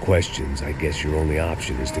with is questions, I guess your only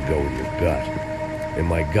option is to go with your gut. And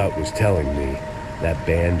my gut was telling me that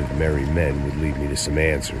band of merry men would lead me to some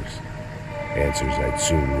answers. Answers I'd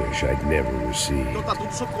soon wish I'd never received. Então tá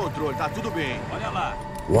tudo sob controle, tá tudo bem. Olha lá.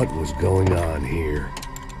 What was going on here?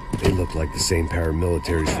 They looked like the same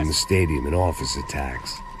paramilitaries from the stadium in office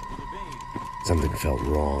attacks. Something felt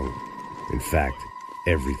wrong. In fact,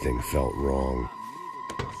 everything felt wrong.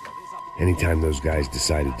 Anytime those guys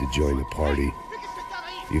decided to join the party,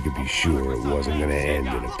 you could be sure it wasn't gonna end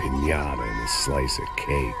in a piñata and a slice of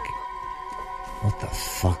cake. What the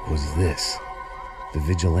fuck was this? The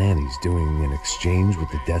vigilantes doing an exchange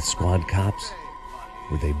with the death squad cops?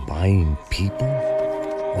 Were they buying people?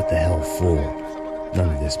 What the hell for? None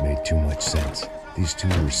of this made too much sense. These two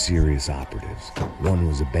were serious operatives. One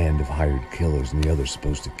was a band of hired killers and the other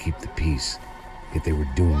supposed to keep the peace. Yet they were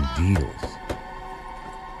doing deals.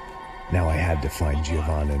 Now I had to find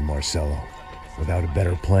Giovanna and Marcelo. Without a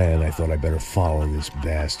better plan, I thought I better follow this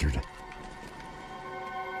bastard.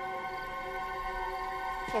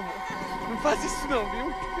 Por favor, não faz isso não,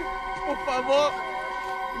 viu? Por favor,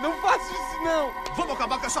 não faça isso não. Vamos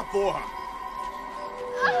acabar com essa porra.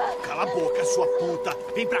 Cala a boca, sua puta.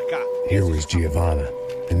 Vem pra cá. Here was Giovanna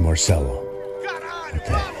and Marcelo. What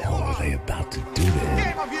the hell were they about to do to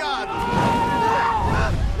him?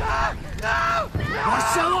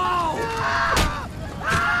 Marcelo!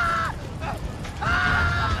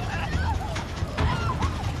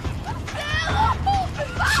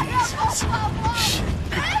 Jesus. Shit.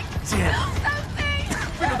 Damn.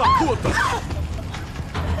 Filho da puta!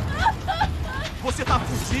 Você tá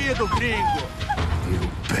fugido, gringo! You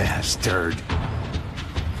bastard.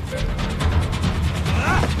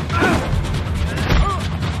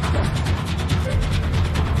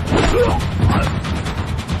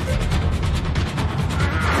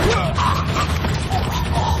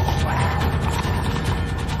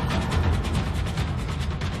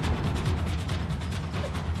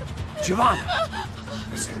 Giovanna!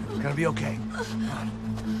 Listen, it's gonna be okay.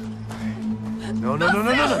 No, no, no,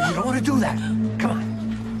 no, no, no. You don't want to do that. Come on.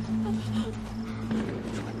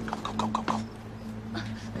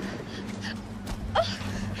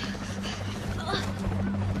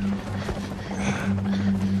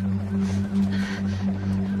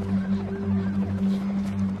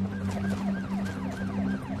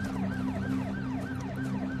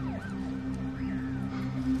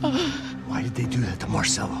 Why did they do that to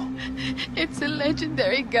Marcelo? It's a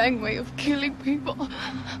legendary gang way of killing people.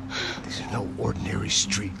 This is no ordinary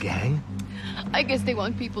street gang. I guess they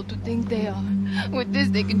want people to think they are. With this,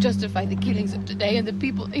 they can justify the killings of today and the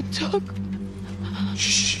people they took.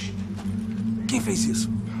 Shh. Quem fez isso?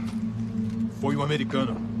 Foi um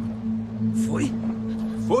americano. Foi?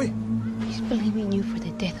 Foi? He's blaming you for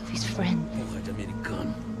the death of his friend. Porra de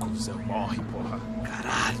americano. Você morre, porra.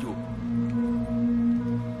 Caralho.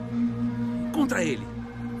 Contra ele.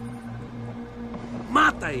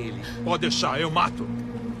 Mata ele. Pode deixar, eu mato.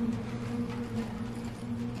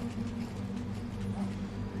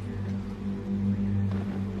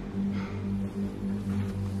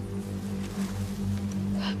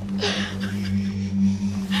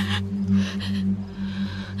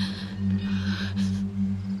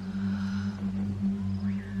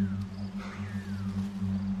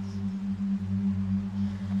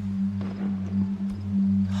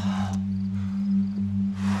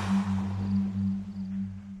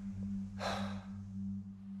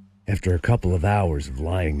 After a couple of hours of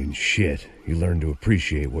lying in shit, you learn to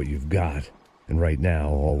appreciate what you've got. And right now,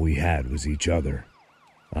 all we had was each other.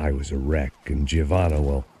 I was a wreck, and Giovanna,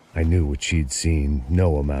 well, I knew what she'd seen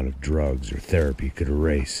no amount of drugs or therapy could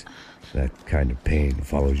erase. That kind of pain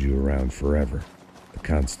follows you around forever. The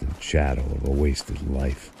constant shadow of a wasted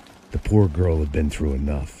life. The poor girl had been through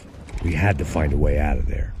enough. We had to find a way out of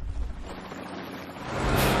there.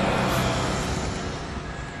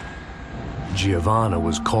 Giovanna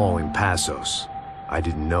was calling Passos. I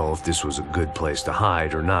didn't know if this was a good place to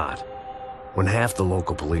hide or not. When half the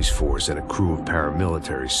local police force and a crew of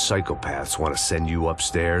paramilitary psychopaths want to send you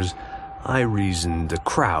upstairs, I reasoned a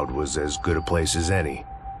crowd was as good a place as any.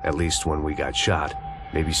 At least when we got shot,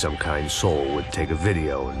 maybe some kind soul would take a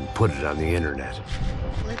video and put it on the internet.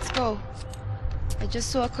 Let's go. I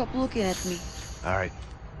just saw a couple looking at me. All right.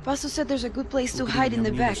 Passos said there's a good place to hide in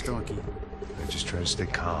the back. Just try to stay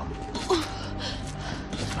calm.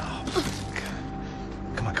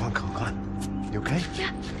 Come on, come on, come on, come on. You okay?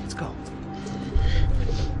 Yeah. Let's go.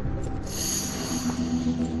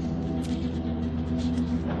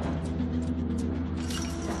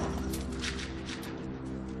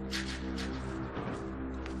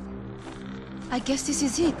 I guess this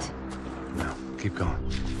is it. No, keep going.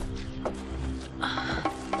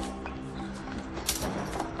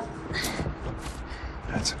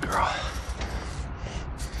 That's a girl.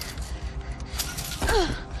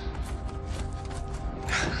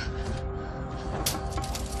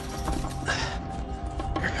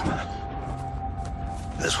 Here, come on.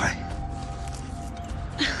 This way.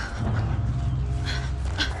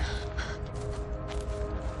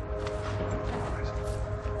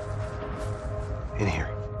 In here.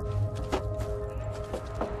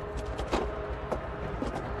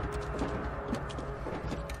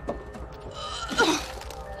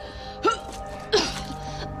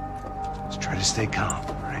 Let's try to stay calm,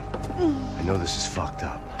 all right? I know this is fucked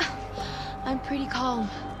up. I'm pretty calm.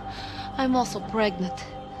 I'm also pregnant.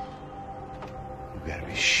 You gotta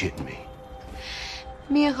be shitting me.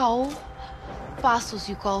 Me and Raul, Passos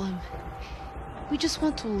you call him. We just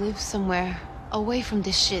want to live somewhere, away from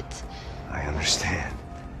this shit. I understand.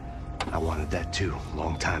 I wanted that too, a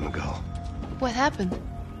long time ago. What happened?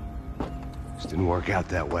 Just didn't work out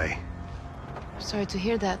that way. Sorry to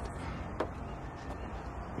hear that.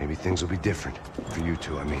 Maybe things will be different. For you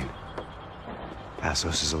two, I mean.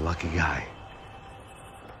 Passos is a lucky guy.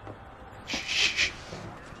 Shh.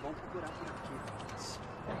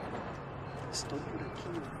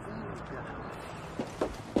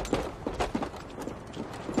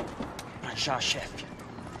 Já, chefe.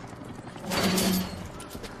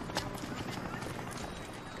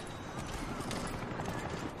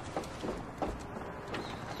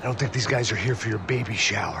 I don't think these guys are here for your baby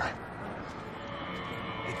shower.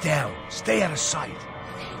 Get down. Stay out of sight.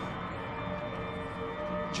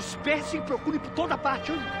 Disperse e procure por toda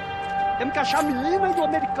parte, hein? Temos que achar a menina e do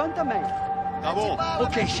americano também. Tá bom.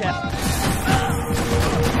 Ok, chefe.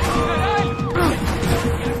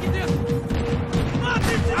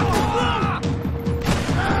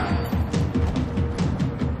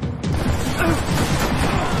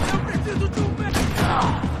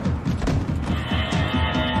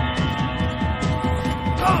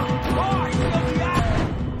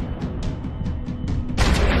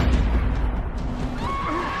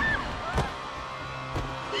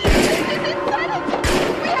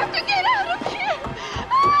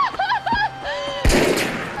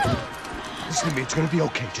 Listen to me, it's gonna be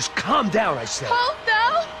okay. Just calm down, I said. Calm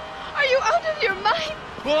down? Are you out of your mind?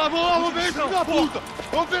 Vamos lá, vamos ver esse filho da puta!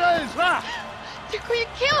 Vamos virar eles, vá! They're going to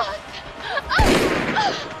kill us!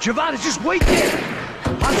 Giovanna, just wait there!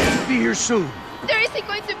 I'll just be here soon. There isn't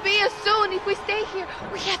going to be a soon if we stay here.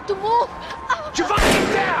 We have to move. Giovanna,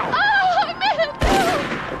 get down! Oh, man!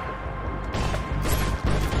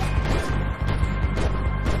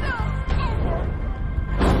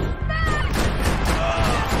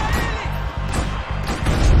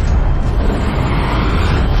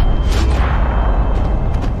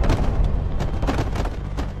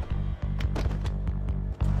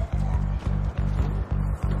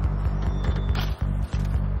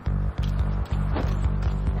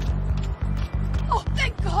 Oh,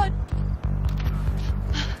 thank God!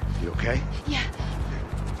 You okay? Yeah.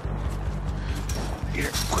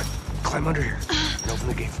 Here, quick. Climb under here. And open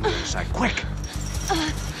the gate from the other side. Quick!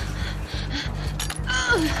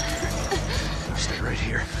 Now stay right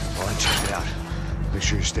here while I check it out. Make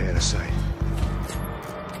sure you stay out of sight.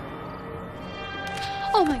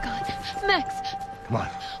 Oh my God. Max, Come on.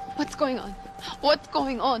 what's going on? What's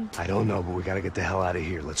going on? I don't know, but we gotta get the hell out of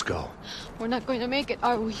here. Let's go. We're not going to make it,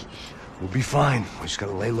 are we? We'll be fine. We just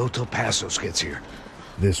gotta lay low till Passos gets here.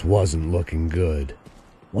 This wasn't looking good.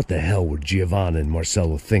 What the hell were Giovanna and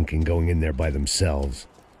Marcelo thinking going in there by themselves?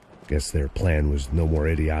 Guess their plan was no more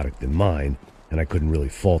idiotic than mine, and I couldn't really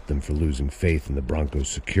fault them for losing faith in the Broncos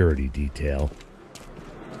security detail.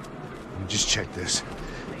 Let me just check this.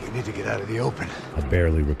 We need to get out of the open. A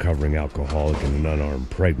barely recovering alcoholic and an unarmed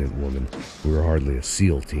pregnant woman. We were hardly a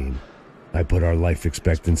SEAL team. I put our life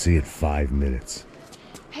expectancy at 5 minutes.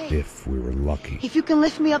 Hey. If we were lucky. If you can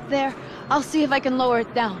lift me up there, I'll see if I can lower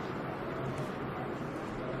it down.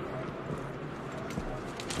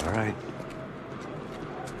 All right.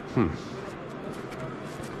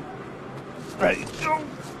 Ready? Go.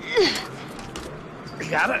 You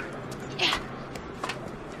got it?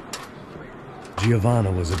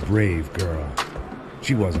 Giovanna was a brave girl.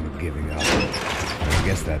 She wasn't giving up. I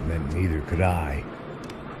guess that meant neither could I.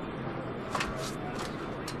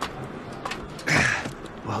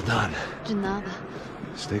 Well done. De nada.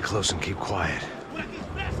 Stay close and keep quiet.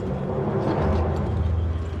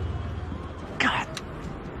 God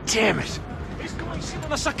damn it! Eles estão lá em cima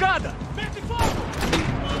na sacada! Mete fogo!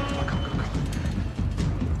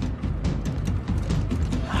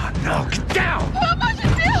 Oh, no, get down! Pelo amor de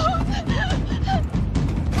Deus!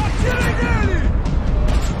 Atirem nele!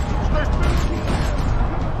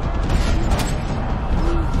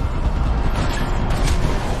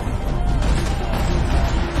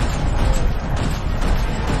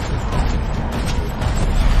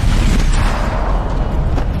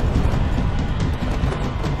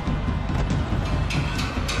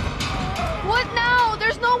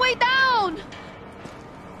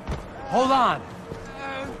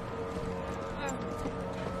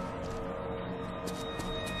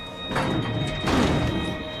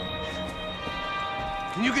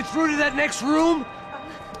 Can you get through to that next room?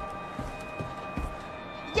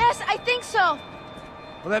 Yes, I think so.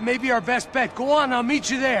 Well, that may be our best bet. Go on, I'll meet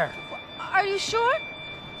you there. Are you sure?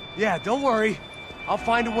 Yeah, don't worry. I'll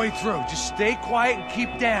find a way through. Just stay quiet and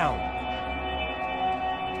keep down.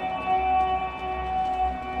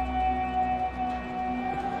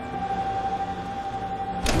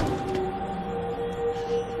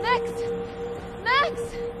 Max! Max!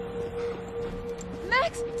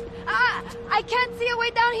 Max! I can't see a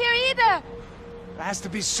way down here either! There has to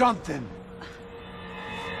be something.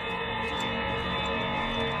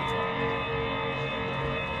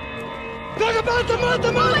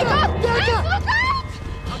 Oh my God! Max, look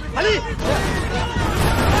out! Ali!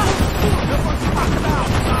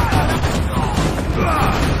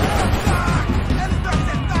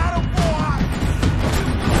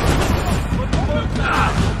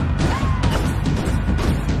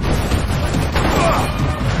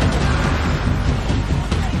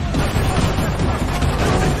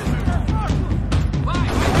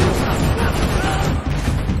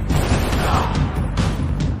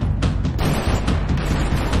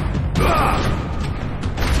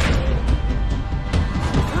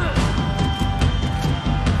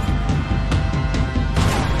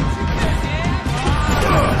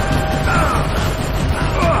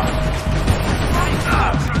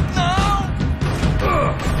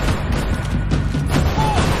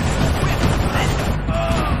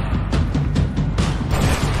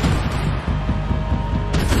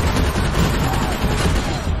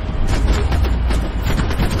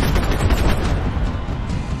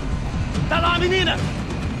 menina!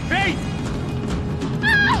 Vem!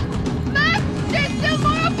 Ah! Max, there's still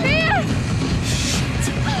more up here!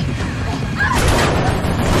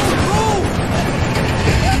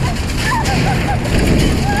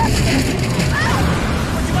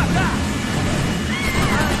 Vou te matar!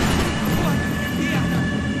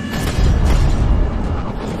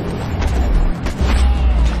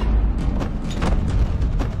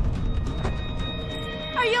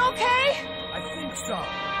 Are you okay? I think so.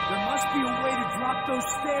 There must be a way to drop those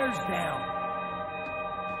stairs down.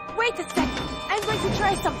 Wait a second. I'm going to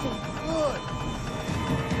try something. Good.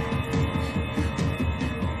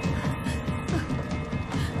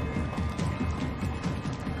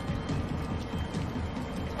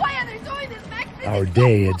 Why are they doing this, Max? Our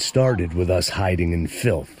day had started with us hiding in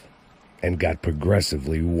filth, and got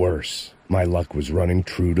progressively worse. My luck was running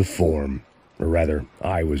true to form. Or rather,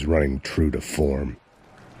 I was running true to form.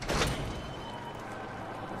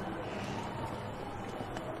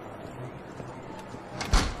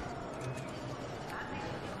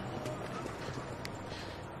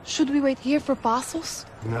 Should we wait here for Passos?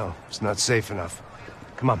 No, it's not safe enough.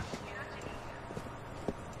 Come on.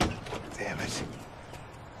 Damn it.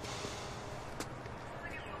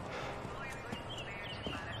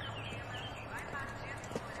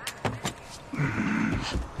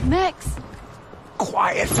 Max!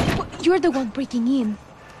 Quiet! You're the one breaking in.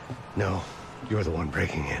 No, you're the one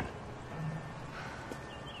breaking in.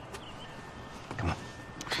 Come on.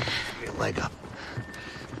 Give me a leg up.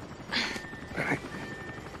 All right.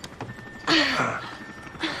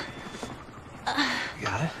 You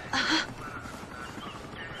got it?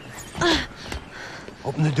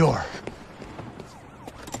 Open the door.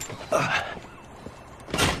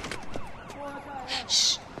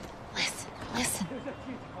 Shh. Listen, listen.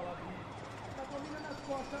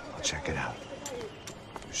 I'll check it out.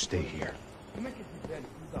 You stay here.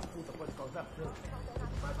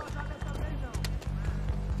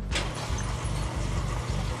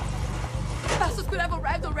 Passos could have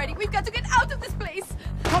arrived already. We've got to get out of this place.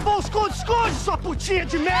 Tá bom, esconde, esconde, sua putinha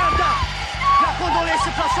de merda! Dá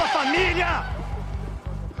condolência pra sua família!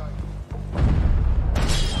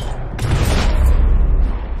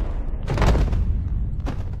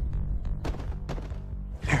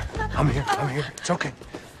 Here, I'm here, I'm here. It's okay.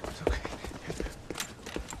 It's okay.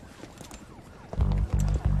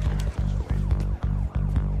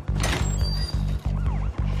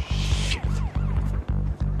 Shit.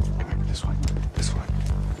 Come here, this way. This way.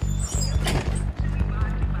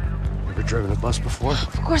 Ever driven a bus before?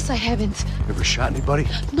 Of course I haven't. Ever shot anybody?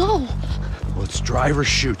 No. Well, it's drive or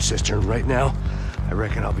shoot, sister, and right now, I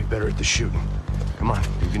reckon I'll be better at the shooting. Come on,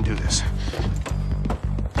 you can do this.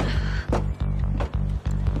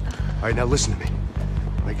 All right, now listen to me.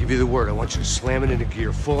 When I give you the word, I want you to slam it into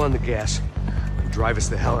gear, full on the gas, and drive us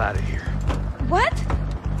the hell out of here. What?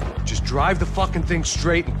 Just drive the fucking thing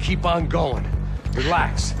straight and keep on going.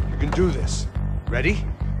 Relax. You can do this. Ready?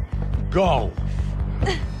 Go.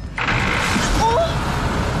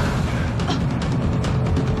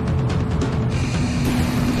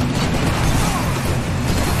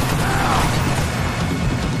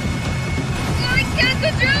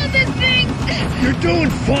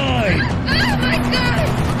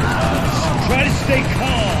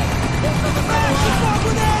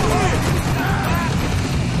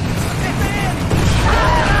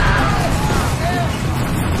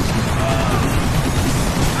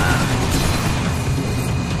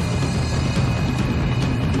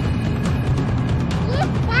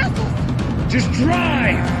 Just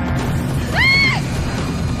drive!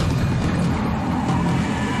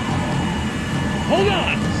 Hold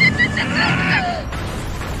on!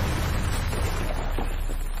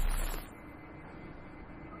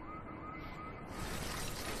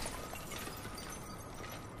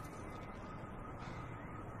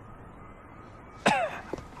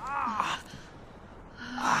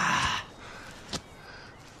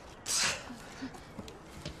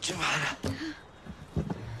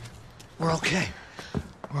 We're okay.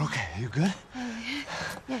 We're okay. You good?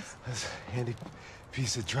 Yes. That's a handy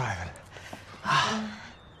piece of driving.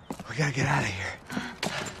 We gotta get out of here.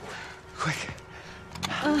 Quick.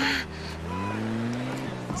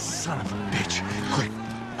 Son of a bitch. Quick.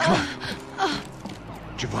 Come on.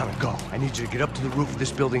 Giovanna, go. I need you to get up to the roof of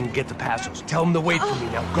this building and get the Passos. Tell them to wait for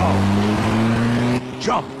me. Now go.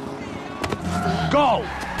 Jump. Go.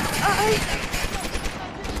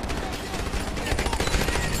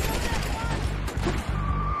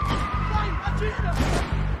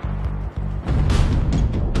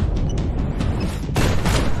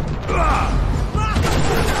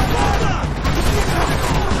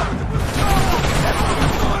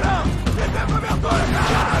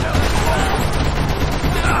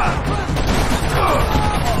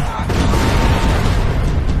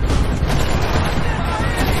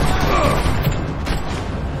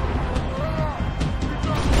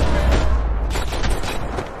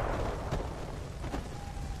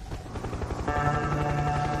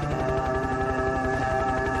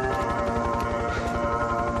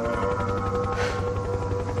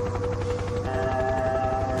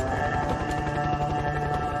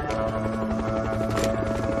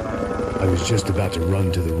 I was just about to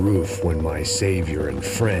run to the roof when my savior and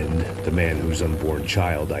friend, the man whose unborn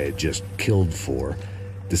child I had just killed for,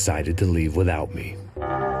 decided to leave without me.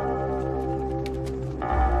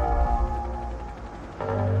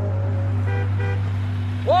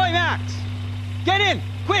 Oi, Max! Get in!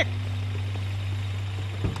 Quick!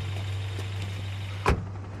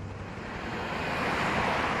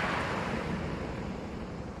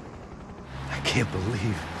 I can't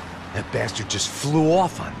believe that bastard just flew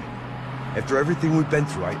off on me. After everything we've been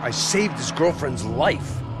through, I saved his girlfriend's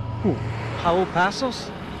life. Who? Raul Passos?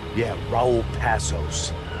 Yeah, Raul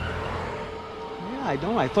Passos. Yeah, I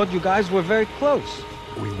know. I thought you guys were very close.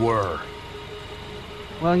 We were.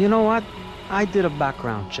 Well, you know what? I did a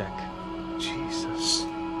background check. Jesus.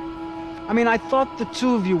 I mean, I thought the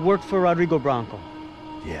two of you worked for Rodrigo Branco.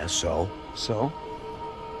 Yeah, so? So?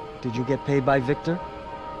 Did you get paid by Victor?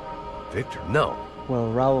 Victor? No.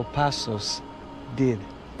 Well, Raul Passos did.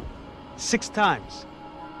 6 times.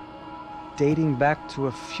 Dating back to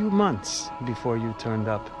a few months before you turned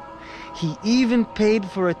up. He even paid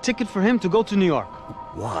for a ticket for him to go to New York.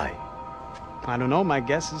 Why? I don't know. My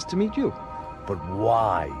guess is to meet you. But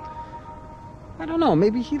why? I don't know.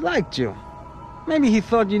 Maybe he liked you. Maybe he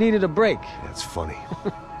thought you needed a break. That's funny.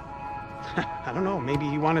 I don't know. Maybe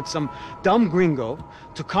he wanted some dumb gringo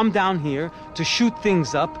to come down here to shoot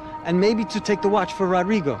things up and maybe to take the watch for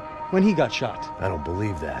Rodrigo when he got shot. I don't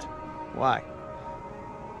believe that. Why?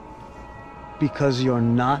 Because you're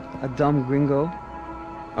not a dumb gringo?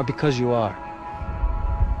 Or because you are?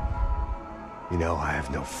 You know, I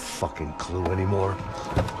have no fucking clue anymore.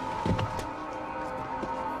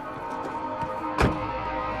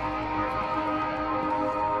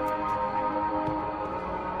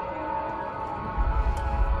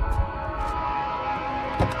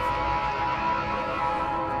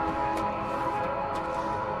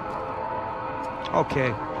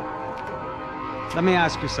 Okay. Let me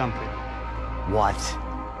ask you something. What?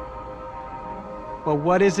 Well,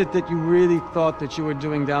 what is it that you really thought that you were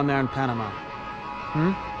doing down there in Panama?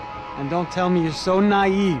 And don't tell me you're so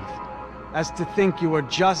naive as to think you were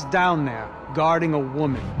just down there guarding a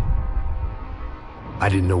woman. I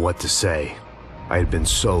didn't know what to say. I had been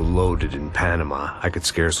so loaded in Panama, I could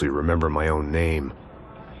scarcely remember my own name.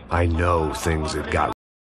 I know things had got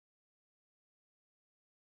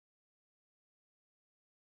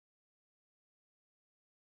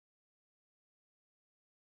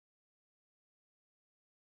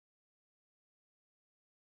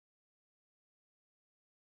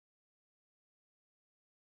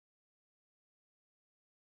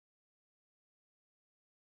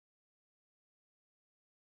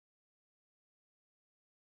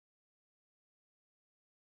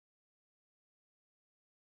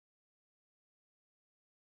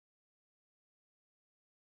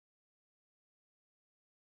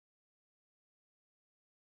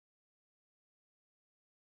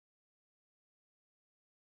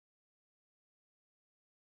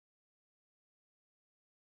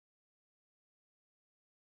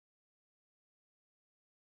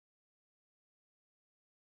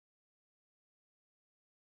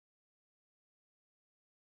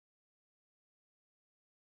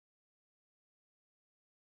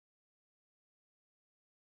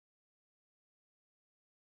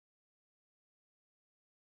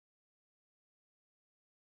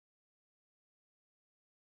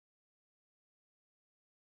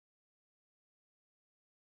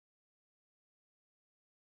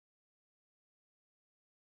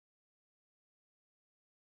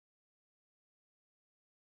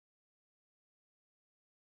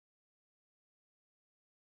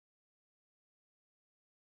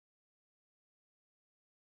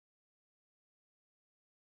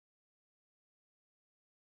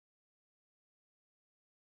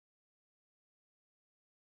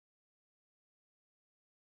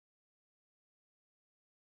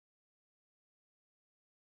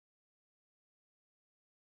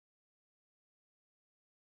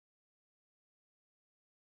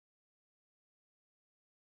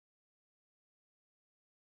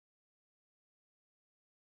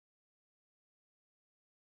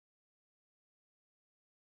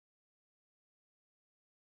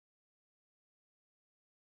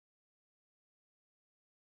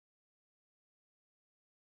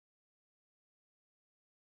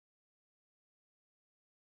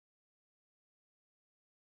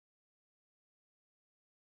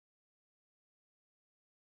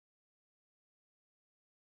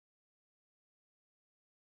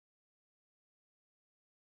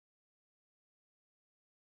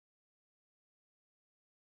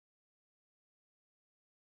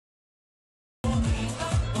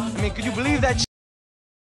mean, could you believe that?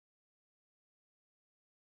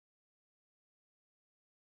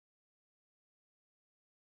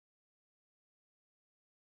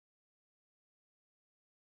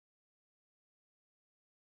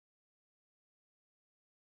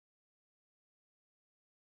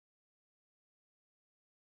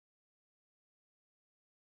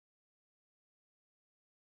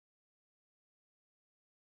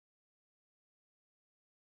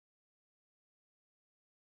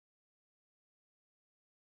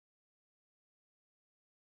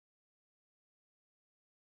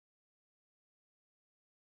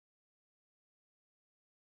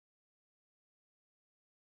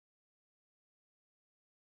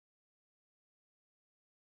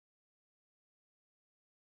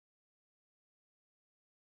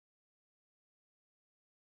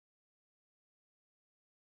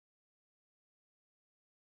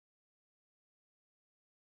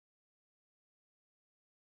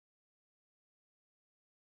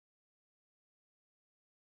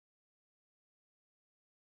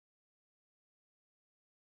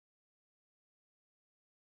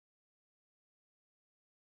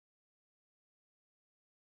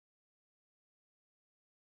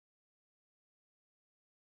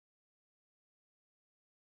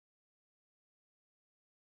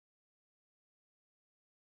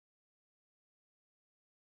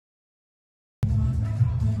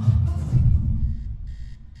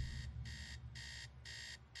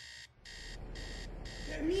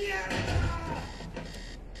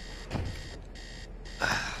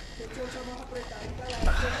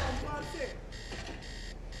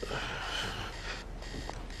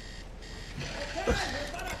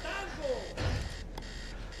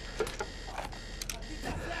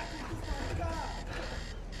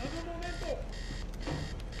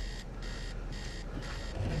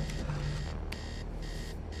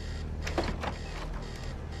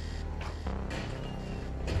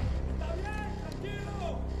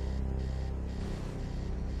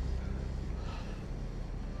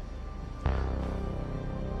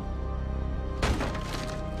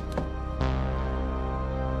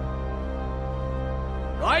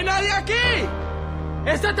 ¡No hay nadie aquí!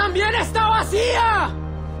 ¡Esta también está vacía!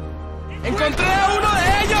 ¡Encontré a uno de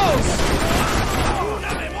ellos!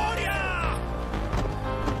 ¡Una memoria!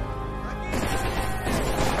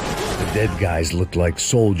 The dead guys looked like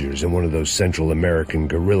soldiers in one of those Central American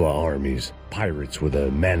guerrilla armies. Pirates with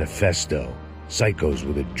a manifesto. Psychos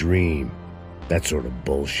with a dream. That sort of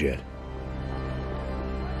bullshit.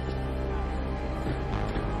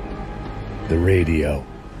 The radio.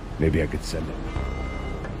 Maybe I could send it.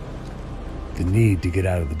 The need to get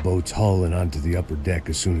out of the boat's hull and onto the upper deck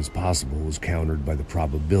as soon as possible was countered by the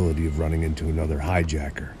probability of running into another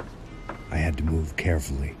hijacker. I had to move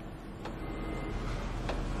carefully.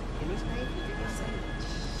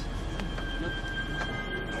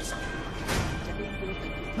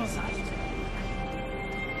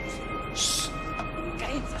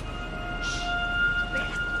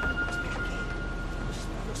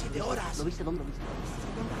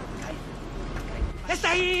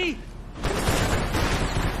 ¡Está ahí!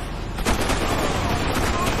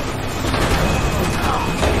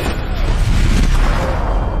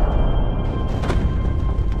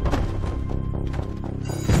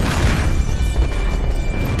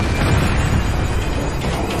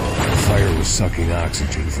 Fire was sucking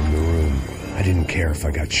oxygen from the room. I didn't care if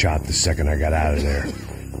I got shot the second I got out of there.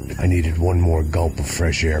 I needed one more gulp of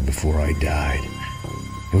fresh air before I died.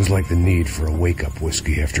 It was like the need for a wake-up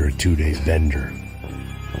whiskey after a 2-day bender.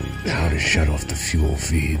 How to shut off the fuel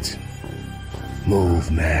feeds.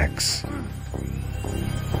 Move, Max.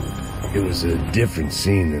 It was a different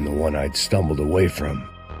scene than the one I'd stumbled away from.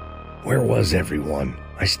 Where was everyone?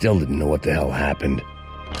 I still didn't know what the hell happened.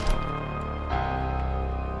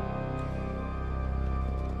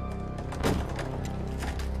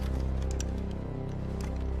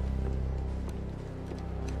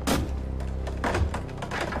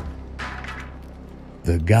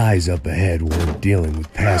 The guys up ahead weren't dealing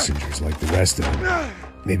with passengers like the rest of them.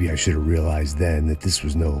 Maybe I should have realized then that this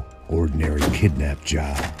was no ordinary kidnap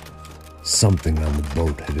job. Something on the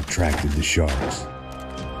boat had attracted the sharks.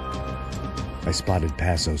 I spotted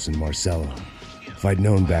Passos and Marcelo. If I'd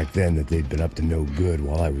known back then that they'd been up to no good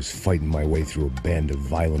while I was fighting my way through a band of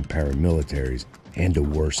violent paramilitaries and a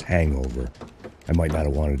worse hangover, I might not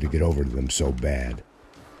have wanted to get over to them so bad.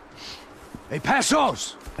 Hey,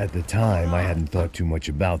 Passos! At the time, I hadn't thought too much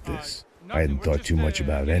about this. I hadn't thought too much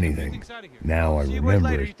about anything. Now I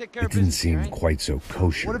remember it didn't seem quite so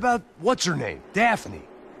kosher. What about, what's her name? Daphne.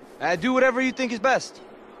 Do whatever you think is best.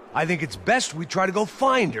 I think it's best we try to go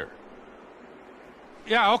find her.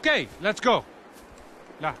 Yeah, okay, let's go.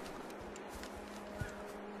 Now,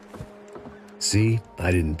 See?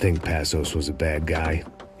 I didn't think Passos was a bad guy.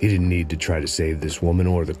 He didn't need to try to save this woman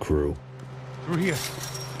or the crew. Through here.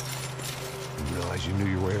 Didn't realize you knew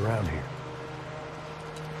your way around here.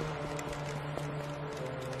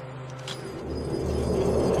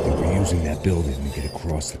 They were using that building to get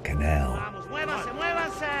across the canal. ¡Muévanse,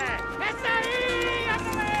 muévanse! ¡Está ahí!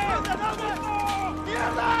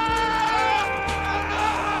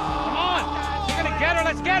 Come on! We're gonna get her,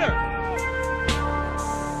 let's get her!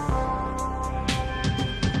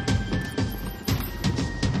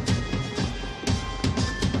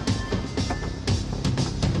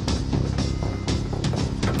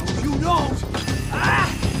 You don't!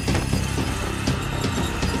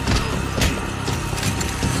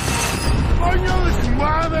 ¡Coño de su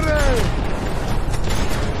madre!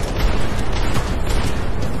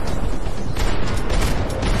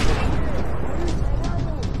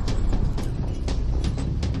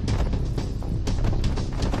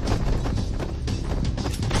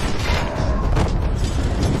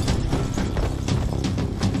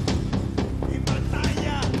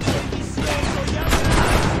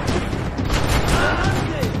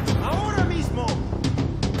 ¡Ahora mismo!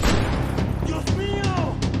 ¡Dios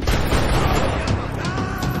mío!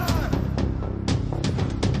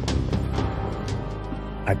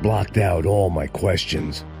 I blocked out all my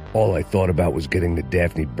questions. All I thought about was getting to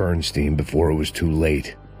Daphne Bernstein before it was too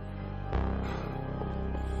late.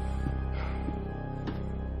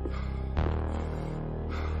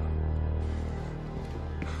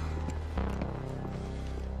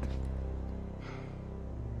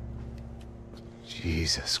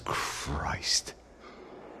 Jesus Christ.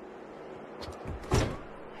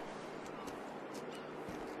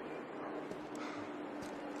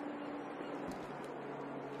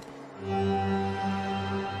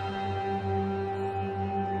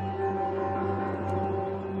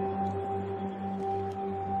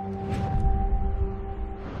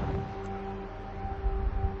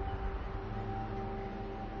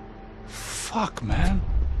 Fuck, man.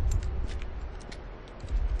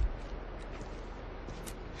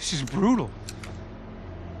 This is brutal.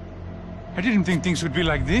 I didn't think things would be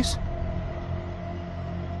like this.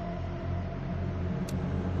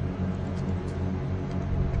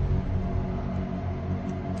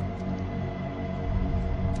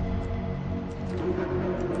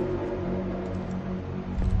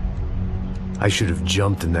 I should have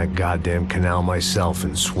jumped in that goddamn canal myself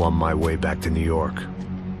and swum my way back to New York.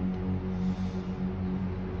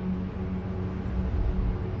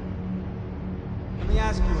 Let me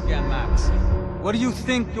ask you again, Max. What do you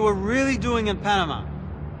think you were really doing in Panama?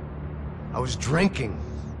 I was drinking.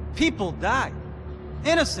 People died.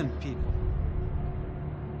 Innocent people.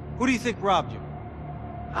 Who do you think robbed you?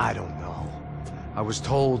 I don't know. I was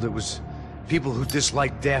told it was people who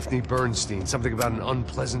disliked Daphne Bernstein, something about an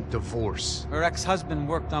unpleasant divorce. Her ex-husband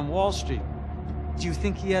worked on Wall Street. Do you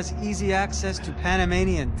think he has easy access to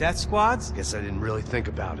Panamanian death squads? Guess I didn't really think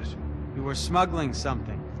about it. You were smuggling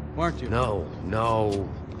something, weren't you? No.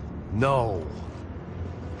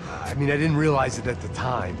 I mean, I didn't realize it at the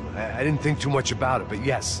time. I didn't think too much about it, but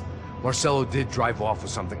yes, Marcelo did drive off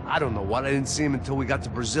with something. I don't know what. I didn't see him until we got to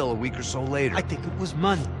Brazil a week or so later. I think it was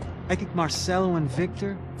money. I think Marcelo and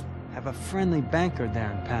Victor have a friendly banker there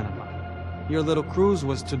in Panama. Your little cruise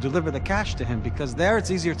was to deliver the cash to him because there it's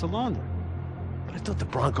easier to launder. But I thought the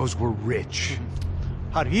Broncos were rich.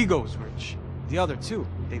 Rodrigo's rich. The other two,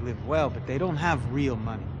 they live well, but they don't have real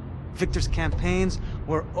money. Victor's campaigns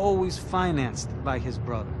were always financed by his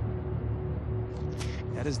brother.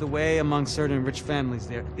 That is the way among certain rich families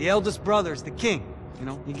there. The eldest brother's the king. You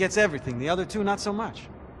know, he gets everything. The other two, not so much.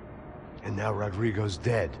 And now Rodrigo's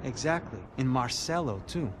dead. Exactly. And Marcelo,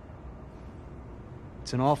 too.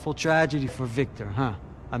 It's an awful tragedy for Victor, huh?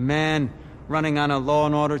 A man running on a law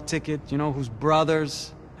and order ticket, you know, whose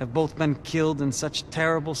brothers have both been killed in such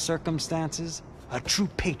terrible circumstances. A true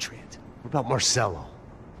patriot. What about Marcelo?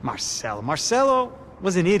 Marcelo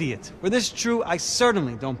was an idiot. Were this true, I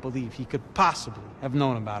certainly don't believe he could possibly have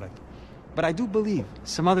known about it. But I do believe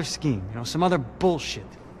some other scheme, you know, some other bullshit.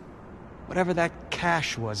 Whatever that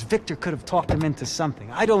cash was, Victor could have talked him into something.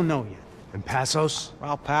 I don't know yet. And Passos?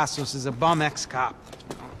 Well, Passos is a bum ex-cop.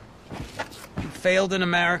 He failed in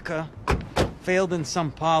America, failed in Sao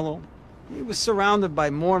Paulo. He was surrounded by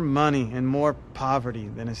more money and more poverty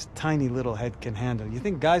than his tiny little head can handle. You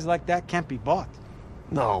think guys like that can't be bought?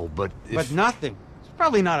 No, but if... But nothing. He's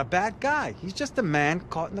probably not a bad guy. He's just a man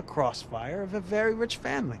caught in the crossfire of a very rich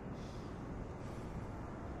family.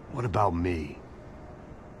 What about me?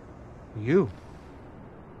 You.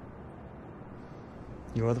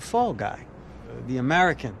 You're the fall guy. The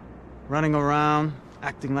American. Running around,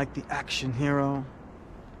 acting like the action hero.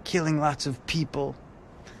 killing lots of people.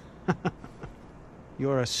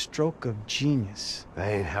 You're a stroke of genius. That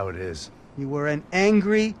ain't how it is. You were an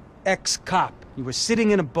angry ex-cop. You were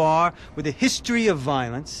sitting in a bar with a history of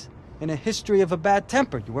violence and a history of a bad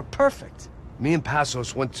temper. You were perfect. Me and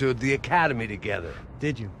Passos went to the academy together.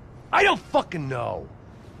 Did you? I don't fucking know.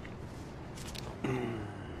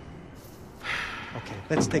 Okay,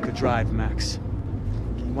 let's take a drive, Max.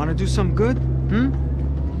 You want to do some good?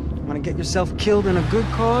 Want to get yourself killed in a good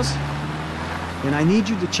cause? Then I need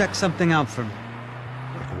you to check something out for me.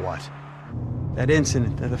 Like what? That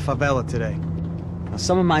incident at the favela today. Now,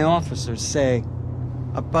 some of my officers say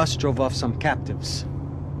a bus drove off some captives.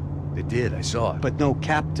 They did, I saw it. But no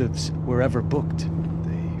captives were ever booked.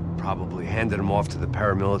 They probably handed them off to the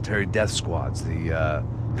paramilitary death squads, the,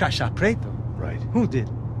 Crasha Preto? Right. Who did?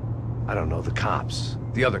 I don't know, the cops.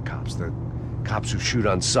 The other cops, the cops who shoot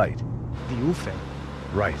on sight. The UFE?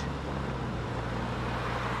 Right.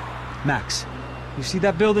 Max, you see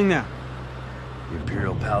that building there? The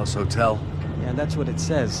Imperial Palace Hotel? Yeah, that's what it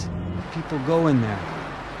says. People go in there,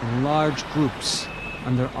 in large groups,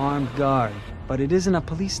 under armed guard. But it isn't a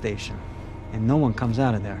police station, and no one comes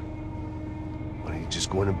out of there. Why don't you just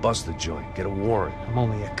go in and bust the joint, get a warrant? I'm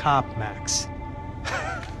only a cop, Max.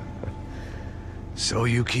 So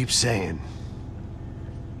you keep saying.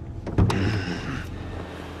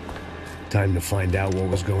 Time to find out what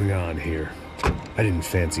was going on here. I didn't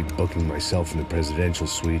fancy booking myself in the presidential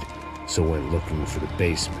suite, so went looking for the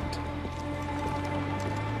basement.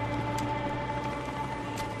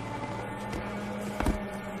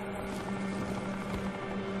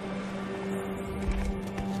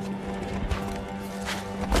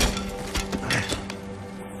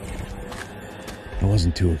 I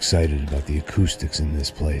wasn't too excited about the acoustics in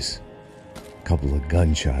this place. A couple of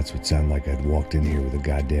gunshots would sound like I'd walked in here with a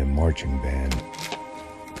goddamn marching band.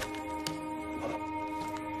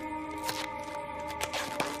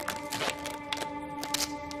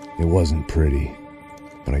 It wasn't pretty,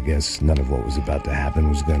 but I guess none of what was about to happen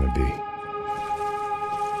was gonna be.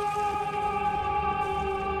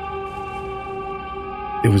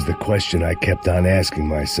 It was the question I kept on asking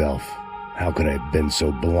myself. How could I have been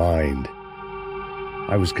so blind?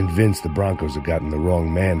 I was convinced the Broncos had gotten the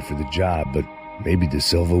wrong man for the job, but maybe De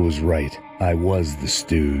Silva was right. I was the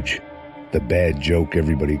stooge. The bad joke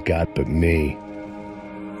everybody got but me.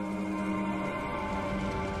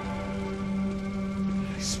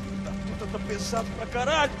 Isso tá tudo pesado pra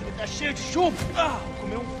caralho, tá cheio de chumbo. Ah, vou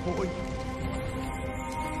comer boi.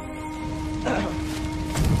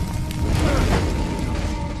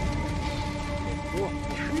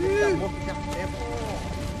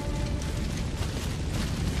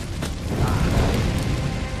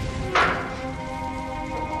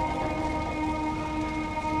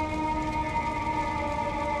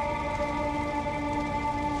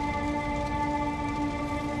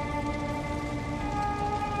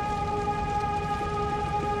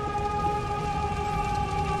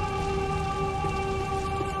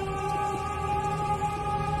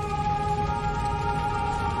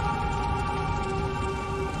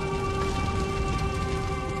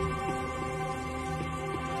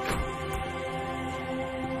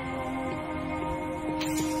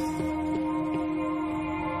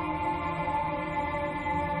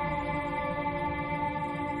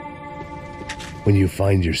 When you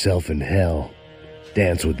find yourself in hell,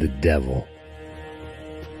 dance with the devil.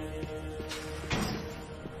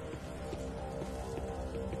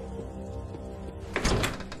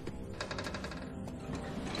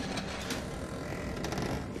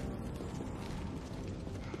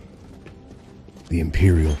 The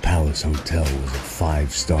Imperial Palace Hotel was a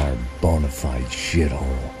 5-star bona fide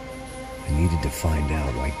shithole. I needed to find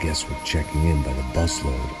out why guests were checking in by the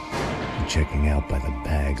busload and checking out by the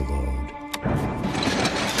bag load.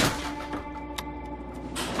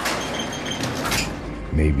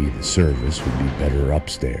 Maybe the service would be better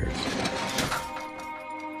upstairs.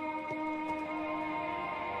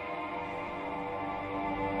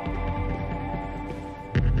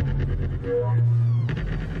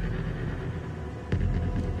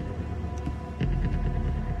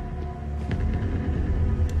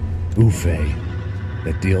 Buffet.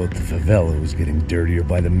 That deal at the favela was getting dirtier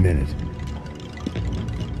by the minute.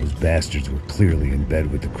 Those bastards were clearly in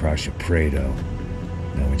bed with the Crasha Preto.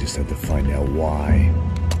 Now we just had to find out why.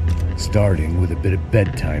 Starting with a bit of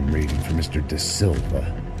bedtime reading for Mr. De Silva.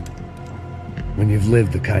 When you've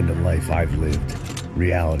lived the kind of life I've lived,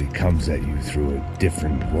 reality comes at you through a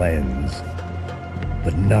different lens.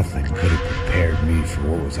 But nothing could have prepared me for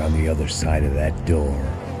what was on the other side of that door.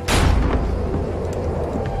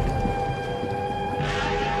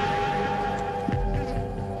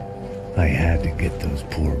 I had to get those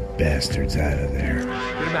poor bastards out of there. Get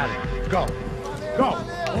him out of here. Go. Go.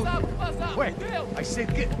 Wait. I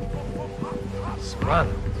said get...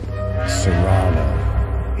 Serrano.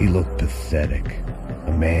 Serrano. He looked pathetic.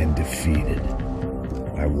 A man defeated.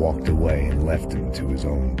 I walked away and left him to his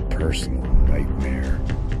own personal nightmare.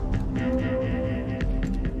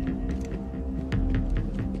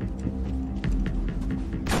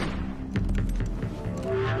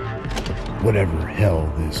 Whatever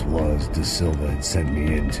hell this was De Silva had sent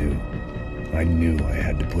me into, I knew I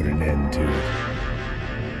had to put an end to it.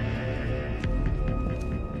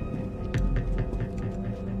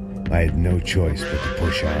 I had no choice but to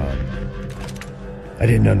push on. I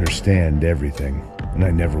didn't understand everything, and I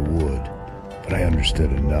never would, but I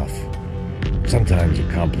understood enough. Sometimes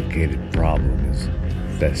a complicated problem is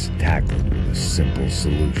best tackled with a simple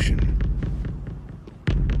solution.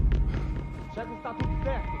 Já que está tudo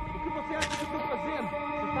certo, o que você acha que eu estou fazendo?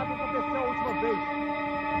 Você sabe o que aconteceu a última vez.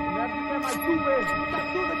 Não deve ficar mais duas vezes. Tá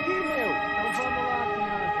tudo aqui, meu. Então vamos lá,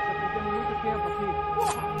 criança. Já perdemos muito tempo aqui.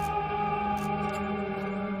 Porra!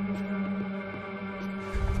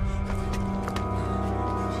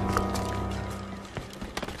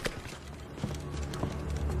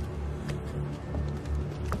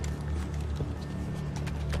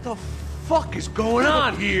 What the fuck is going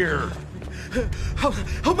on here?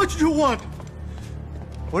 How much do you want?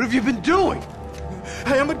 What have you been doing?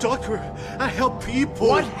 I am a doctor. I help people.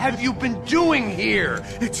 What have you been doing here?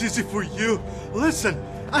 It's easy for you. Listen,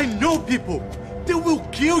 I know people. They will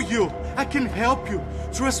kill you. I can help you.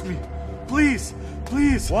 Trust me. Please,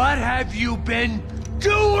 please. What have you been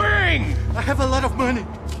doing? I have a lot of money.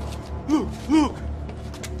 Look, look.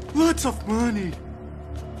 Lots of money.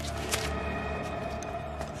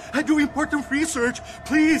 I do important research.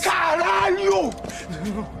 Please. Caralho!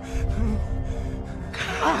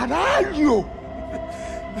 Caralho!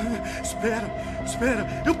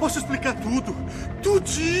 Espera. Eu posso explicar tudo.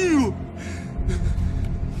 Tudinho.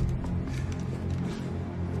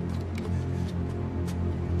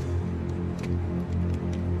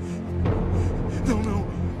 Não.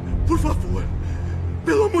 Por favor.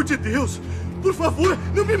 Pelo amor de Deus. Por favor,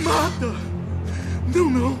 não me mata.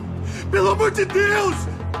 Não. Pelo amor de Deus.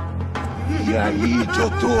 E aí,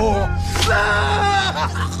 doutor?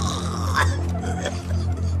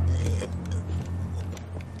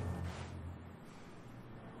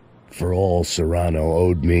 For all Serrano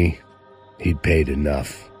owed me, he'd paid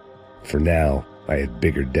enough. For now, I had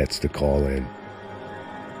bigger debts to call in.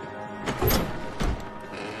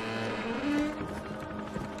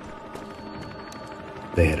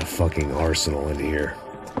 They had a fucking arsenal in here.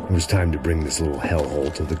 It was time to bring this little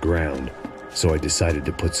hellhole to the ground, so I decided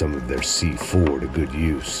to put some of their C4 to good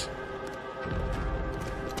use.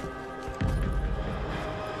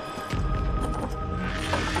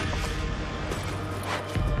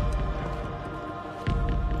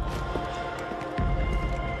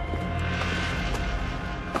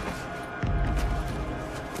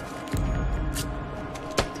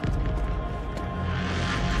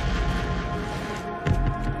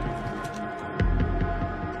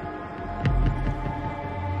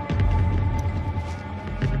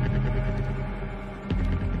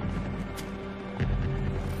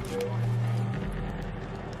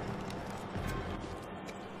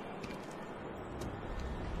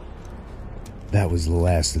 That was the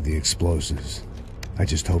last of the explosives. I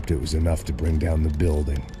just hoped it was enough to bring down the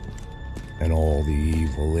building and all the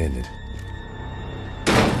evil in it.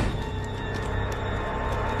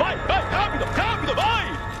 Vai, rápido, vai!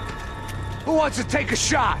 Who wants to take a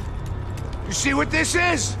shot? You see what this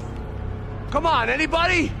is? Come on,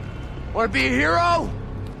 anybody? Want to be a hero?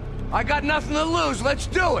 I got nothing to lose, let's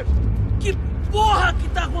do it! Que porra que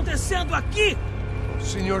tá acontecendo aqui?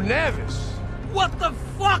 Senor Neves. What the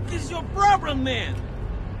fuck is your problem, man?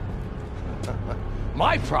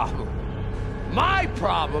 My problem? My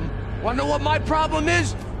problem? Wanna know what my problem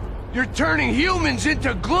is? You're turning humans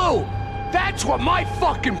into glue! That's what my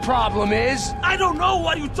fucking problem is! I don't know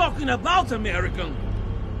what you're talking about, American.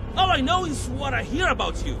 All I know is what I hear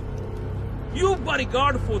about you. You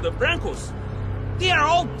bodyguard for the Brancos. They are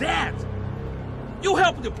all dead. You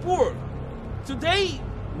help the poor. Today,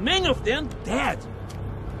 many of them dead.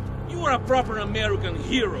 You are a proper American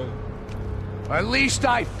hero. At least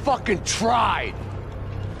I fucking tried.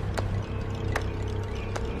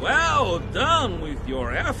 Well done with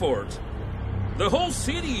your effort. The whole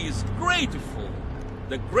city is grateful.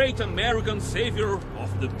 The great American savior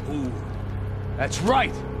of the poor. That's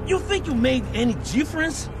right. You think you made any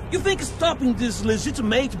difference? You think stopping this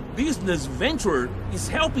legitimate business venture is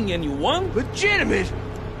helping anyone? Legitimate?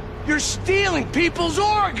 You're stealing people's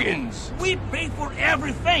organs! We pay for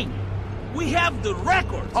everything. We have the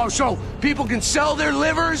records. Oh, so people can sell their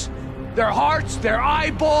livers? Their hearts? Their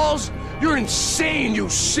eyeballs? You're insane, you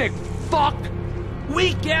sick fuck!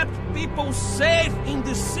 We kept people safe in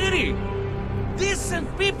the city.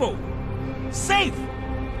 Decent people. Safe.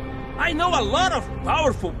 I know a lot of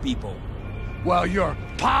powerful people. Well, your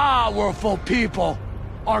powerful people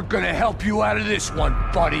aren't gonna help you out of this one,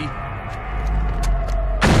 buddy.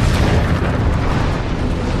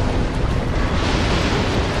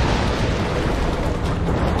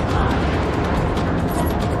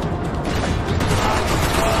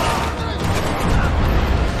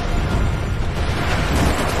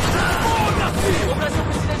 O Brasil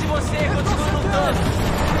precisa de você, continue lutando.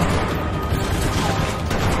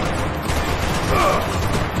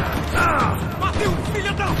 Bateu,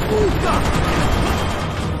 filha da puta!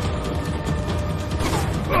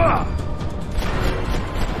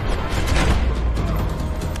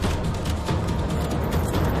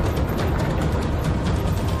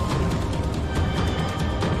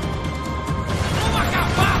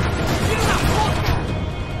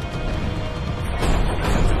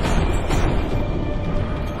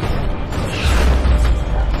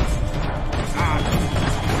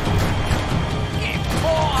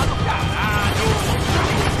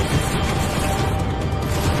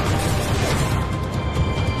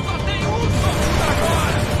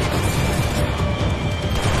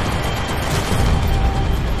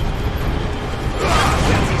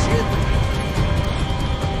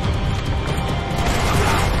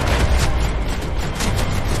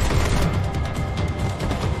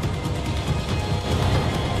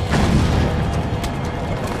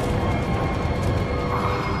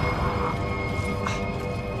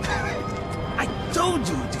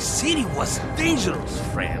 Was dangerous,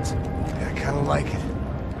 friend. Yeah, I kinda like it.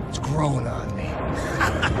 It's growing on me.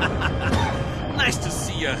 Nice to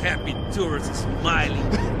see a happy tourist smiling.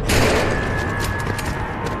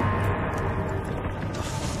 What the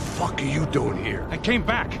fuck are you doing here? I came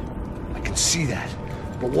back. I can see that.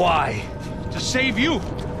 But why? To save you.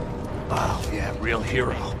 Oh, yeah, real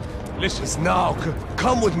hero. Listen. No,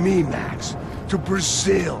 come with me, Max. To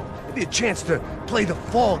Brazil. Maybe a chance to play the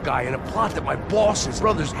fall guy in a plot that my boss's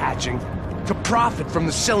brother's hatching to profit from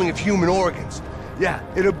the selling of human organs. Yeah,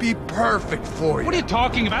 it'll be perfect for you. What are you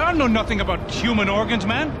talking about? I don't know nothing about human organs,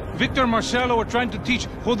 man. Victor and Marcelo were trying to teach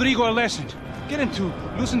Rodrigo a lesson. Get into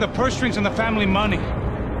losing the purse strings and the family money.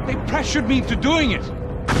 They pressured me into doing it.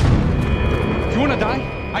 You wanna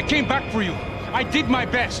die? I came back for you. I did my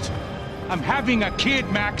best. I'm having a kid,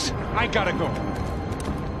 Max. I gotta go.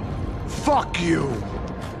 Fuck you.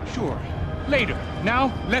 Sure. Later.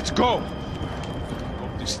 Now, let's go.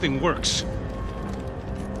 Hope this thing works.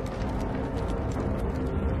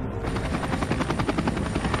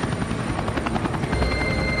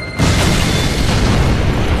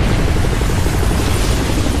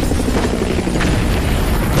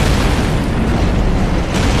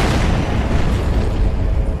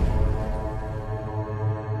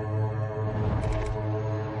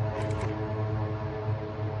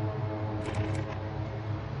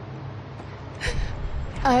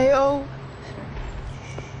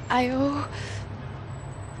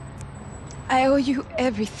 I owe you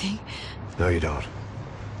everything. No, you don't.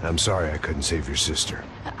 I'm sorry I couldn't save your sister.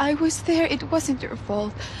 I was there. It wasn't your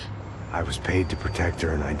fault. I was paid to protect her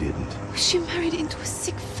and I didn't. She married into a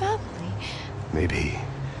sick family. Maybe.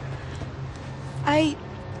 I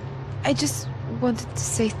just wanted to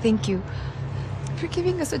say thank you for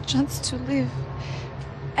giving us a chance to live.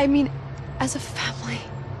 I mean, as a family.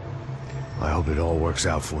 I hope it all works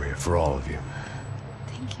out for you, for all of you.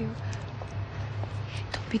 Thank you.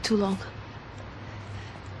 Don't be too long.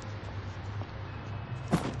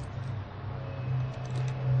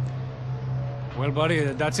 Well, buddy,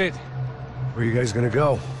 that's it. Where are you guys gonna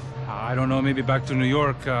go? I don't know, maybe back to New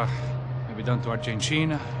York, maybe down to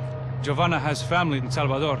Argentina. Giovanna has family in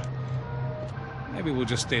Salvador. Maybe we'll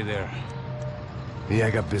just stay there. Yeah, I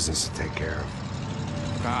got business to take care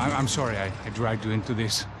of. I'm sorry I dragged you into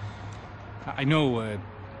this. I know it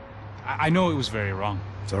was very wrong.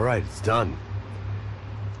 It's all right, it's done.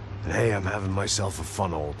 And hey, I'm having myself a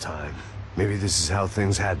fun old time. Maybe this is how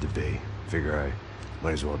things had to be. Figure I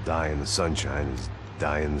might as well die in the sunshine as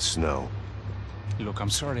die in the snow. Look, I'm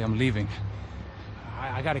sorry I'm leaving.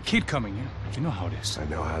 I got a kid coming, you know how it is. I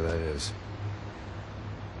know how that is.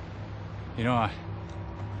 You know, I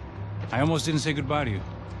almost didn't say goodbye to you.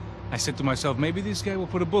 I said to myself, maybe this guy will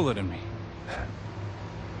put a bullet in me.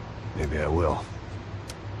 Maybe I will.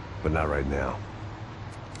 But not right now.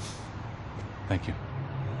 Thank you.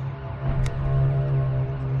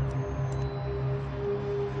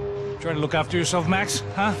 Try to look after yourself, Max,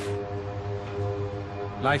 huh?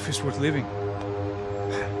 Life is worth living.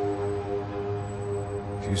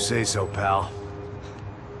 If you say so, pal.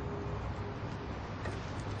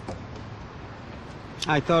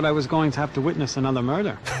 I thought I was going to have to witness another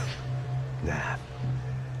murder. Nah.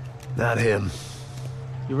 Not him.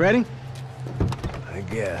 You ready? I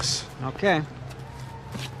guess. Okay.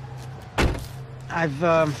 I've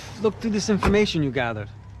looked through this information you gathered.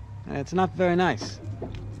 It's not very nice.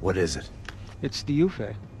 What is it? It's the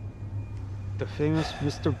Ufe. The famous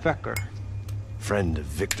Mr. Becker. Friend of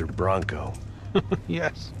Victor Bronco.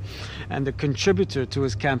 Yes. And a contributor to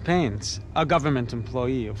his campaigns. A government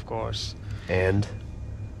employee, of course. And?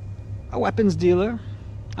 A weapons dealer.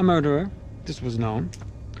 A murderer. This was known.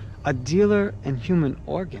 A dealer in human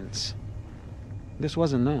organs. This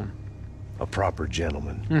wasn't known. A proper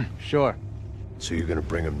gentleman. Sure. So you're gonna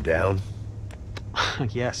bring him down?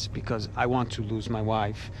 Yes, because I want to lose my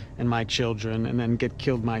wife and my children and then get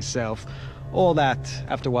killed myself. All that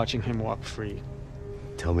after watching him walk free.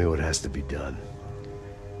 Tell me what has to be done.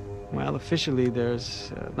 Well, officially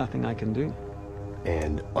there's nothing I can do.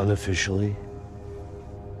 And unofficially?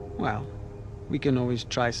 Well, we can always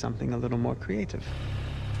try something a little more creative.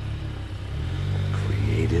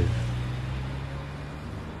 Creative?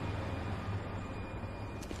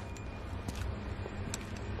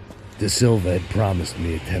 De Silva had promised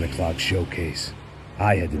me a 10 o'clock showcase.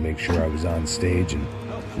 I had to make sure I was on stage and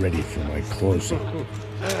ready for my close-up.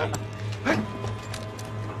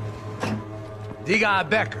 Diga a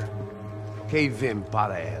Becker. Que vim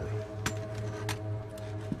para ele.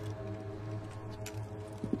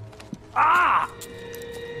 Ah!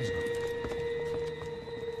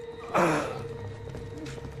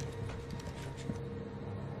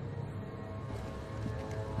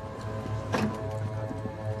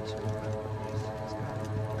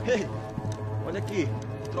 Ei, olha aqui.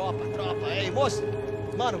 Tropa. Ei, moço.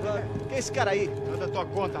 Mano, quem é esse cara aí? Manda tua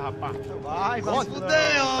conta, rapaz. Vai se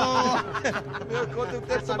fuder, ó. Meu conta, eu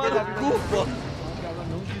quero tomar no cu, pô. Ela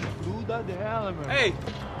não desgruda dela, meu. Ei,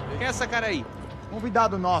 quem é essa cara aí?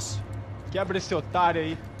 Convidado nosso. Quebra esse otário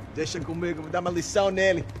aí. Deixa comigo, vou dar uma lição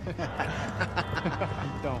nele.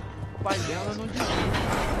 Então, o pai dela não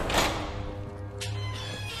desgruda.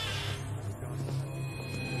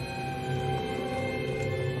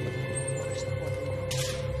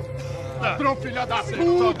 Ladrão, filha da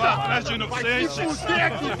puta! Atrás de inocentes! Vai se fuder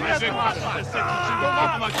aqui dentro, rapaz!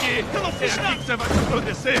 Vamos aqui! Eu não fiz nada! Que você vai se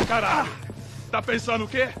proteger, caralho! Tá pensando o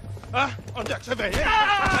quê? Hã? Onde é que você vem? Fica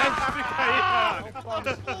aí, caralho!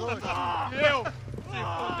 Eu? Se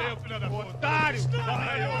fudeu, filha da puta! Otário!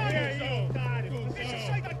 Aí, otário! Deixa eu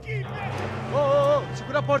sair daqui, velho! Ô,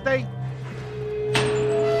 segura a porta aí!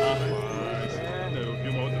 Eu vi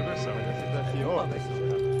uma outra versão.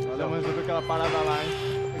 Vamos resolver aquela parada lá,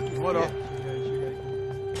 hein? Demorou.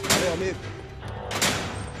 Valeu, amigo.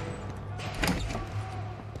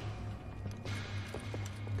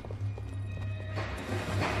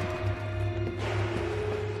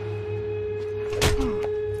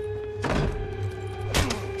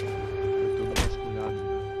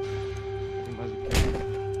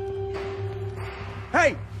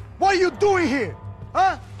 Hey, what are you doing here?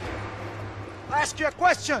 Huh? I ask you a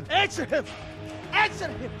question. Answer him! Answer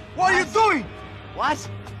him! What are you doing? What?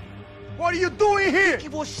 What are you doing here? O que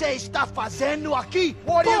você está fazendo aqui?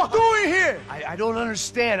 What are you doing here? I don't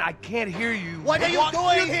understand. I can't hear you. What are you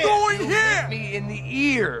doing here? What are you doing here? Hit me in the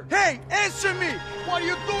ear. Hey, answer me! What are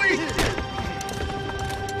you doing here?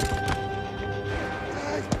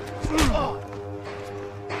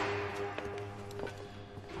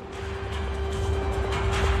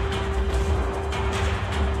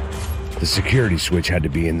 The security switch had to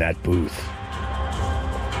be in that booth.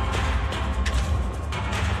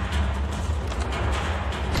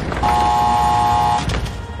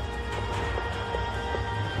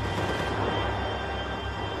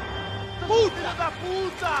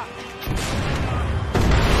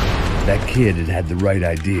 That kid had the right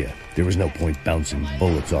idea. There was no point bouncing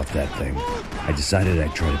bullets off that thing. I decided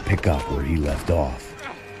I'd try to pick up where he left off.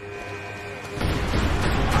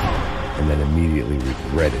 And then immediately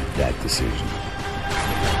regretted that decision.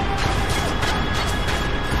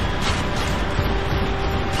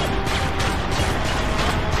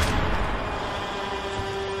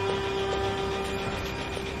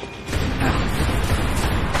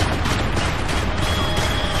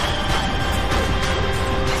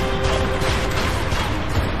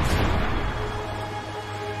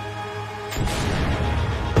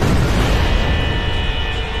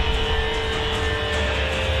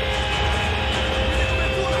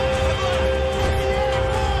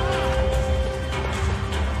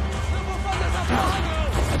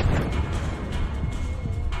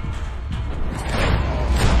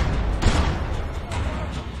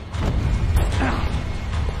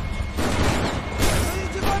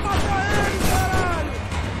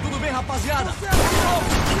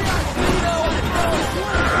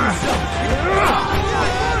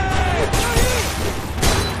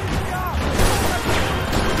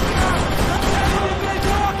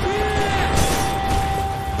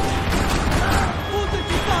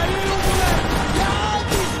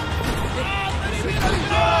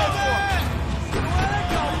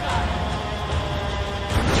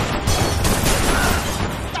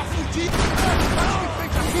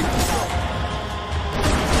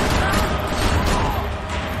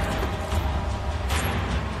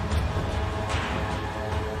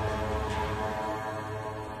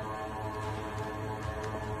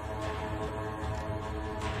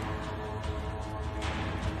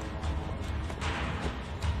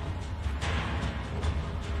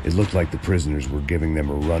 It looked like the prisoners were giving them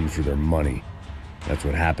a run for their money. That's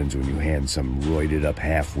what happens when you hand some roided-up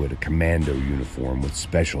halfwit a commando uniform with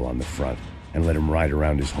special on the front and let him ride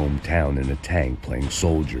around his hometown in a tank playing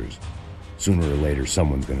soldiers. Sooner or later,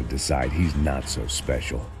 someone's gonna decide he's not so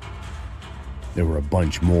special. There were a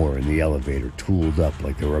bunch more in the elevator, tooled up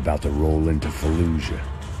like they were about to roll into Fallujah.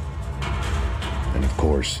 And of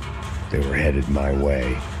course, they were headed my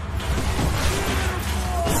way.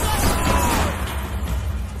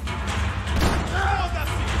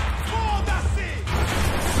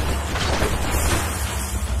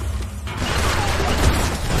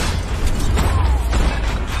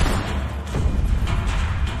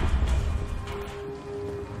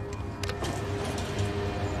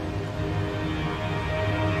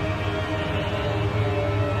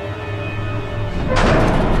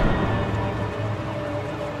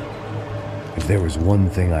 If there was one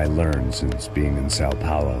thing I learned since being in Sao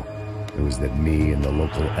Paulo, it was that me and the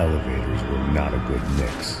local elevators were not a good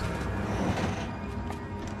mix.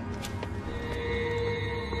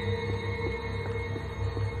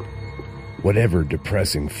 Whatever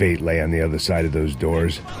depressing fate lay on the other side of those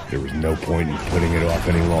doors, there was no point in putting it off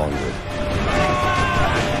any longer.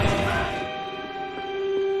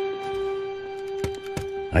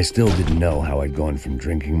 I still didn't know how I'd gone from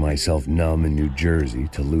drinking myself numb in New Jersey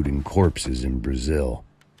to looting corpses in Brazil.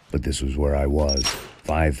 But this was where I was,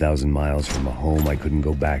 5,000 miles from a home I couldn't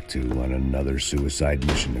go back to, on another suicide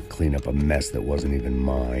mission to clean up a mess that wasn't even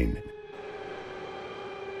mine.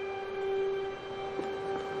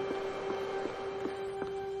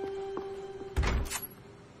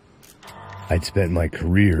 I'd spent my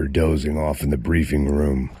career dozing off in the briefing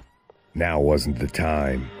room. Now wasn't the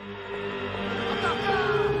time.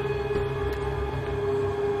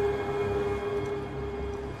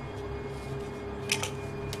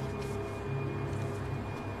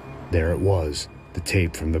 There it was, the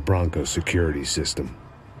tape from the Bronco security system.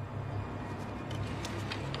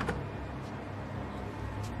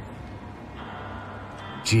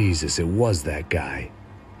 Jesus, it was that guy.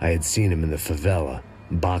 I had seen him in the favela,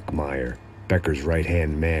 Bachmeyer, Becker's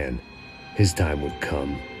right-hand man. His time would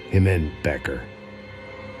come, him and Becker.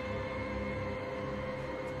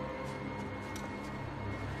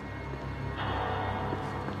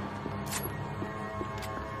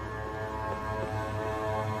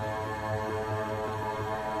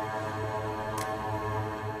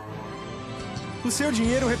 O seu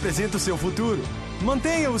dinheiro representa o seu futuro.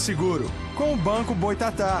 Mantenha-o seguro com o Banco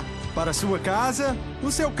Boitatá. Para sua casa,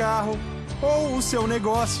 o seu carro ou o seu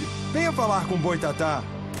negócio. Venha falar com Boitatá.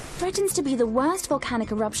 Threatens to be the worst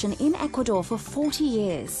volcanic eruption in Ecuador for 40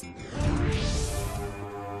 years.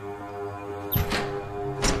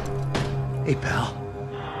 Hey, pal.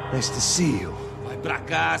 Nice to see you. Vai pra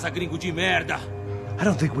casa, gringo de merda. I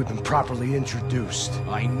don't think we've been properly introduced.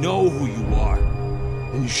 I know who you are.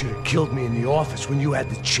 And you should have killed me in the office when you had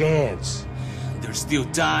the chance. There's still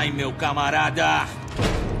time, meu camarada.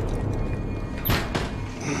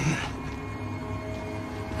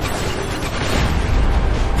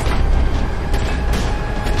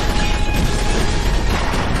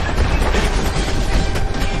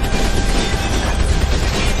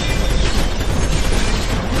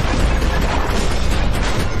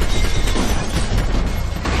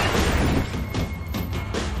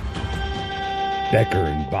 Becker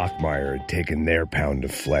and Bachmeyer had taken their pound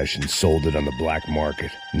of flesh and sold it on the black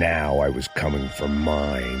market. Now I was coming for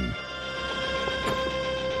mine.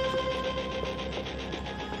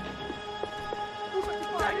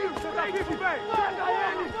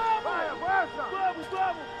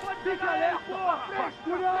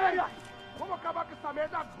 Vamos acabar com essa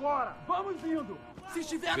merda agora! Vamos indo! Se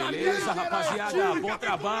estiver na beleza, rapaziada, bom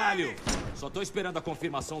trabalho! Só tô esperando a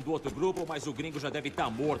confirmação do outro grupo, mas o gringo já deve estar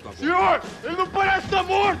morto agora. Senhor, ele não parece estar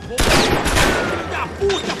morto! Filho da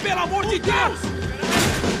puta, pelo amor de Deus!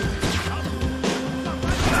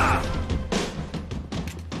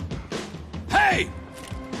 Hey!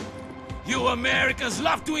 You Americans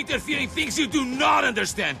love to interfere in things you do not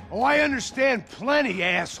understand! Oh, I understand plenty,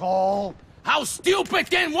 asshole! How stupid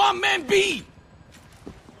can one man be?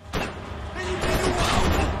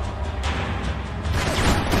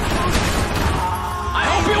 I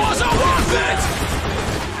hope it wasn't worth it!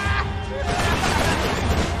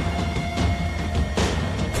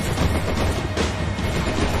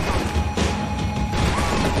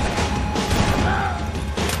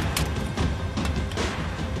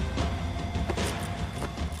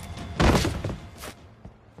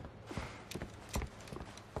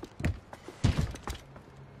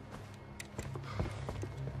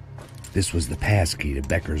 This was the passkey to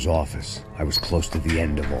Becker's office. I was close to the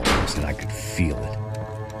end of all this, and I could feel it.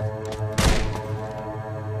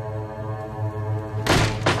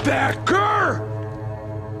 Becker!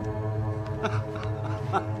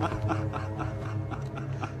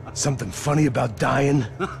 Something funny about dying?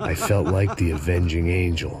 I felt like the avenging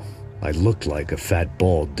angel. I looked like a fat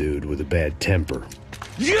bald dude with a bad temper.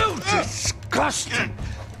 You disgusting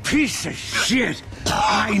piece of shit!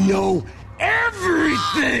 I know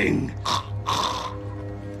everything!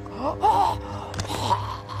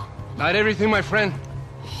 Not everything, my friend.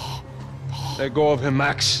 Let go of him,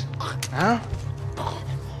 Max. Huh?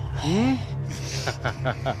 Hmm?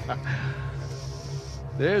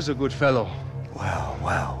 There's a good fellow.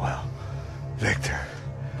 Well. Victor,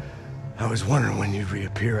 I was wondering when you'd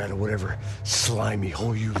reappear out of whatever slimy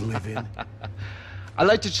hole you live in. I'd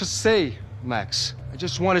like to just say, Max, I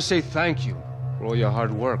just want to say thank you for all your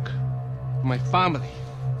hard work, for my family,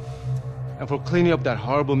 and for cleaning up that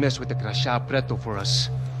horrible mess with the Crachá Preto for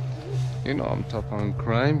us. You know I'm tough on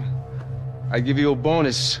crime. I give you a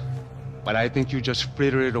bonus, but I think you just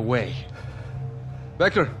fritter it away.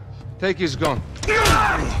 Becker, take his gun.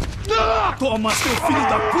 Toma, seu filho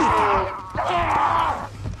da puta!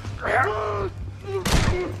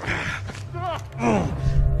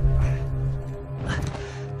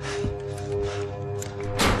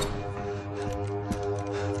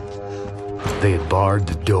 They had barred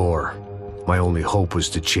the door. My only hope was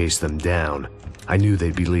to chase them down. I knew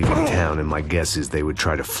they'd be leaving town, and my guess is they would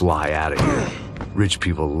try to fly out of here. Rich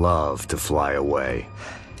people love to fly away.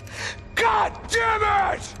 God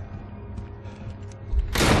damn it!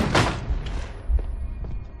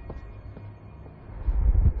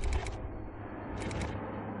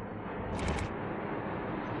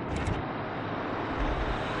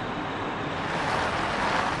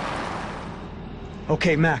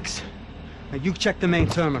 Okay, Max. Now you check the main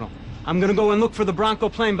terminal. I'm gonna go and look for the Bronco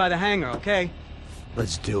plane by the hangar, okay?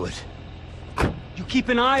 Let's do it. You keep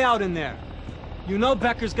an eye out in there. You know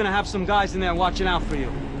Becker's gonna have some guys in there watching out for you.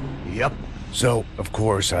 Yep. So, of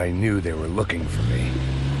course, I knew they were looking for me.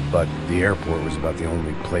 But the airport was about the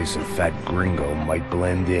only place a fat gringo might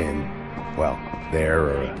blend in. Well, there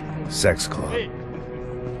or a sex club.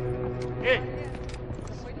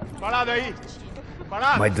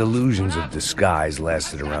 My delusions of disguise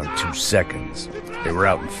lasted around 2 seconds. They were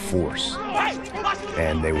out in force.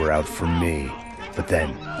 And they were out for me. But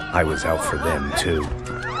then, I was out for them, too.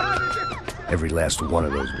 Every last one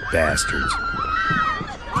of those bastards.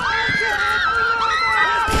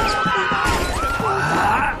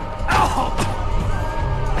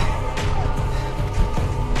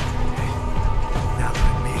 Now that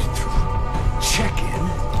I made it through check-in,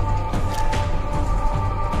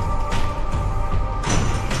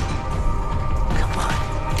 come on,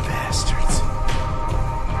 bastards.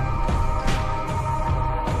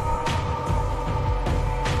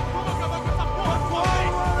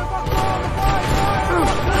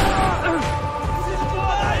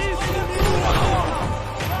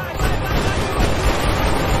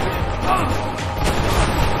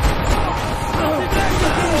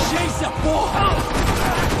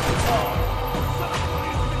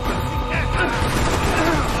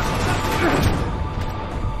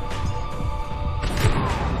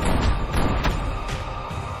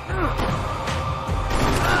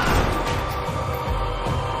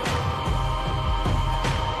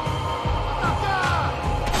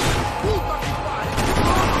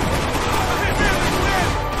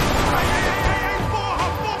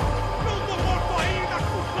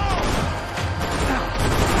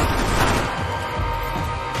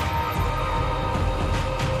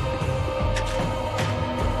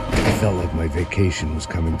 I felt like my vacation was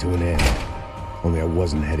coming to an end. Only I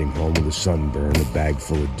wasn't heading home with a sunburn, a bag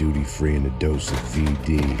full of duty-free, and a dose of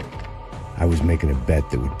VD. I was making a bet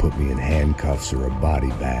that would put me in handcuffs or a body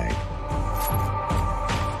bag.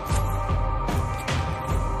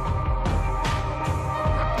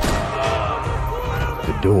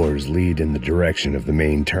 The doors lead in the direction of the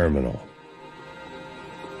main terminal.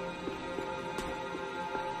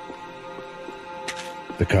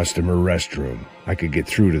 The customer restroom. I could get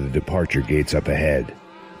through to the departure gates up ahead.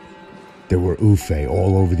 There were UFE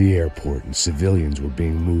all over the airport, and civilians were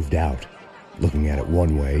being moved out. Looking at it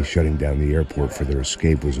one way, shutting down the airport for their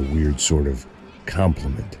escape was a weird sort of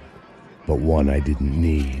compliment, but one I didn't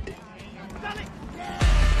need.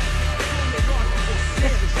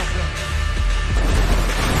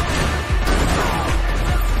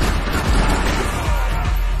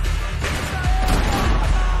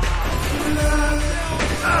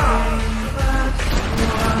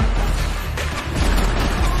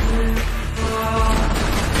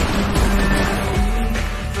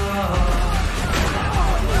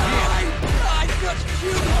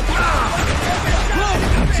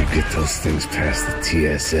 How'd you get those things past the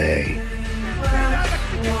TSA?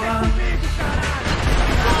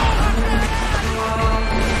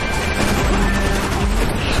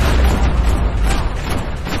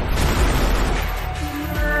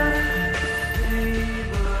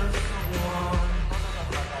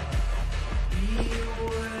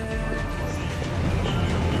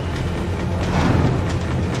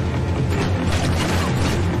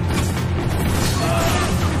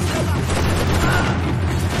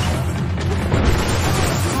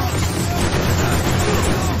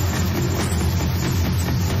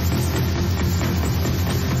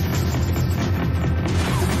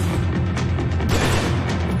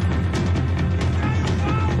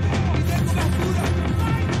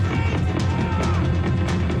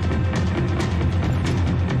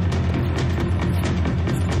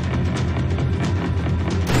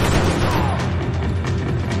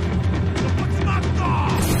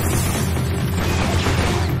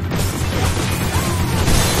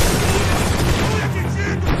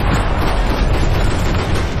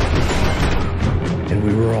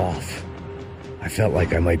 Felt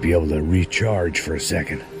like I might be able to recharge for a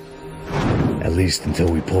second. At least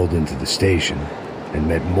until we pulled into the station and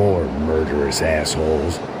met more murderous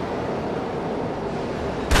assholes.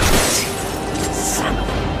 Son of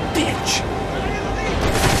a bitch!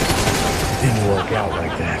 Didn't work out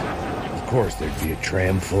like that. Of course there'd be a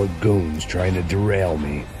tram full of goons trying to derail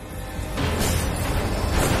me.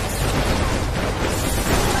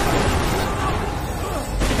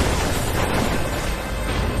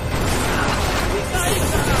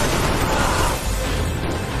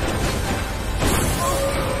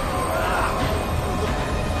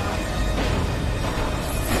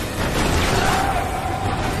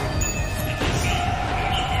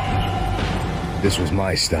 This was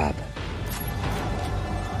my stop.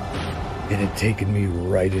 It had taken me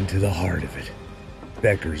right into the heart of it.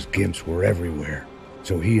 Becker's gimps were everywhere,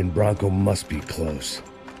 so he and Bronco must be close.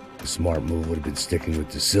 The smart move would have been sticking with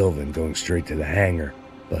De Silva and going straight to the hangar,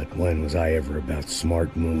 but when was I ever about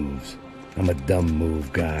smart moves? I'm a dumb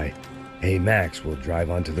move guy. Hey Max, we'll drive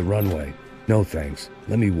onto the runway. No thanks,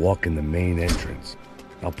 let me walk in the main entrance.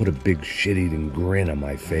 I'll put a big shit-eating grin on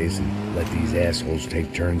my face and let these assholes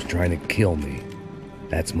take turns trying to kill me.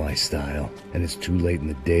 That's my style, and it's too late in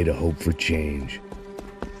the day to hope for change.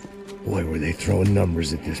 Boy, were they throwing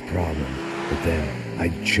numbers at this problem. But then,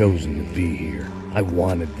 I'd chosen to be here. I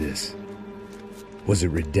wanted this. Was it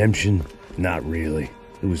redemption? Not really.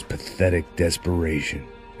 It was pathetic desperation,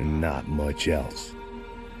 and not much else.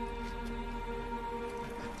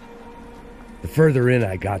 The further in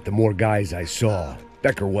I got, the more guys I saw.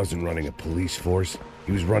 Becker wasn't running a police force.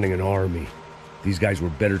 He was running an army. These guys were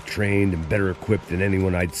better trained and better equipped than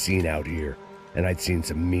anyone I'd seen out here. And I'd seen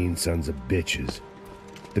some mean sons of bitches.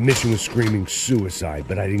 The mission was screaming suicide,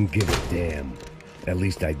 but I didn't give a damn. At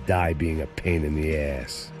least I'd die being a pain in the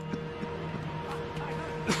ass.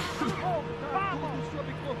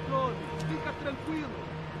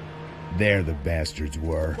 There the bastards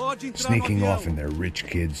were, sneaking off in their rich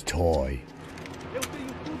kid's toy.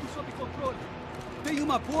 Tenha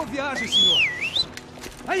uma boa viagem, senhor.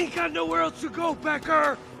 I ain't got nowhere else to go,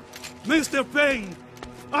 Becker! Mr. Payne,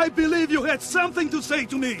 I believe you had something to say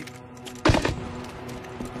to me.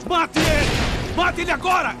 Mate ele! Mate ele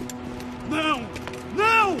agora! Não!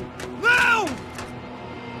 Não! Não!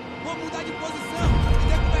 Vou mudar de posição! Me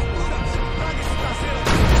dê cobertura! Traga esse traseiro!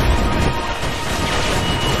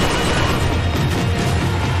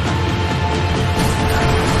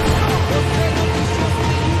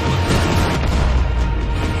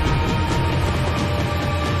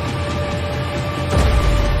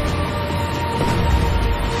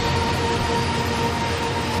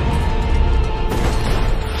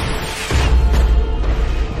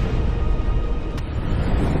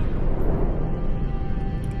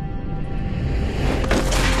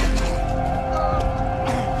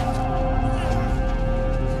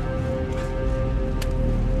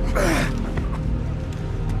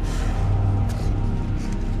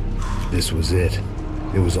 This was it.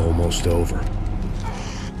 It was almost over.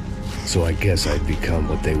 So I guess I'd become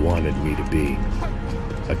what they wanted me to be.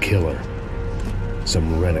 A killer.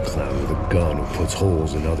 Some rent-a-clown with a gun who puts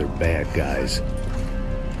holes in other bad guys.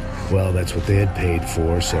 Well, that's what they had paid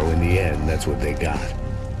for, so in the end, that's what they got.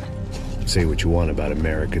 Say what you want about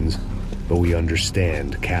Americans, but we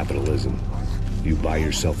understand capitalism. You buy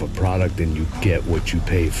yourself a product and you get what you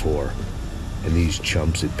pay for. And these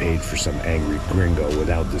chumps had paid for some angry gringo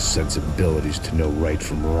without the sensibilities to know right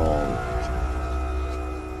from wrong.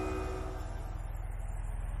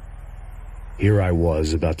 Here I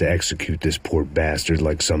was, about to execute this poor bastard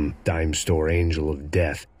like some dime store angel of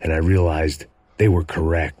death, and I realized They were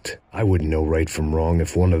correct. I wouldn't know right from wrong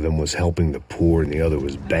if one of them was helping the poor and the other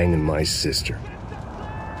was banging my sister.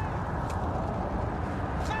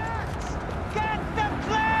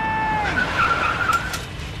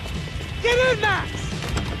 Get in, Max!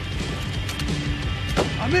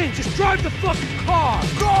 I'm in, just drive the fucking car!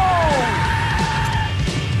 Go!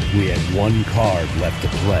 We had one card left to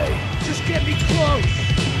play. Just get me close!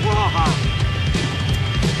 Whoa!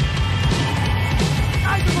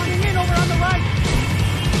 Guys are running in over on the right!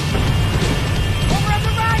 Over on the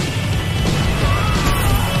right!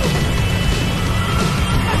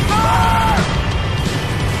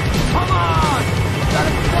 Come on! Got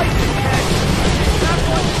a flight to catch! Not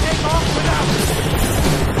going to take off without us!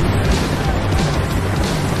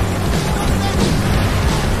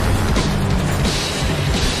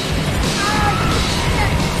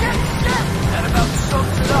 That about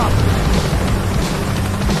sums it up.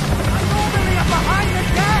 I'm normally up behind the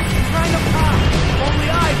gas trying to pop. Only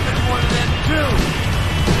I've been one of them too.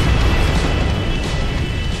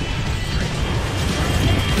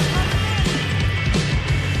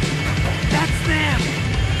 That's them.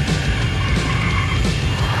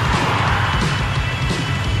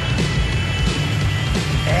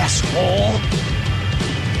 Asshole.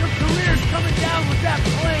 Your career's coming down with that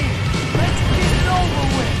plane. Let's get it over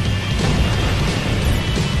with.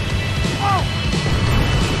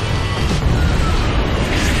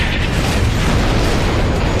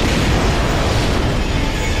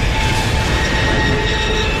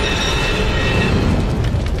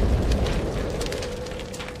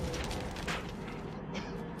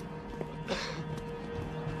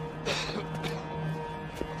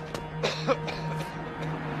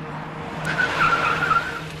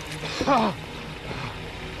 Oh!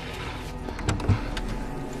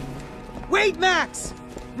 Wait, Max!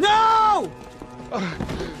 No!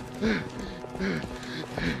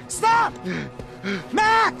 Stop!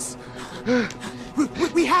 Max!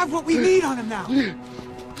 We have what we need on him now.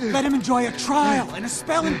 Let him enjoy a trial and a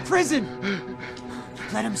spell in prison.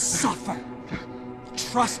 Let him suffer.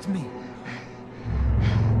 Trust me.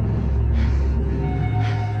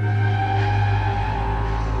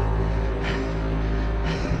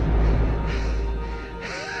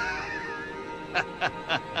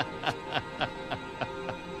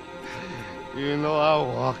 You know I'll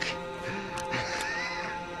walk.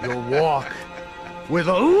 You'll walk with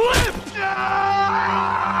a limp!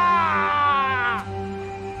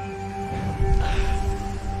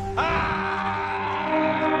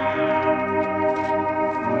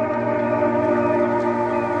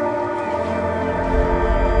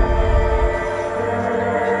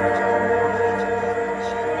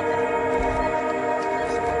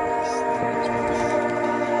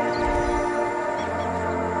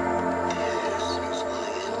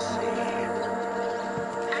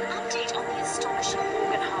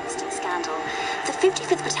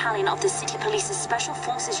 Of the City Police's Special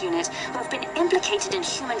Forces Unit, who have been implicated in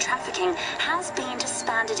human trafficking, has been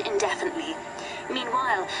disbanded indefinitely.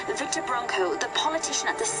 Meanwhile, Victor Bronco, the politician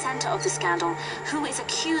at the center of the scandal, who is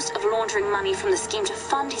accused of laundering money from the scheme to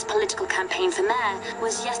fund his political campaign for mayor,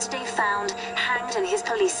 was yesterday found hanged in his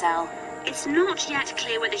police cell. It's not yet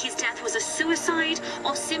clear whether his death was a suicide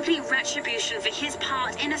or simply retribution for his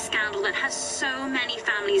part in a scandal that has so many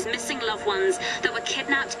families missing loved ones that were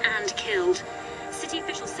kidnapped and killed. City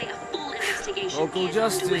officials say a full investigation Local is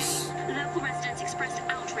justice. underway. Local residents expressed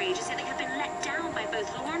outrage as they have been let down by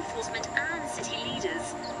both law enforcement and city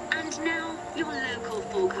leaders. And now, your local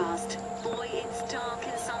forecast. Boy, it's dark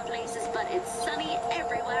in some places, but it's sunny everywhere.